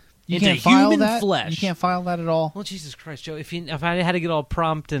skin. You into can't file human that? flesh. You can't file that at all? Well, Jesus Christ, Joe! If I had to get all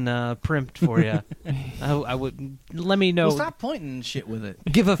prompt and primped for you, I would. Let me know. Well, stop pointing shit with it.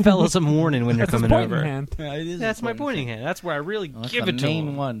 Give a fella some warning when you're That's his coming pointing over. hand. Yeah, it is. That's my pointing hand. That's where I really give the it to main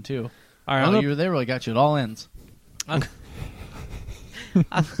him. one too. All right, Oh, I'm they really got you at all ends. I'm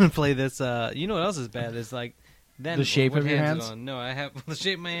gonna play this. You know what else is bad? Is then The shape what of your is it hands? on? No, I have the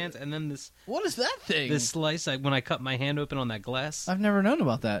shape of my hands, and then this What is that thing? slice. When I cut my hand open on that glass. I've never known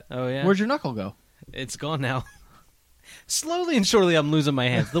about that. Oh yeah, Where'd your knuckle go? It's gone now. Slowly and surely, I'm losing my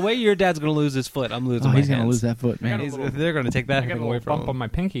hands. The way your dad's going to lose his foot, I'm losing my hands. he's gonna lose that foot, man. They're going to take that I got a thing away little from bump him. on my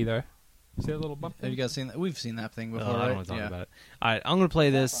pinky there. See that little bump? Have you guys seen that? We've seen that thing before, I right? don't want to talk about it. All right, I'm going to play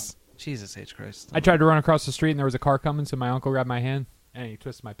this. Jesus H. Christ. I tried to run across the street and there was a car coming, so my uncle grabbed my hand and he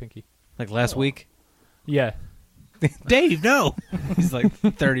twisted my pinky. Like last week? Yeah. Dave, no. He's like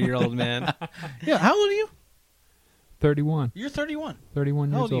 30-year-old man. Yeah, how old are you? 31. You're 31.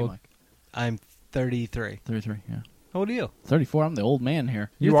 31 How years old are you, old. Mike? I'm 33. 33, yeah. How old are you? 34. I'm the old man here.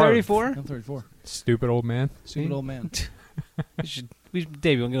 You're You are. 34? I'm 34. Stupid old man. Stupid old man.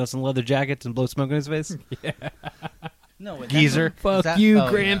 Dave, you want to get us some leather jackets and blow smoke in his face? No, wait, Geezer. Fuck you,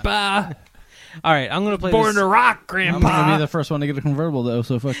 Grandpa. All right, I'm going to play Born this to rock, I'm Grandpa. gonna be the first one to get a convertible though,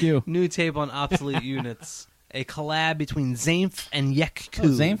 so fuck you. new tape on obsolete units. A collab between Zainf and Yekku. Oh,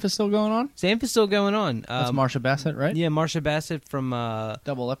 Zainf is still going on? Zainf is still going on. That's Marsha Bassett, right? Yeah, Marsha Bassett from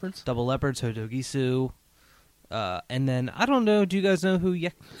Double Leopards. Double Leopards, Hotogisu. And then, I don't know, do you guys know who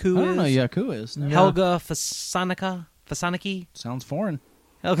Yekku is? I don't know who Yaku is. No. Helga Fasaniki? Sounds foreign.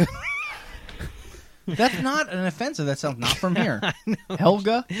 Helga. That's not an offensive. That sounds not from here.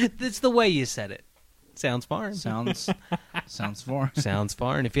 Helga It's the way you said it. Sounds foreign. sounds foreign. Sounds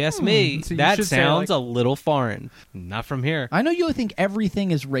foreign. If you ask me, So you that should say, sounds like- a little foreign. Not from here. I know you think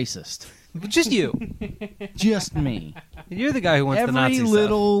everything is racist. Just you. Just me. You're the guy who wants the Every Nazi stuff.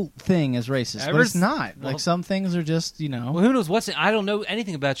 little thing is racist, but Ever it's not. well- Like some things are just, you know. Well, who knows what's? I don't know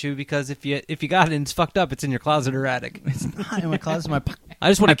anything about you because if you got it and it's fucked up, it's in your closet or attic. It's not in my closet. My I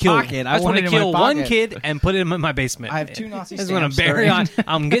just want to kill. pocket. I just want want to it in my kill one pocket. kid and put it in my basement. I have 2 Nazi I just want stamps to bury that on.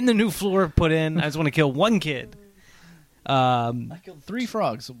 I'm getting the new floor put in. I just want to kill one kid. I killed 3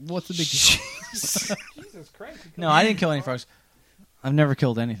 frogs. What's the big deal? Jesus Christ. No, I didn't kill any frogs. I've never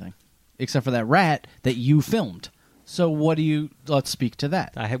killed anything. Except for that rat that you filmed. So what do you... Let's speak to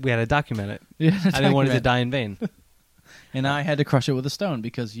that. We had to document it. Yeah, I didn't want it to die in vain. And I had to crush it with a stone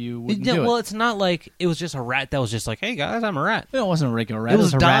because you wouldn't do it. Well, it's not like it was just a rat that was just like, hey, guys, I'm a rat. It wasn't a regular rat. It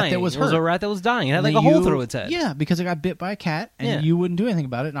was a dying. rat that was It was hurt. a rat that was dying. It had And like a hole you- through its head. Yeah, because it got bit by a cat, and Yeah. you wouldn't do anything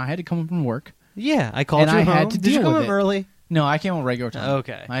about it, and I had to come home from work. Yeah, I called and you I home. had to Did you deal come with up it. early? No, I came on regular time.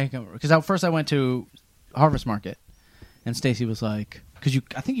 Okay. Because at first I went to Harvest Market, and Stacy was like, because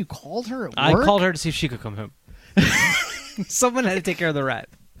I think you called her at work? I called her to see if she could come home. Someone had to take care of the rat.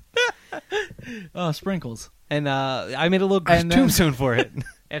 Sprinkles. And I made a little And then- tombstone for it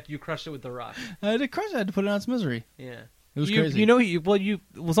after you crushed it with the rock. I had to crush it. I had to put it on its misery. Yeah. It was You crazy. know, it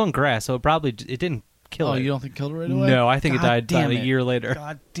was on grass, so it didn't kill it. Oh, you don't think it killed it right away? No, I think God it died damn about a it. year later.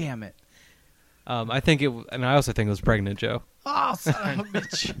 God damn it. And I also think it was pregnant, Joe. Oh, son of a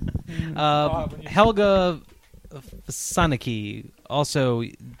bitch. Helga Sonicki also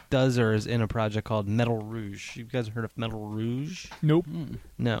does or is in a project called Metal Rouge. You guys heard of Metal Rouge? Nope.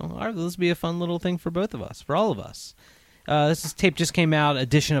 No. All right, this will be a fun little thing for both of us, for all of us. This tape just came out,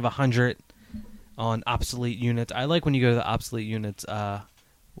 edition of 100 on Obsolete Units. I like when you go to the Obsolete Units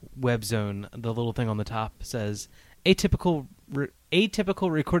web zone. The little thing on the top says atypical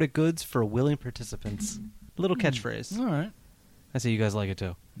recorded goods for willing participants. Little catchphrase. All right. I see you guys like it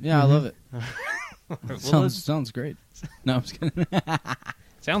too. Yeah, I love it. Well, Sounds great. No, I'm just kidding.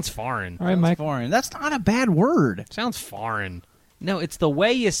 sounds foreign. All right, Mike. Foreign. That's not a bad word. Sounds foreign. No, it's the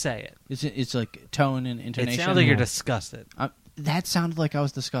way you say it. It's like tone and intonation. It sounds like you're disgusted. That sounded like I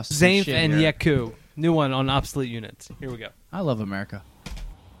was disgusted. Zainf Shit and here. Yeku. New one on Obsolete Units. Here we go. I love America.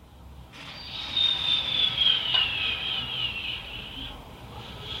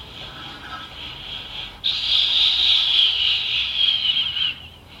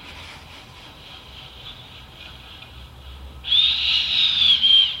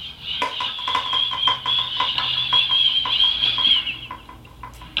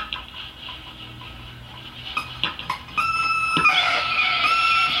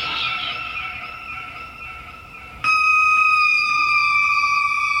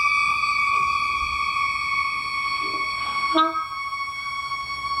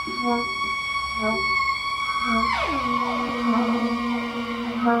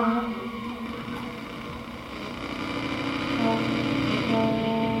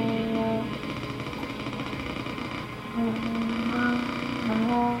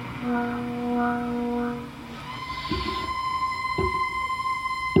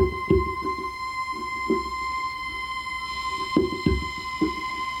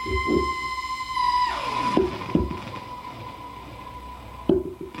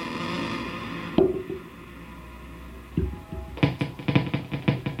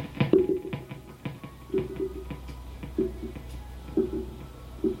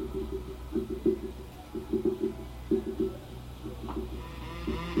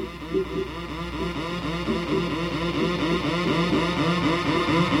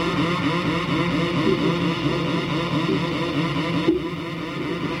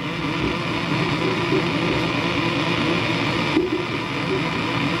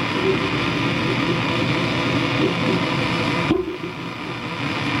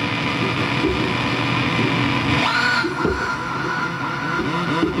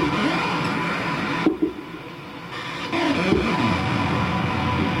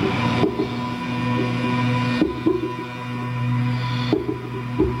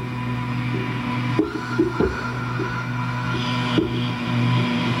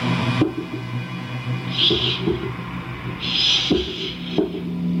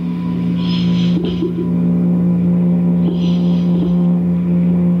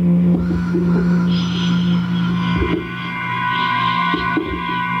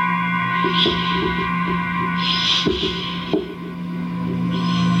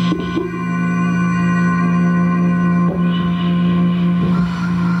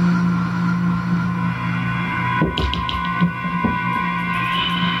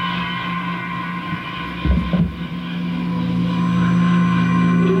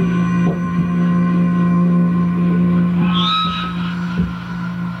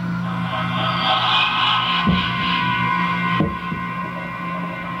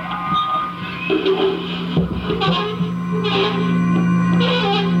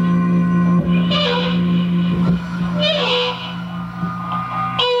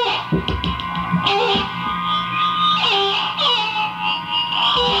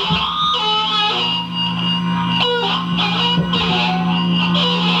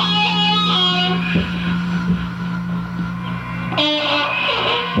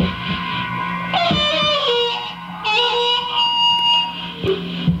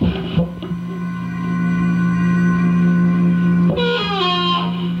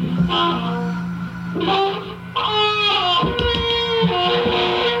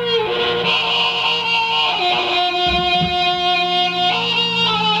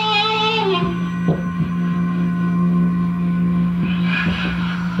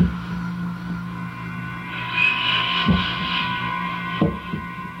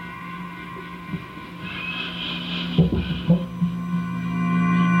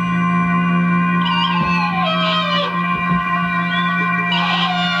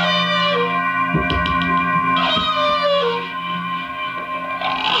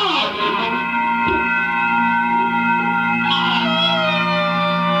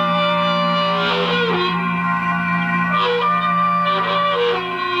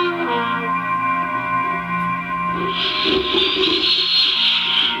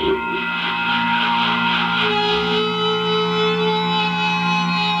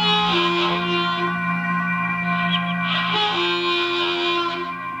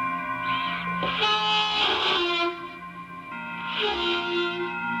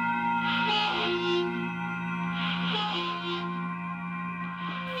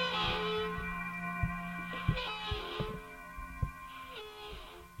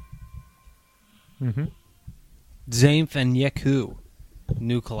 Mm-hmm. Zaynf and Yeku.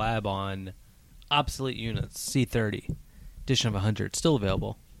 New collab on Obsolete Units C30. Edition of 100. Still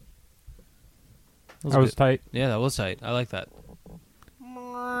available. That was good. tight. Yeah, that was tight. I like that.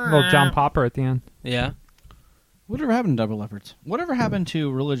 Little John Popper at the end. Yeah. Whatever happened to Double Leopards? Whatever happened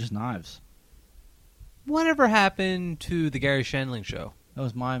to Religious Knives? Whatever happened to the Gary Shandling show? That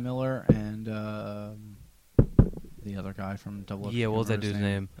was Maya Miller and the other guy from Double Leopards. Yeah, what was that dude's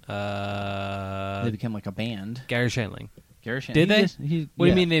name? They became like a band. Gary Shandling. Gary Shandling. Did they? What do you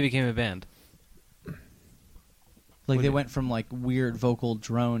yeah. mean they became a band? Like they went from like weird vocal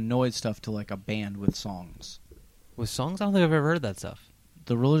drone noise stuff to like a band with songs. With songs? I don't think I've ever heard that stuff.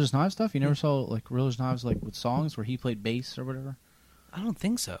 The Religious Knives stuff? You never saw like Religious Knives like with songs where he played bass or whatever? I don't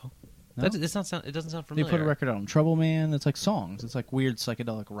think so. No? It doesn't sound familiar. They put a record out on Trouble Man. It's like songs. It's like weird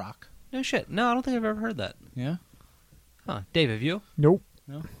psychedelic rock. No shit. No, I don't think I've ever heard that. Yeah? Huh. Dave, have you? Nope.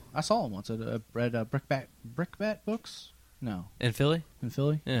 No. I saw him once at Brickbat Books. No. In Philly? In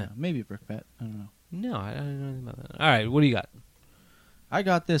Philly? Yeah. Maybe Brickbat. I don't know. No, I don't know anything about that. All right, what do you got? I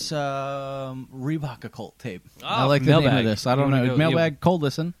got this Reebok Occult tape. Oh, I like the name Mailbag. of this. I You don't wanna know. go- Mailbag, cold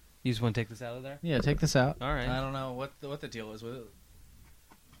listen. You just want to take this out of there? Yeah, take this out. All right. I don't know what the deal is with it.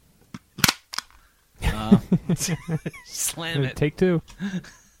 Slam it. Take two.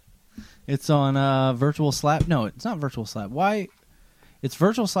 It's on Virtual Slap. No, it's not Virtual Slap. Why? It's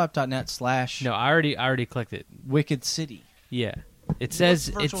virtualslap.net/ No, I already clicked it. Wicked City. Yeah. It says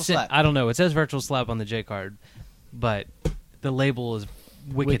Virtual Slap? I don't know. It says Virtual Slap on the J card, but the label is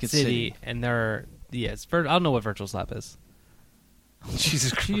Wicked City, and they're yes. I don't know what Virtual Slap is.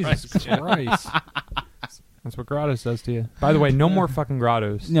 Jesus Christ! That's what Grottos does to you. By the way, no more fucking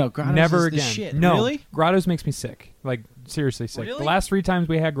Grottos. No, Grottos Never is the again. shit. No, Really? Grottos makes me sick. Like seriously sick. Really? The last 3 times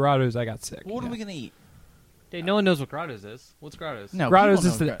we had Grottos, I got sick. What are we gonna eat? Hey, no one knows what Grottos is. What's Grottos? No, Grottos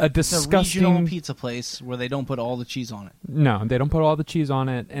people is know a Grottos. It's a disgusting regional pizza place where they don't put all the cheese on it. No, they don't put all the cheese on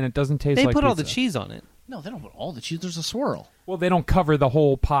it, and it doesn't taste They like put all the pizza. cheese on it. No, they don't put all the cheese. There's a swirl, Well, they don't cover the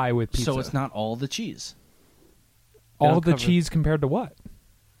whole pie with pizza. so it's not all the cheese. all don't the cover- cheese compared to what?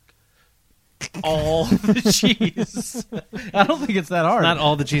 All the cheese. I don't think it's that hard. Not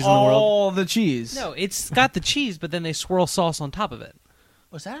all the cheese in the world. All the cheese. No, it's got the cheese, but then they swirl sauce on top of it.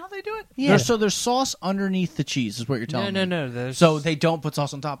 Was that how they do it? Yeah. So there's sauce underneath the cheese, is what you're telling me. No. There's... So they don't put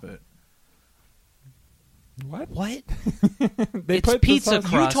sauce on top of it. What? What? They It's put pizza the sauce-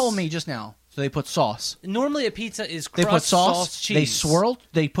 crust. You told me just now. So they put sauce. Normally a pizza is They crust, put sauce. cheese. They swirl.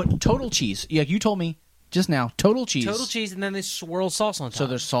 They put total cheese. Yeah, you told me just now. Total cheese. Total cheese, and then they swirl sauce on top. So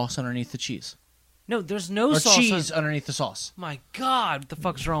there's sauce underneath the cheese. no, there's no Or sauce. cheese On... underneath the sauce. My God, what the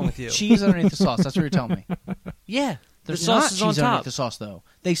fuck's wrong with you? Cheese underneath the sauce. That's what you're telling me. Yeah, There's the sauce not is cheese on underneath top. the sauce, though.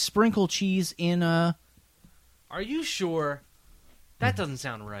 They sprinkle cheese in Are you sure? That doesn't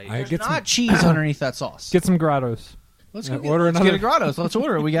sound right. I There's get not cheese underneath that sauce. Get some Grottos. Let's Yeah, go order let's another- get a Grottos. Let's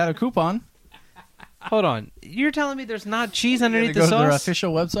order it. We got a coupon. Hold on, you're telling me there's not cheese You underneath gotta the go to their sauce?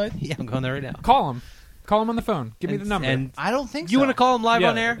 official website. Yeah, I'm going there right now. Call them. Call them on the phone. Give me the number. And I don't think you so. want to call them live Yeah,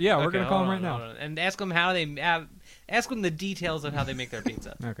 on air? yeah, we're Okay, gonna call hold them on, right hold now. on. and ask them how they ask them the details of how they make their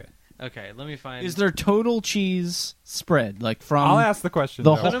pizza. Okay. Okay, let me find. Is there total cheese spread like from? I'll ask the question.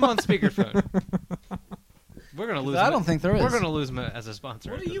 the though. Put him on speakerphone. We're gonna lose. I him. don't think there is. We're gonna lose him as a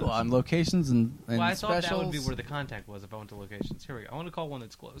sponsor. What are after you this. on? Locations and Well, I thought specials. that would be where the contact was if I went to locations. Here we go. I want to call one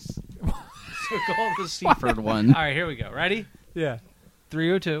that's close. So call the Seaford one. All right, here we go. Ready? Yeah.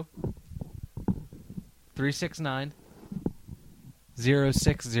 302 369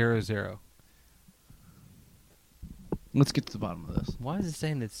 0600. Let's get to the bottom of this. Why is it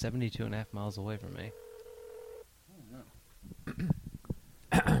saying it's 72.5 miles away from me?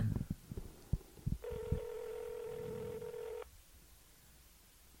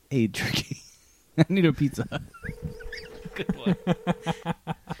 Hey, Tricky. I need a pizza. Good one.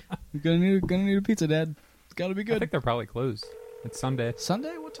 You're gonna need a pizza, Dad. It's got to be I good. think they're probably closed. It's Sunday,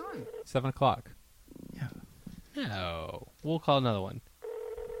 Sunday? What time? 7 o'clock. No. We'll call another one.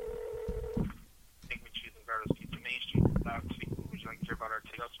 Think we choose Umberto's Pizza Main Street. Would you like to hear about our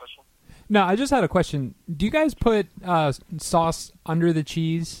takeout special? No, I just had a question. Do you guys put sauce under the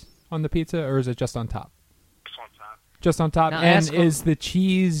cheese on the pizza, or is it just on top? Just on top. Just on top. Now And ask them- is the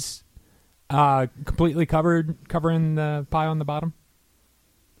cheese completely covering the pie on the bottom?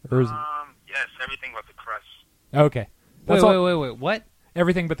 Or is Yes, everything but the crust. okay. That's Wait, all- wait. What?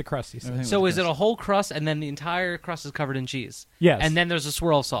 Everything but the crust. You said. Everything So with is it crust. a whole crust and then the entire crust is covered in cheese? Yes. And then there's a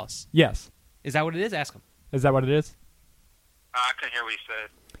swirl of sauce. Yes. Is that what it is? Ask him. Is that what it is? I couldn't hear what you said.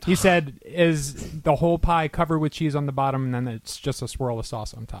 He said, "Is the whole pie covered with cheese on the bottom, and then it's just a swirl of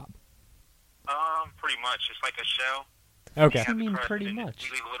sauce on top?" Pretty much. It's like a shell. Okay. You have the mean crust, pretty and much?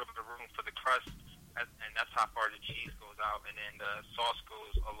 We leave a little bit of room for the crust and that's how far the cheese goes out, and then the sauce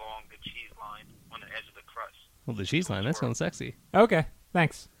goes along the cheese line on the edge of the crust. Well, the cheese line, that sounds sexy. Okay,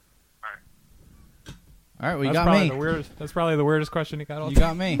 thanks. All right, well, you That's got probably me. the weirdest. That's probably the weirdest question he got all You time.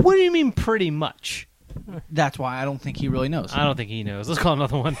 got me. What do you mean pretty much? That's why I don't think he really knows. I don't think he knows. Let's call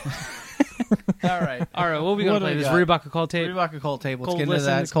another one. All right. All right, what are we going to play? This got? Reebok Occult Tape? Reebok Occult Tape. Let's Cold get into listen.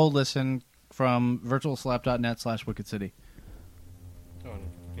 that. Cold Listen from virtualslap.net/Wicked City.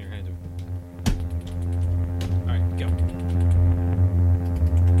 Here, hand it. All right, go.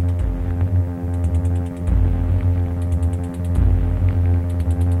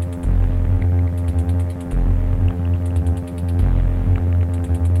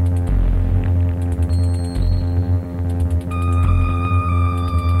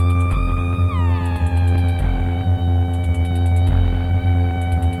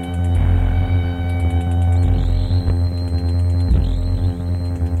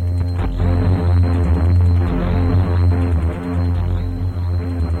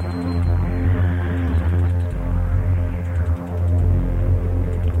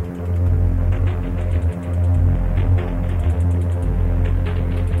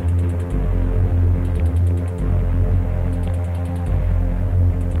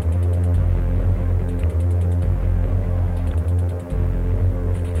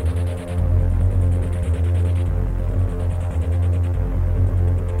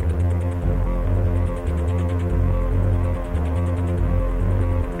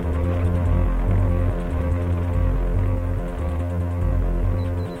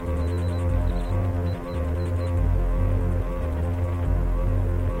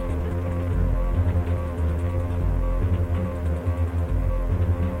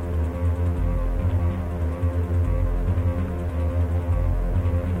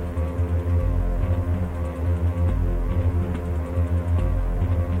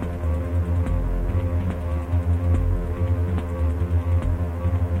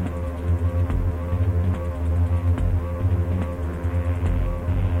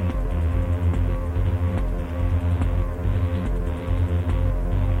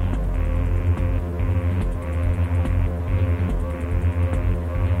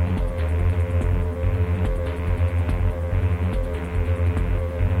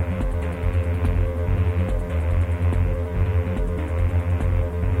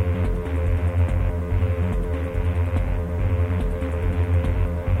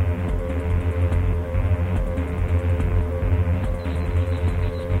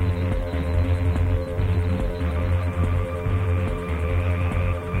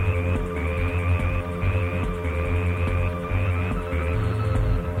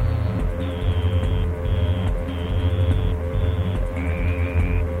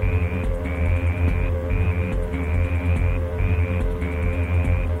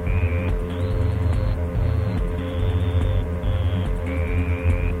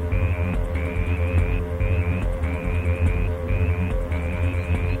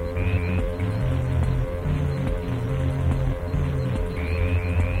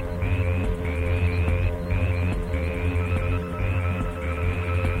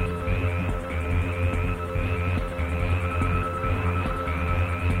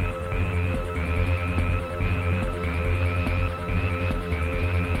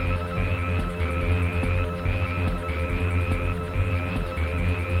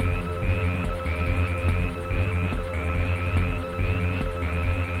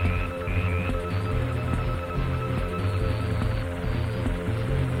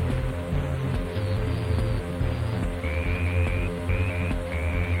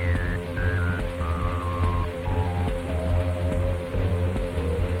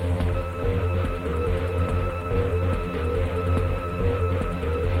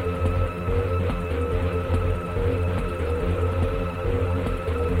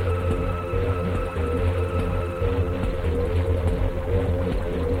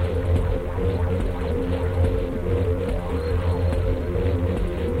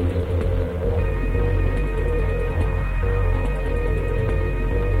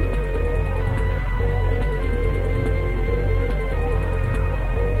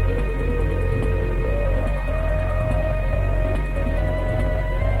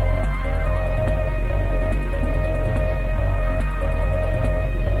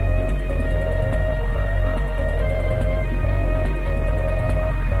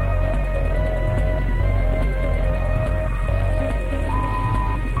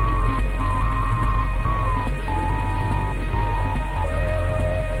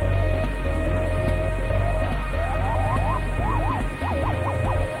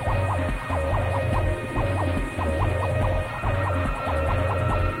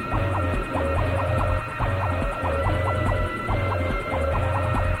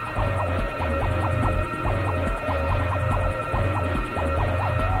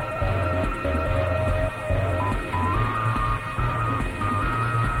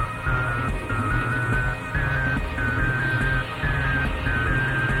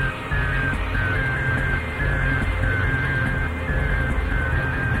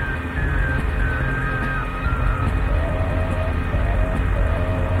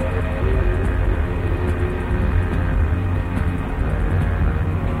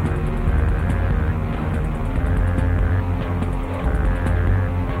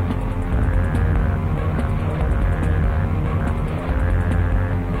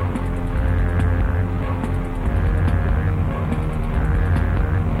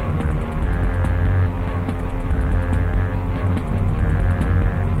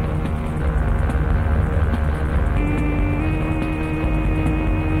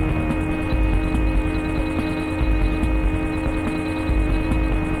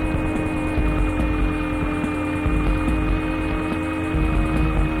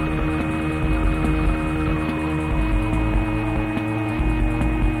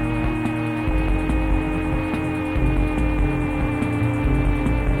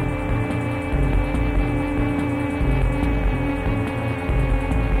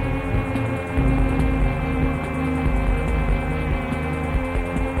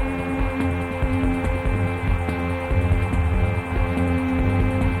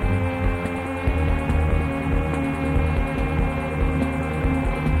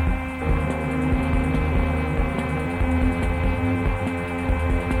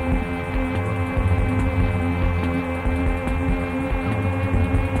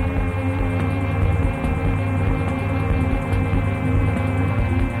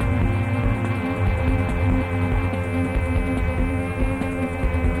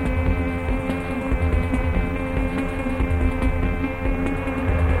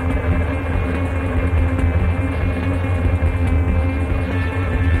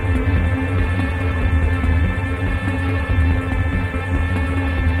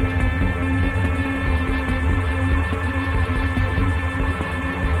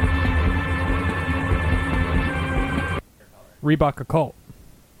 Reebok Occult.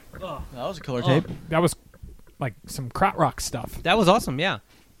 That was a killer tape. That was like some krautrock stuff. That was awesome, yeah.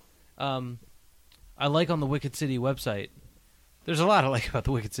 I like on the Wicked City website. There's a lot I like about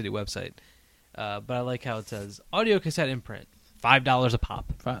the Wicked City website, but I like how it says audio cassette imprint, $5 a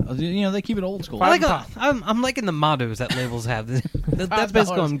pop. You know, they keep it old school. I'm liking the mottos that labels have. That's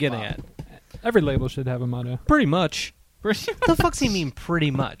basically what I'm getting at. Every label should have a motto. Pretty much. What the fuck's he mean?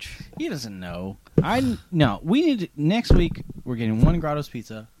 Pretty much. He doesn't know. We need to, next week. We're getting one Grotto's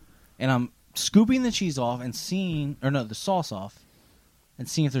pizza, and I'm scooping the cheese off and the sauce off, and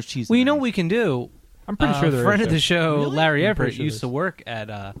seeing if there's cheese. Well, you know what we can do. I'm pretty sure there friend is of the show, Really? Larry I'm Everett, pretty sure used to work at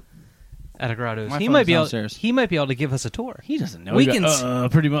a Grotto's. My He phone's might be downstairs. He might be able to give us a tour. He doesn't know. We He can go,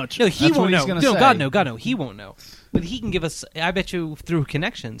 pretty much. No, he That's what won't he's know. gonna No, say. God no, he won't know. But he can give us. I bet you through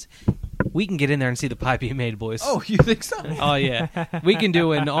connections, we can get in there and see the pie being made, boys. Oh, you think so? Oh yeah, we can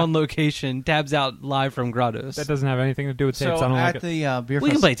do an on location Tabs Out live from Grotto's. That doesn't have anything to do with tapes. So I don't at like it. the beer We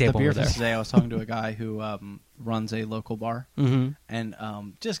fest, can play tape the beer over there. fest today, I was talking to a guy who runs a local bar, Mhm. and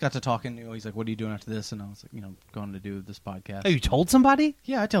just got to talking. He's like, "What are you doing after this?" And I was like, going to do this podcast. Oh, you told somebody?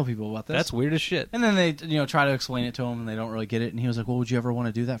 Yeah, I tell people about this. That's weird as shit. And then they, try to explain it to him, and they don't really get it. And he was like, "Well, would you ever want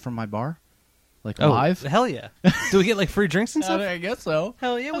to do that from my bar, like Oh, live?" hell yeah! Do we get like free drinks and stuff? I guess so.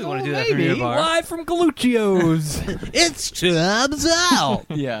 Hell yeah, we I want to thought, do that from maybe. your bar. Live from Galuccio's. It's Tabs Out.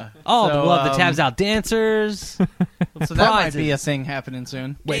 Yeah. Oh, So, we'll have the Tabs Out dancers. So that might Prizes. be a thing happening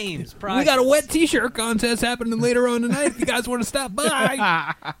soon. Games, We prizes. got a wet T-shirt contest happening later on tonight. If you guys want to stop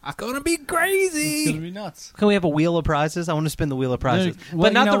by, it's gonna be It's crazy. gonna be nuts. Can we have a wheel of prizes? I want to spin the wheel of prizes, Well,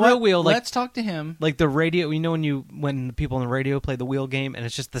 but not you know the real what? wheel. Like Let's talk to him. like the radio. You know when the people on the radio play the wheel game and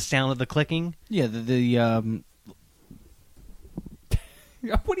it's just the sound of the clicking. Yeah, the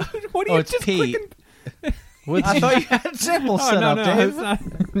What are you Oh, it's just P. clicking? I thought you had samples Oh, set no, up, no, Dave. that's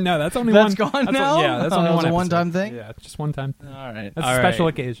not, no, that's only That's one. gone that's now? Yeah, that's Oh, only it was one a episode. one-time thing? Yeah, just one time. All right. That's All a right. special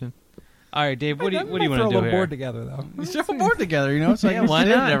occasion. All right, Dave. What do you want to throw do a little here? board together though. You throw a board together, so Yeah, I can why sit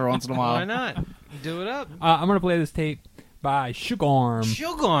not? every once in a while. Why not? Do it up. I'm gonna play this tape by Sugararm.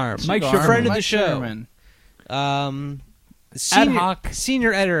 Sugararm, Mike Sugararm. Sugararm. friend of the Mike show. Sugarman.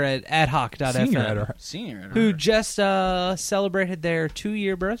 Senior editor at adhoc.fm, Senior editor. who just celebrated their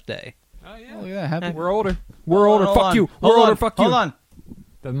 2-year birthday. Oh yeah. Oh, look at that. Happy. We're older. We're older. Hold Fuck on. you. Hold We're older. on. Fuck you. Hold on.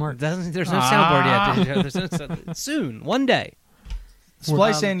 Doesn't work. There's no soundboard yet. There's no soon. One day.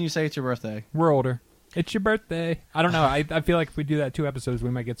 Splice in, you say it's your birthday. We're older. It's your birthday. I don't know. I feel like if we do that 2 episodes, we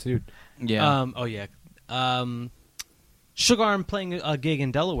might get sued. Yeah. Oh yeah. Sugararm playing a gig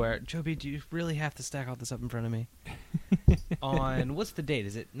in Delaware. Joby, do you really have to stack all this up in front of me? On what's the date?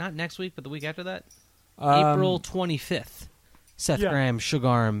 Is it not next week, but the week after that? April 25th. Seth yeah. Graham,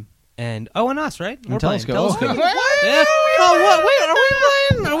 Sugararm, and us, right? We're playing Telescope. Telescope. What? Yeah. Oh, what? Wait, are we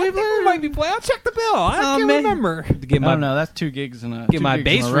playing? Are we playing? We might be playing. I'll check the bill. I can't man. remember. Get I my don't know. That's 2 gigs in a. get 2 my gigs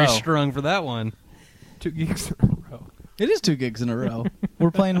bass in a row. restrung for that one. 2 gigs in a row. It is 2 gigs in a row.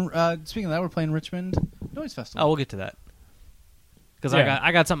 We're playing. Speaking of that, we're playing Richmond Noise Festival. Oh, we'll get to that. Because Yeah.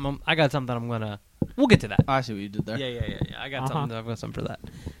 I got something. I got something. I'm gonna. We'll get to that. I see what you did there. Yeah. I got something. I've got something for that.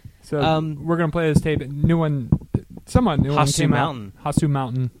 So we're gonna play this tape. New one, somewhat new one Hasu came Mountain. out. Hasu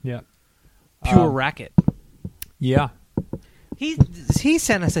Mountain. Yeah. Pure racket. Yeah. He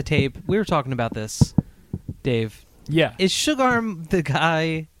sent us a tape. We were talking about this, Dave. Yeah. Is Sugararm the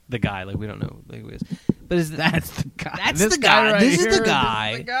guy? The guy, like we don't know who he is. But is That's the guy. that's This the guy? right This here. is the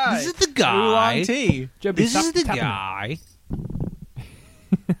guy. This is the guy. Oolong tea. Joby, This stop is the tapping. guy.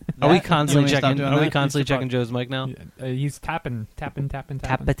 Are we You constantly want me to stop checking? doing Are we that? constantly Please stop. checking Joe's mic now? He's tapping. Tappa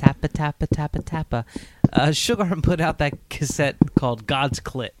tappa tappa tappa tappa. Sugararm put out that cassette called God's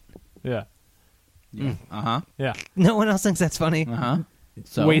Clit. Yeah. Yeah. Uh huh. Yeah. No one else thinks that's funny. Uh huh.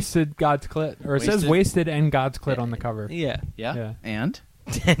 So Wasted God's Clit, or it says Wasted. Wasted and God's Clit on the cover. Yeah. Yeah. Yeah. And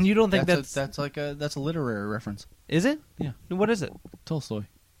And you don't think that's that's like a literary reference. is it? Yeah. What is it? Tolstoy.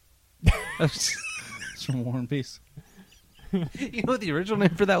 It's from War and Peace. You know what the original name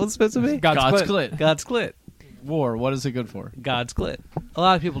for that was supposed to be? God's Clit. God's Clit. War. What is it good for? God's Clit. A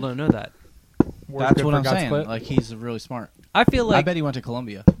lot of people don't know that. War's That's good what for I'm God's saying. Clit. Like he's really smart. I feel like I bet he went to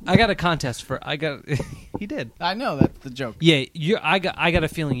Columbia. I got a contest for he did. I know that's the joke. Yeah, I got a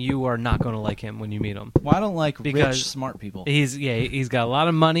feeling you are not going to like him when you meet him. Well, I don't like Because rich, smart people. He's got a lot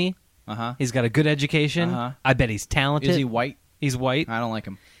of money. Uh huh. He's got a good education. Uh-huh. I bet he's talented. Is he white? He's white. I don't like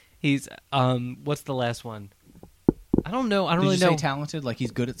him. He's what's the last one? I don't know. I don't Did really you know. say talented? Like he's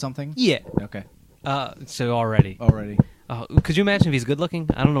good at something? Yeah. Okay. So already. Could you imagine if he's good looking?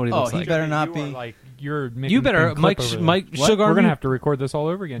 I don't know what he looks he like. better not You be. are, like you're making You better a clip Mike over there. Mike What? Sugar. We're gonna have to record this all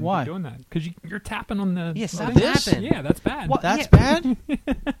over again. Why? You're doing that because you're tapping on the. Yeah, stop this? tapping. Yeah, that's bad. What? That's Yeah. bad.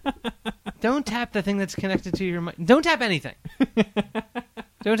 Don't tap the thing that's connected to your mic. Don't tap anything.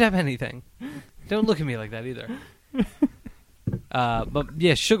 Don't tap anything. Don't look at me like that either. But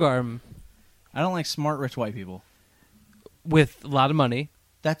yeah, Sugarm. I don't like smart, rich white people. With a lot of money.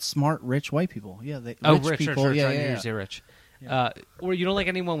 That's smart, rich white people. Yeah, rich people. Sure, Yeah. You're rich. Or you don't like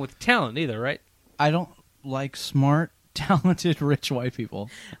anyone with talent either, right? I don't like smart, talented, rich white people.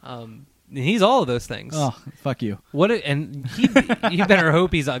 He's all of those things. Oh, fuck you. And you better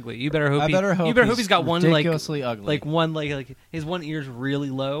hope he's ugly. You better hope. I better hope he's got one ridiculously ugly. Like one like his one ear's really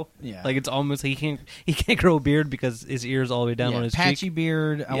low. Yeah. Like it's almost he can't grow a beard because his ear's all the way down on his patchy cheek.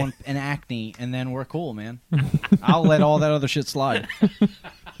 beard. I want an acne, and then we're cool, man. I'll let all that other shit slide.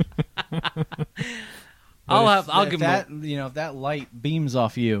 I'll give that. him If that light beams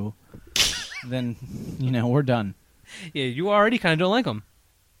off you, then we're done. Yeah, you already kind of don't like him.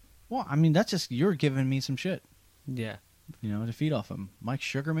 Well, I mean, that's just you're giving me some shit. Yeah. To feed off him. Mike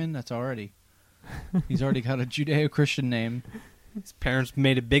Sugarman, that's already. He's already got a Judeo-Christian name. His parents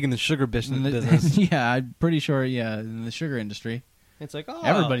made it big in the sugar business. Yeah, I'm pretty sure, in the sugar industry. It's like, oh.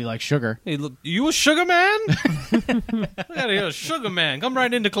 Everybody likes sugar. Hey, look, you a sugar man? Look out of here, sugar man. Come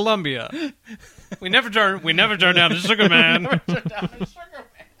right into Columbia. We never turn down a sugar man. Where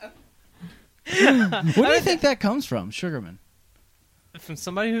do you think that comes from, Sugarman? From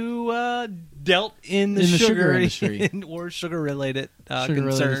somebody who dealt in the sugar industry or sugar-related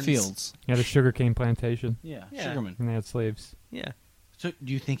sugar-related fields. He had a sugarcane plantation. Yeah, Sugarman. And they had slaves. Yeah. So,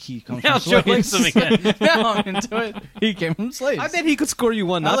 do you think he comes Now from Joe slaves? likes him again. Now I'm into it. He came from slaves. I bet he could score you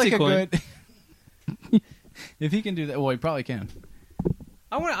one Nazi coin. If he can do that, well, he probably can.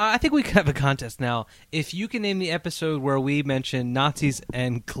 I think we could have a contest now. If you can name the episode where we mention Nazis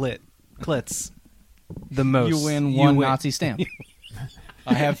and clits the most, you win one Nazi stamp.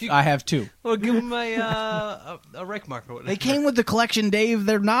 I have two. Well, give him a Reich marker. They came with the collection, Dave.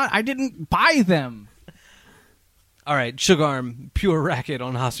 They're not. I didn't buy them. All right, Sugarm, pure racket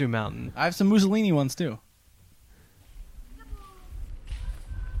on Hasu Mountain. I have some Mussolini ones too.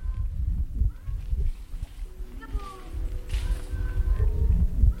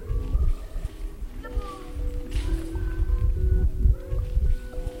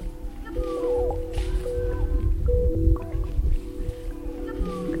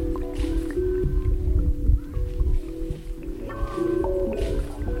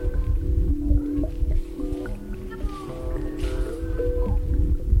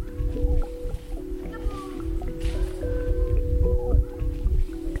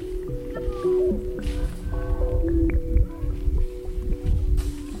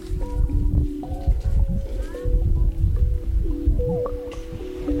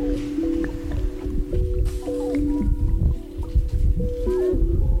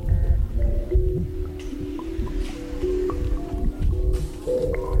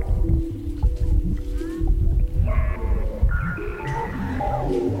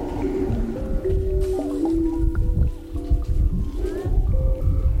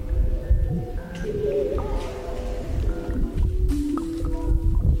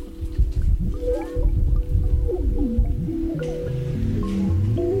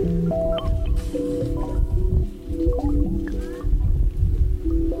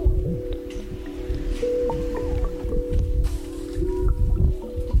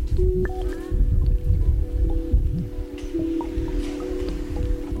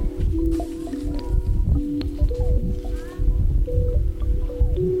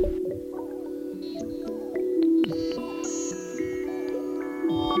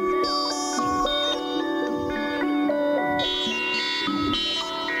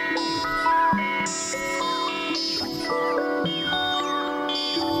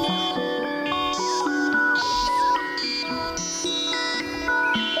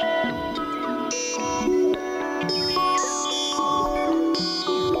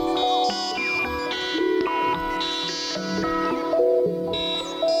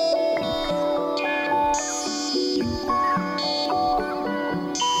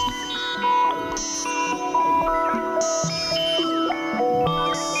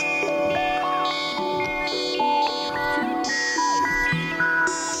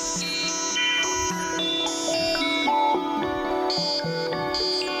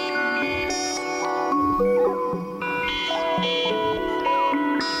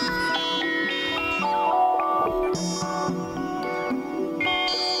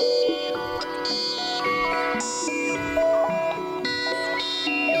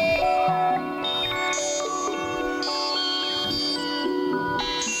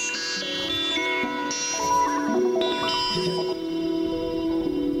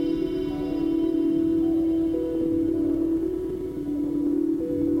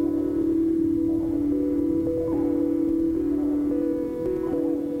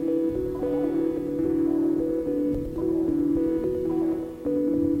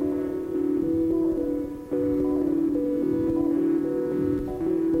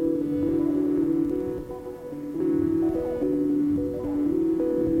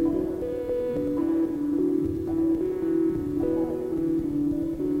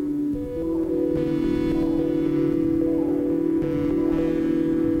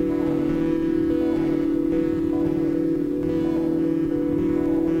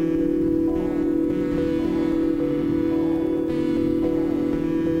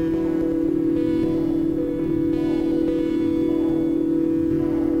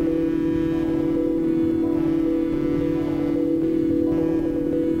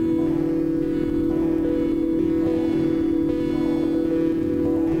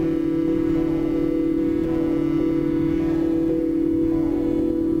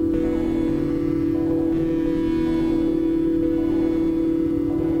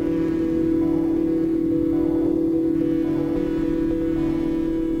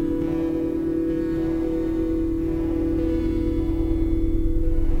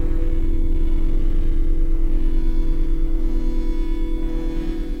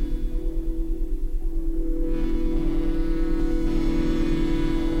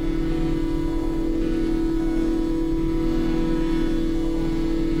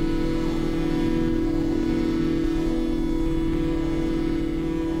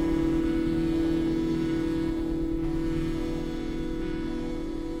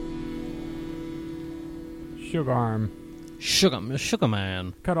 Sugar Arm. Sugar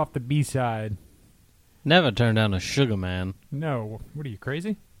Man. Cut off the B-side. Never turn down a Sugar Man. No. What are you,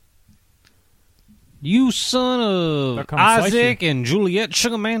 crazy? You son They'll of come slice Isaac and Juliet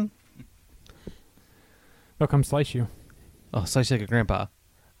Sugar Man. They'll come slice you. Oh, slice like a grandpa.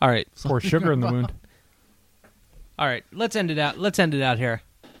 All right. Pour sugar in the wound. All right, let's end it out. Let's end it out here.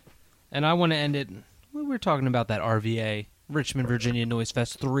 And I want to end it. We were talking about that RVA, Richmond, Virginia Noise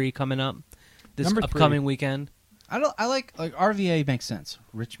Fest 3 coming up this Number upcoming 3. weekend. I like RVA makes sense.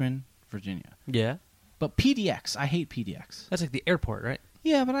 Richmond, Virginia. Yeah. But PDX, I hate PDX. That's like the airport, right?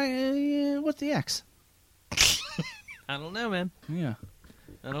 Yeah, but what's the X? I don't know, man. Yeah.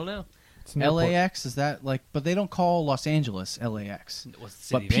 I don't know. It's an airport. LAX, is that like, but they don't call Los Angeles LAX. What's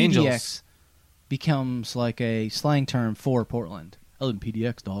the But city of PDX angels? becomes like a slang term for Portland. I live in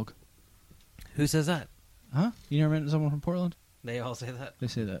PDX, dog. Who says that? Huh? You never met someone from Portland? They all say that. They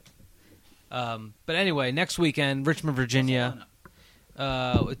say that. But anyway, next weekend, Richmond, Virginia.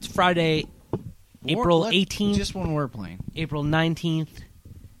 It's Friday, April 18th. Just when we're playing. April 19th,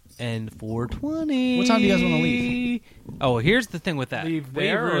 and 420. What time do you guys want to leave? Oh, here's the thing with that. Leave We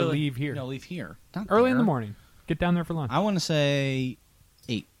there or really- leave here? No, leave here. Not Early in there. the morning. Get down there for lunch. I want to say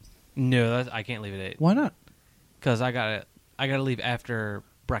 8. No, I can't leave at 8. Why not? Because I gotta leave after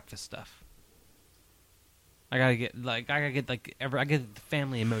breakfast stuff. I gotta get the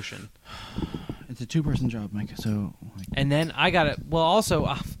family emotion. It's a 2-person job, Mike. So, And then I gotta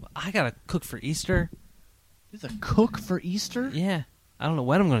cook for Easter. You have to cook for Easter? Yeah, I don't know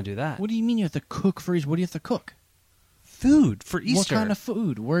when I'm gonna do that. What do you mean you have to cook for Easter? What do you have to cook? Food for Easter. What kind of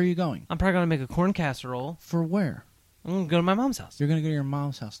food? Where are you going? I'm probably gonna make a corn casserole. For where? I'm gonna go to my mom's house. You're gonna go to your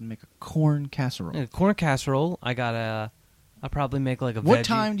mom's house and make a corn casserole. A corn casserole. I'll probably make like a. What veggie.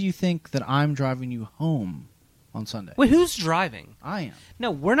 time do you think that I'm driving you home on Sunday? Wait, who's driving? I am. No,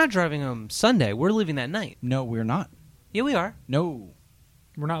 we're not driving home Sunday. We're leaving that night. No, we're not. Yeah, we are. No.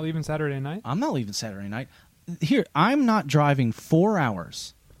 We're not leaving Saturday night? I'm not leaving Saturday night. Here, I'm not driving 4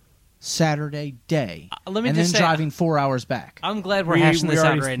 hours Saturday day Let me and just then say, driving 4 hours back. I'm glad we're hashing this out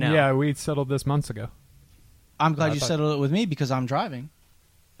already- right now. Yeah, we settled this months ago. I'm glad I you thought- settled it with me because I'm driving.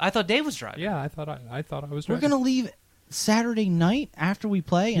 I thought Dave was driving. Yeah, I thought I was We're driving. going to leave Saturday night after we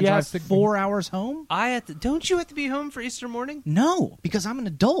play and Yeah, drive it's the- 4 hours home? Don't you have to be home for Easter morning? No, because I'm an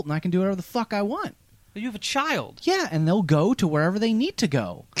adult and I can do whatever the fuck I want. You have a child. Yeah, and they'll go to wherever they need to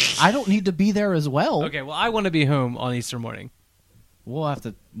go. I don't need to be there as well. Okay, well, I want to be home on Easter morning. We'll have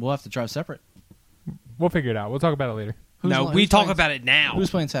to drive separate. We'll figure it out. We'll talk about it later. We talk about it now. Who's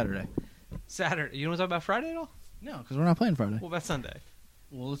playing Saturday? Saturday. You want to talk about Friday at all? No, because we're not playing Friday. What about Sunday?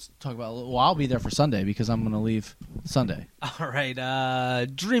 Well, let's talk about. Well, I'll be there for Sunday because I'm going to leave Sunday. All right.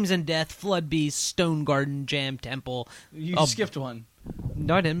 Dreams and Death, Flood Beast, Stone Garden, Jam Temple. You Oh, skipped one.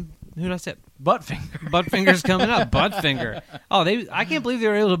 No, I didn't. Who did I say? Buttfinger. Buttfinger's coming up. Buttfinger. Oh, I can't believe they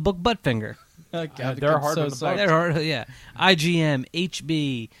were able to book Buttfinger. They're hard on the butt. They're hard, yeah. IGM,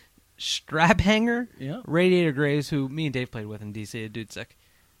 HB, Strap Hanger, Yeah. Radiator Graves, who me and Dave played with in DC, a dude sick.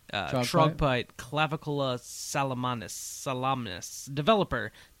 Trogpite. Trogpite, Clavicula Salamanus,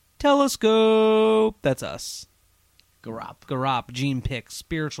 Developer, Telescope, that's us. Garop, Gene Pick,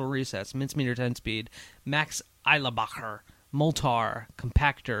 Spiritual Recess, Mincemeter 10 Speed, Max Eilabacher, Moltar,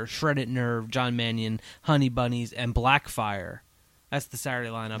 Compactor, Shredded Nerve, John Mannion, Honey Bunnies, and Blackfire. That's the Saturday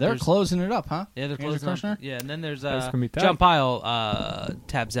lineup. They're There's- closing it up, huh? Yeah, they're Andrew closing up. Kushner? Yeah, and then there's That's gonna be tight. John Pyle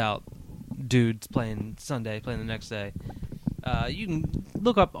tabs out. Dudes playing Sunday, playing the next day. You can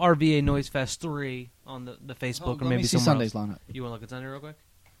look up RVA Noise Fest 3 on the Facebook or let maybe me see somewhere Sunday's else. lineup. You want to look at Sunday real quick?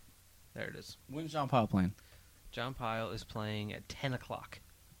 There it is. When's John Pyle playing? John Pyle is playing at 10 o'clock.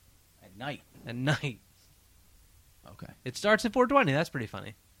 At night. At night. Okay. It starts at 4:20. That's pretty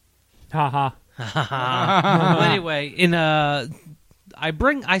funny. Ha ha. Well, anyway,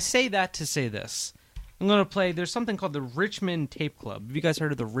 I say that to say this. I'm going to play. There's something called the Richmond Tape Club. Have you guys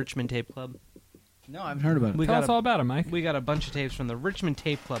heard of the Richmond Tape Club? No, I haven't heard about it. Tell us all about it, Mike. We got a bunch of tapes from the Richmond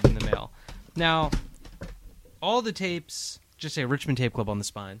Tape Club in the mail. Now, all the tapes just say Richmond Tape Club on the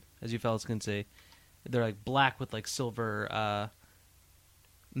spine, as you fellas can see. They're like black with like silver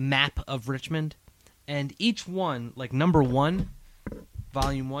map of Richmond. And each one, like number 1,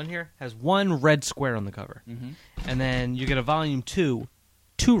 volume 1 here, has 1 red square on the cover. Mm-hmm. And then you get a volume 2,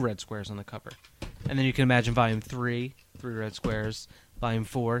 2 red squares on the cover. And then you can imagine volume 3, 3 red squares. Volume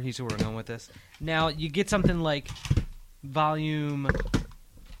 4, you see where we're going with this. Now, you get something like volume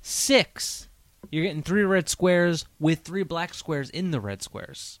 6. You're getting 3 red squares with 3 black squares in the red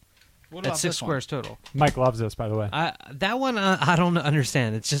squares. What That's about 6 this one? squares total. Mike loves this, by the way. That one, I don't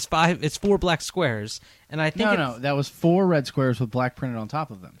understand. It's just 5. It's 4 black squares. And I think No, that was 4 red squares with black printed on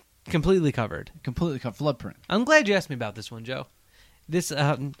top of them. Completely covered. Completely covered. Flood print. I'm glad you asked me about this one, Joe. This,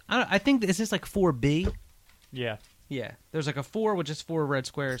 I think, is this like 4B? Yeah. Yeah. There's like a 4, which is 4 red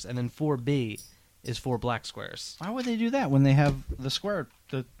squares, and then 4B is 4 black squares. Why would they do that when they have the square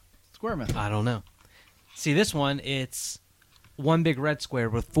method? I don't know. See, this one, it's 1 big red square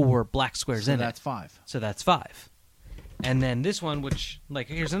with 4 black squares in it. That's 5. So that's 5. And then this one, which, like,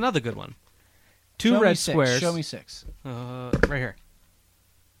 here's another good one. 2 Show me red 6. squares. Show me 6. Right here.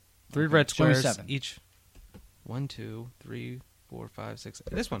 3 red Show me squares 7. each. 1, 2, 3, 4, 5, 6.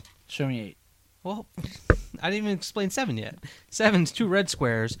 This one. Show me 8. Well, I didn't even explain 7 yet. 7's 2 red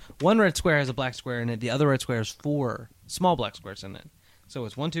squares. 1 red square has a black square in it. The other red square has 4 small black squares in it. So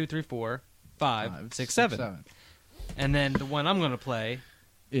it's 1, 2, 3, 4, 5, 6, 7. And then the one I'm going to play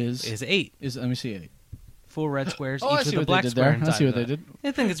is 8. Let me see 8. 4 red squares, I each see with a what black they did square there. inside I see what of they it. did.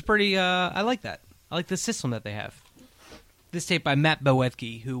 I think it's pretty, I like that. I like the system that they have. This tape by Matt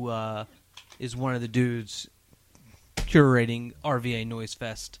Boetke, who is one of the dudes curating RVA Noise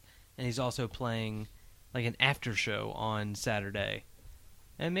Fest, and he's also playing like an after show on Saturday,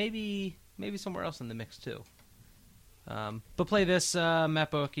 and maybe somewhere else in the mix too. But play this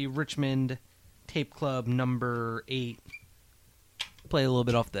Matt Boetke Richmond Tape Club number 8. Play a little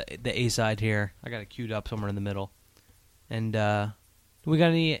bit off the A side here. I got it queued up somewhere in the middle. And we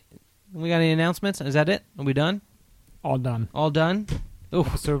got any announcements? Is that it? Are we done? All done. All done? Ooh.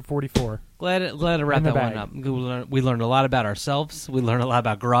 Episode 44. Glad to wrap that one up. We learned a lot about ourselves. We learned a lot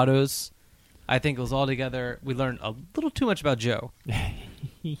about grottos. I think it was all together. We learned a little too much about Joe. A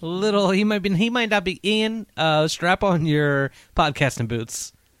little. He might not be Ian. Strap on your podcasting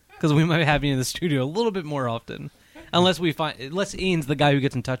boots, because we might have you in the studio a little bit more often. Unless Ian's the guy who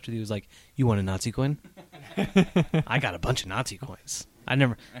gets in touch with you, who's like, "You want a Nazi coin? I got a bunch of Nazi coins. I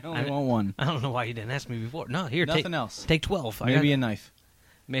only want one. I don't know why you didn't ask me before. No, here, Nothing else. Take 12. Maybe a knife.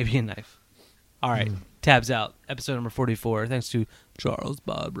 Maybe a knife. All right, Tabs out. Episode number 44. Thanks to Charles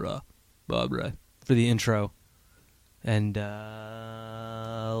Barbara for the intro, and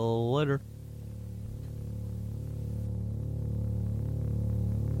later.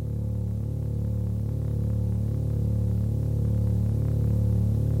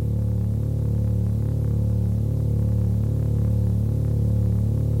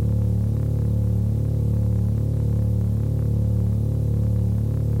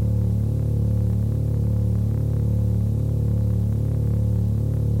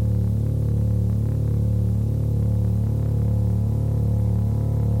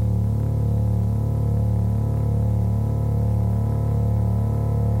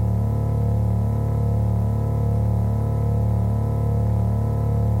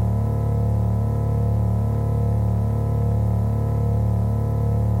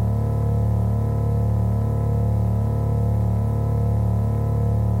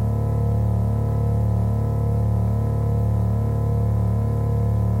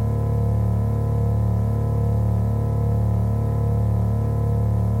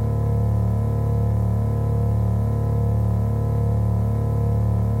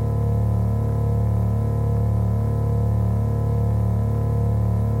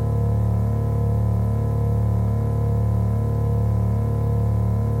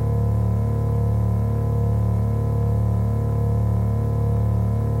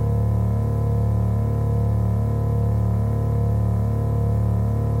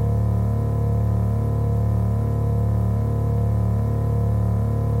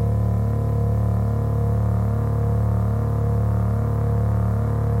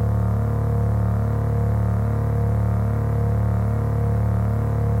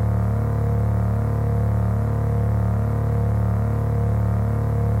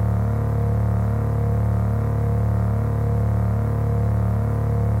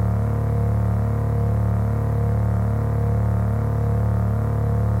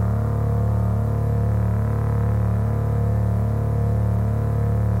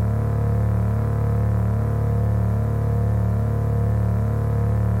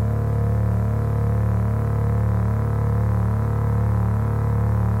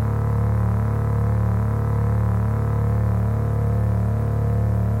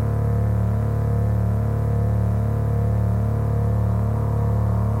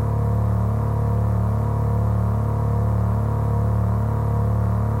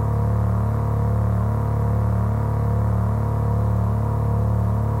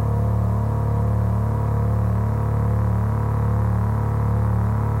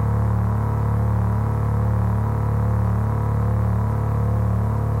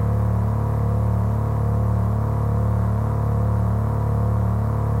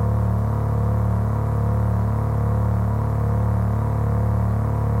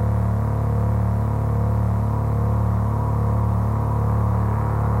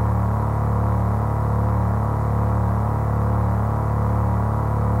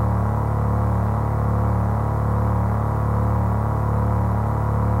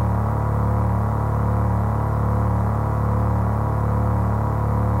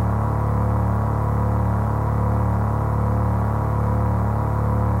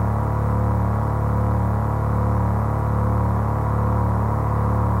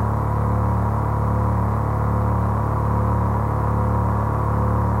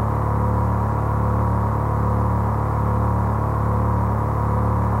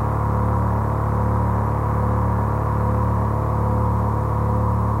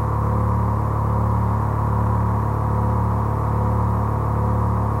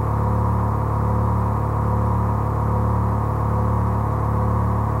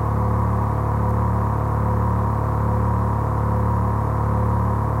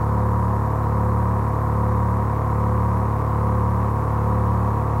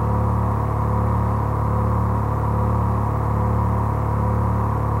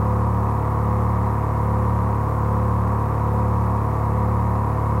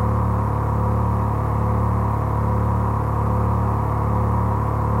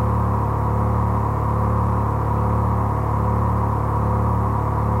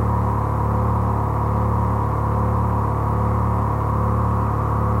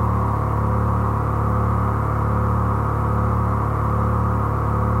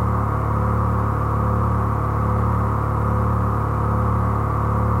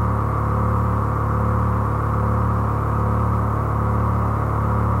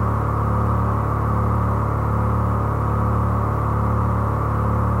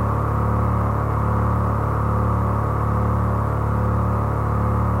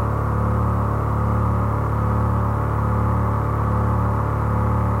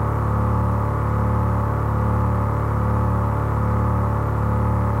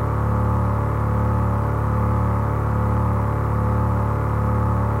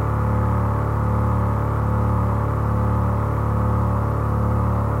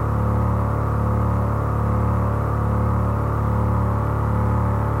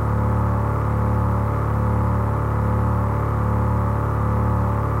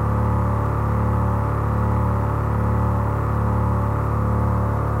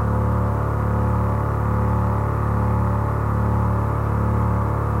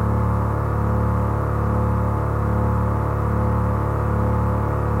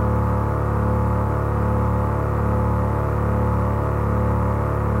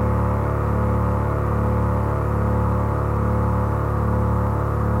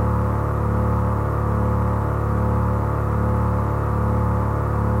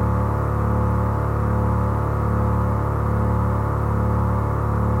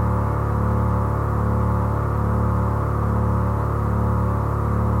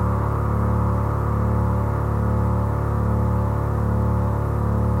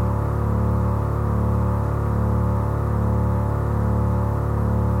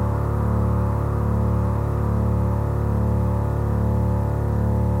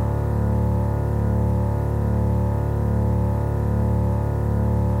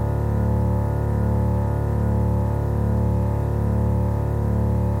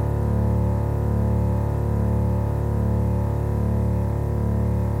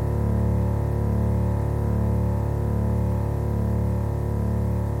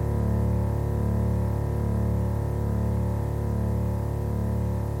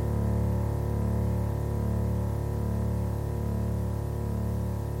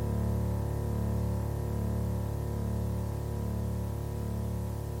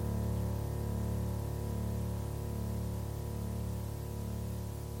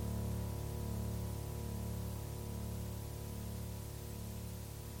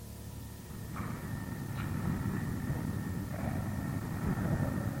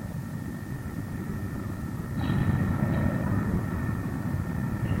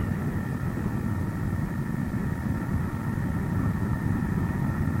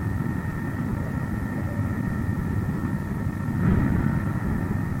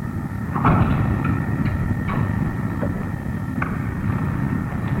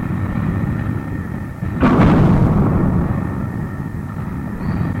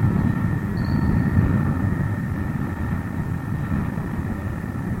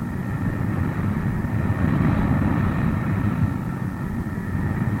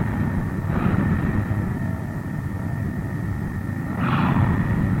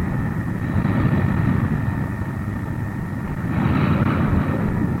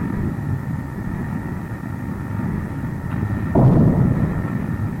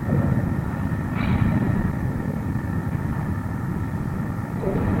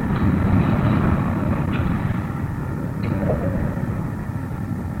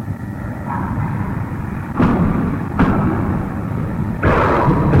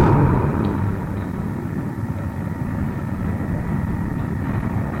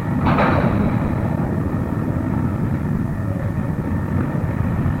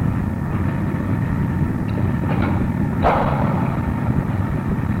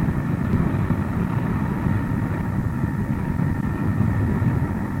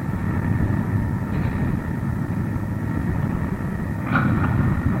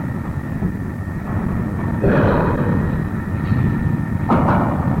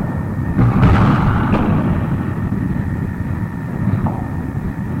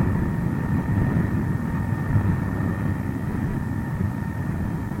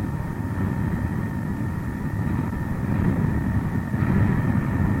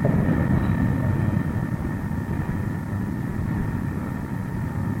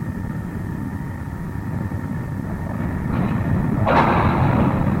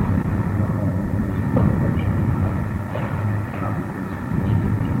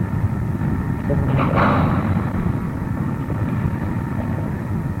 Thank you.